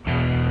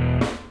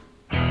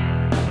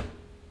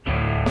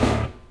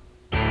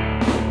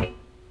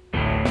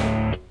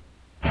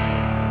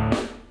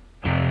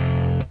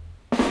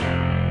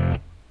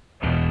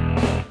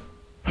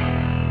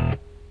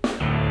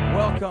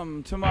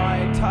 welcome to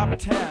my top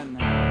 10.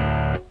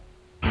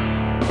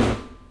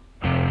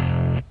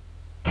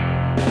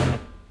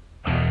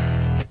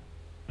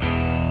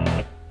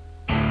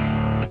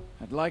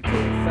 I'd like to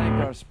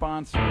thank our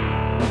sponsor.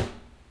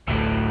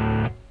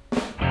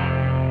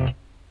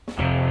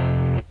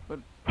 But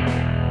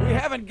we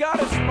haven't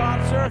got a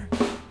sponsor.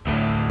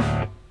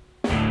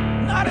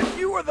 Not if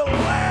you were the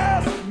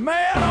last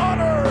man on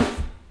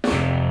earth.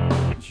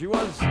 She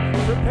was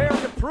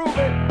prepared to prove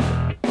it.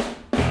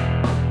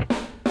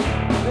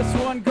 This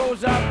one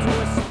goes out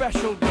to a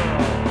special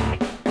girl.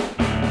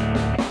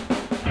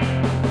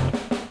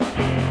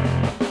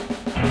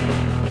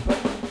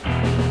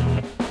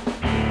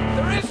 But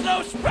there is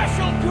no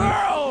special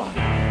girl.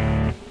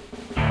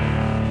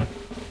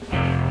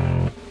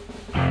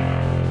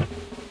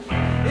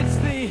 It's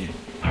the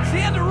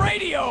end of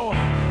radio.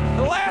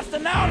 The last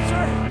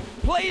announcer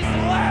plays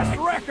the last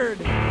record.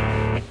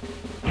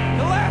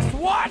 The last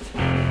what?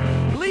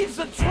 Leaves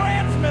the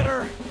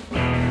transmitter.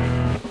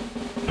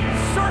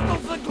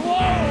 travels the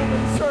globe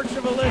in search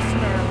of a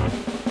listener.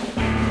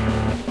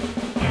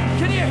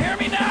 Can you hear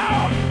me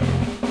now?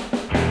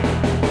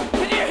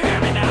 Can you hear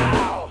me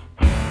now?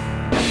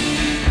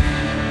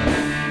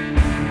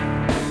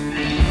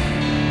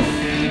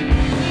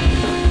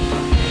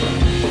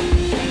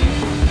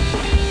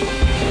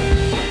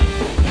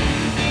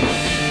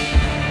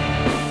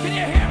 Can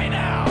you hear me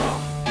now?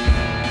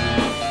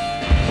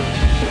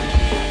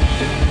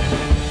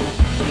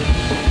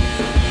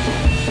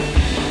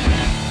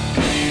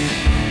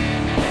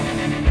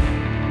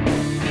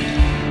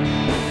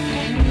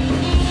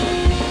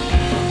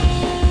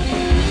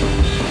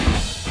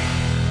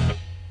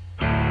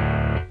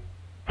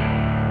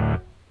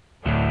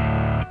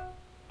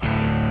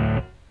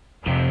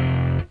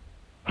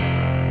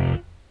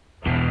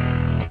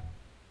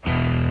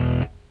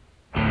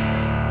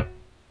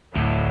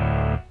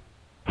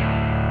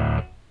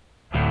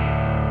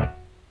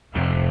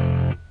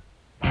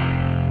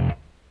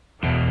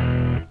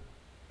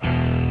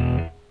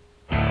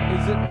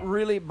 Is it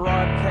really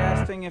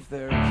broadcasting if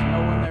there's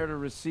no one there to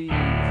receive?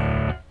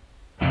 It's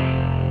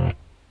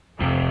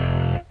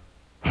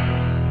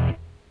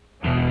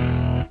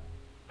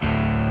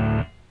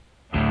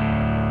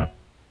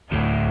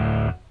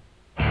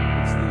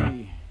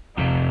the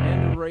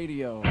end of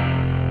radio.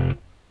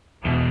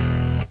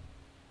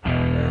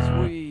 As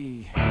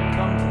we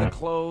come to the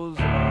close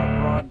of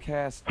our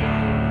broadcast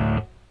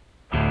day,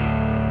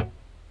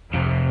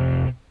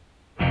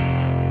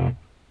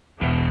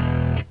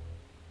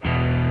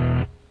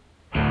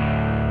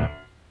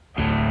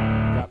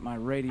 got my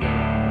radio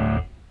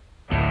on.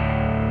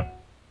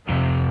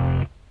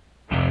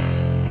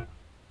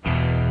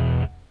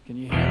 Can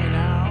you hear me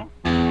now?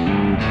 Can you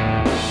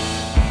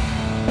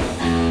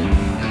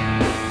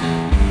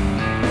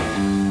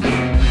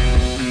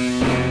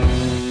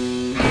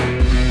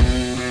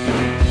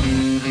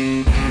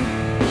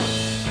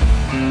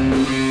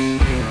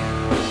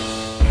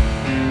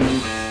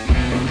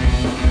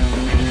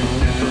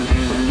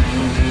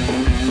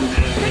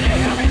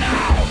hear me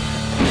now?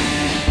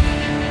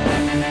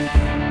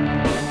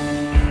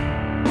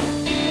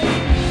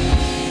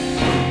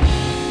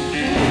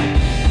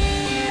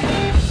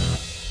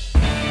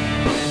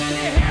 Can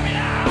you hear me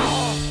now?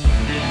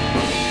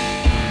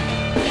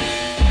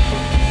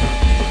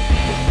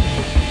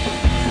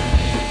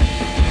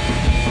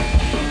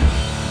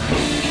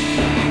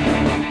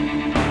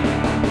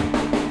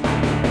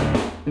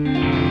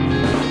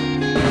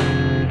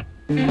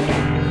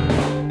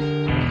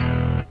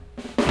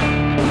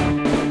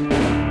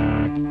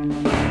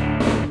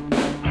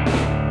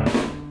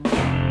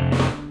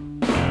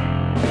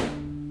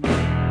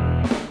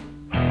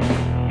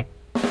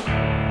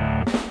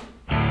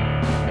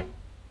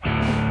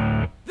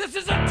 This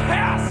is a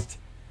test!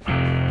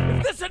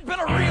 If this had been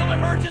a real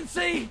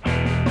emergency,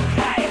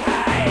 hey!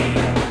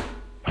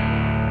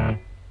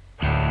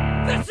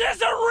 This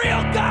is a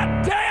real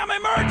goddamn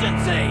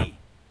emergency!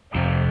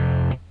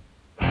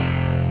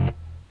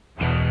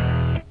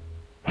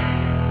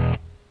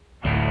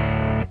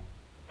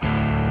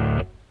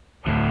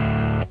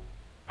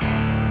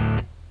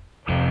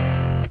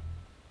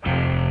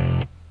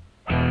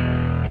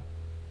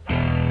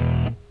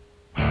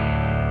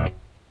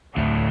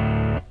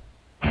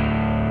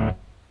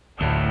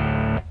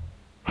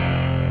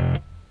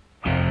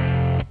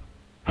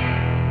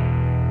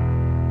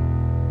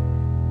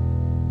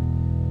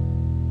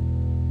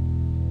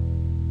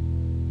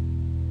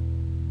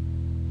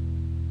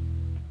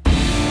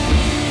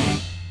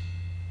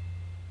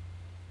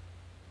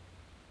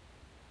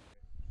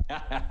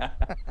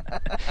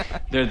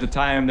 There's a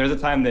time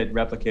that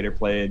Replicator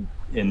played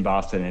in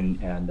Boston,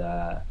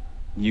 and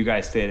you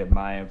guys stayed at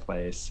my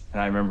place,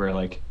 and I remember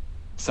like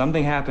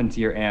something happened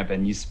to your amp,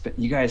 and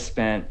you guys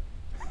spent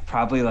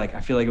probably like, I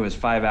feel like it was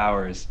 5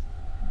 hours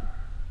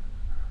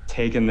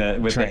taking the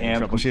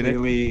amp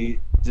completely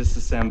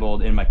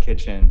disassembled in my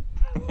kitchen,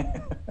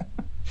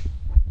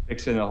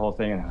 fixing the whole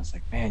thing, and I was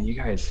like, man, you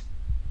guys.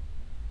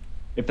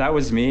 If that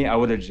was me, I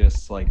would have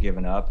just like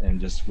given up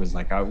and just was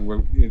like, there's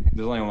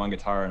only one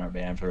guitar in our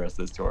band for the rest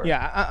of this tour.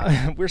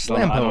 Yeah, we're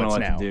slam poets now. I don't know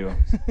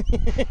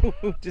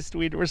what to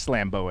do. We're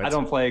slam poets. I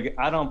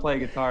don't play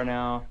guitar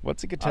now.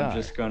 What's a guitar? I'm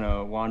just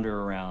gonna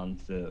wander around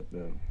the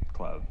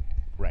club.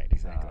 Right,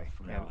 exactly.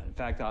 From now on. In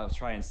fact, I'll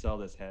try and sell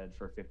this head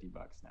for $50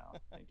 now.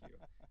 Thank you.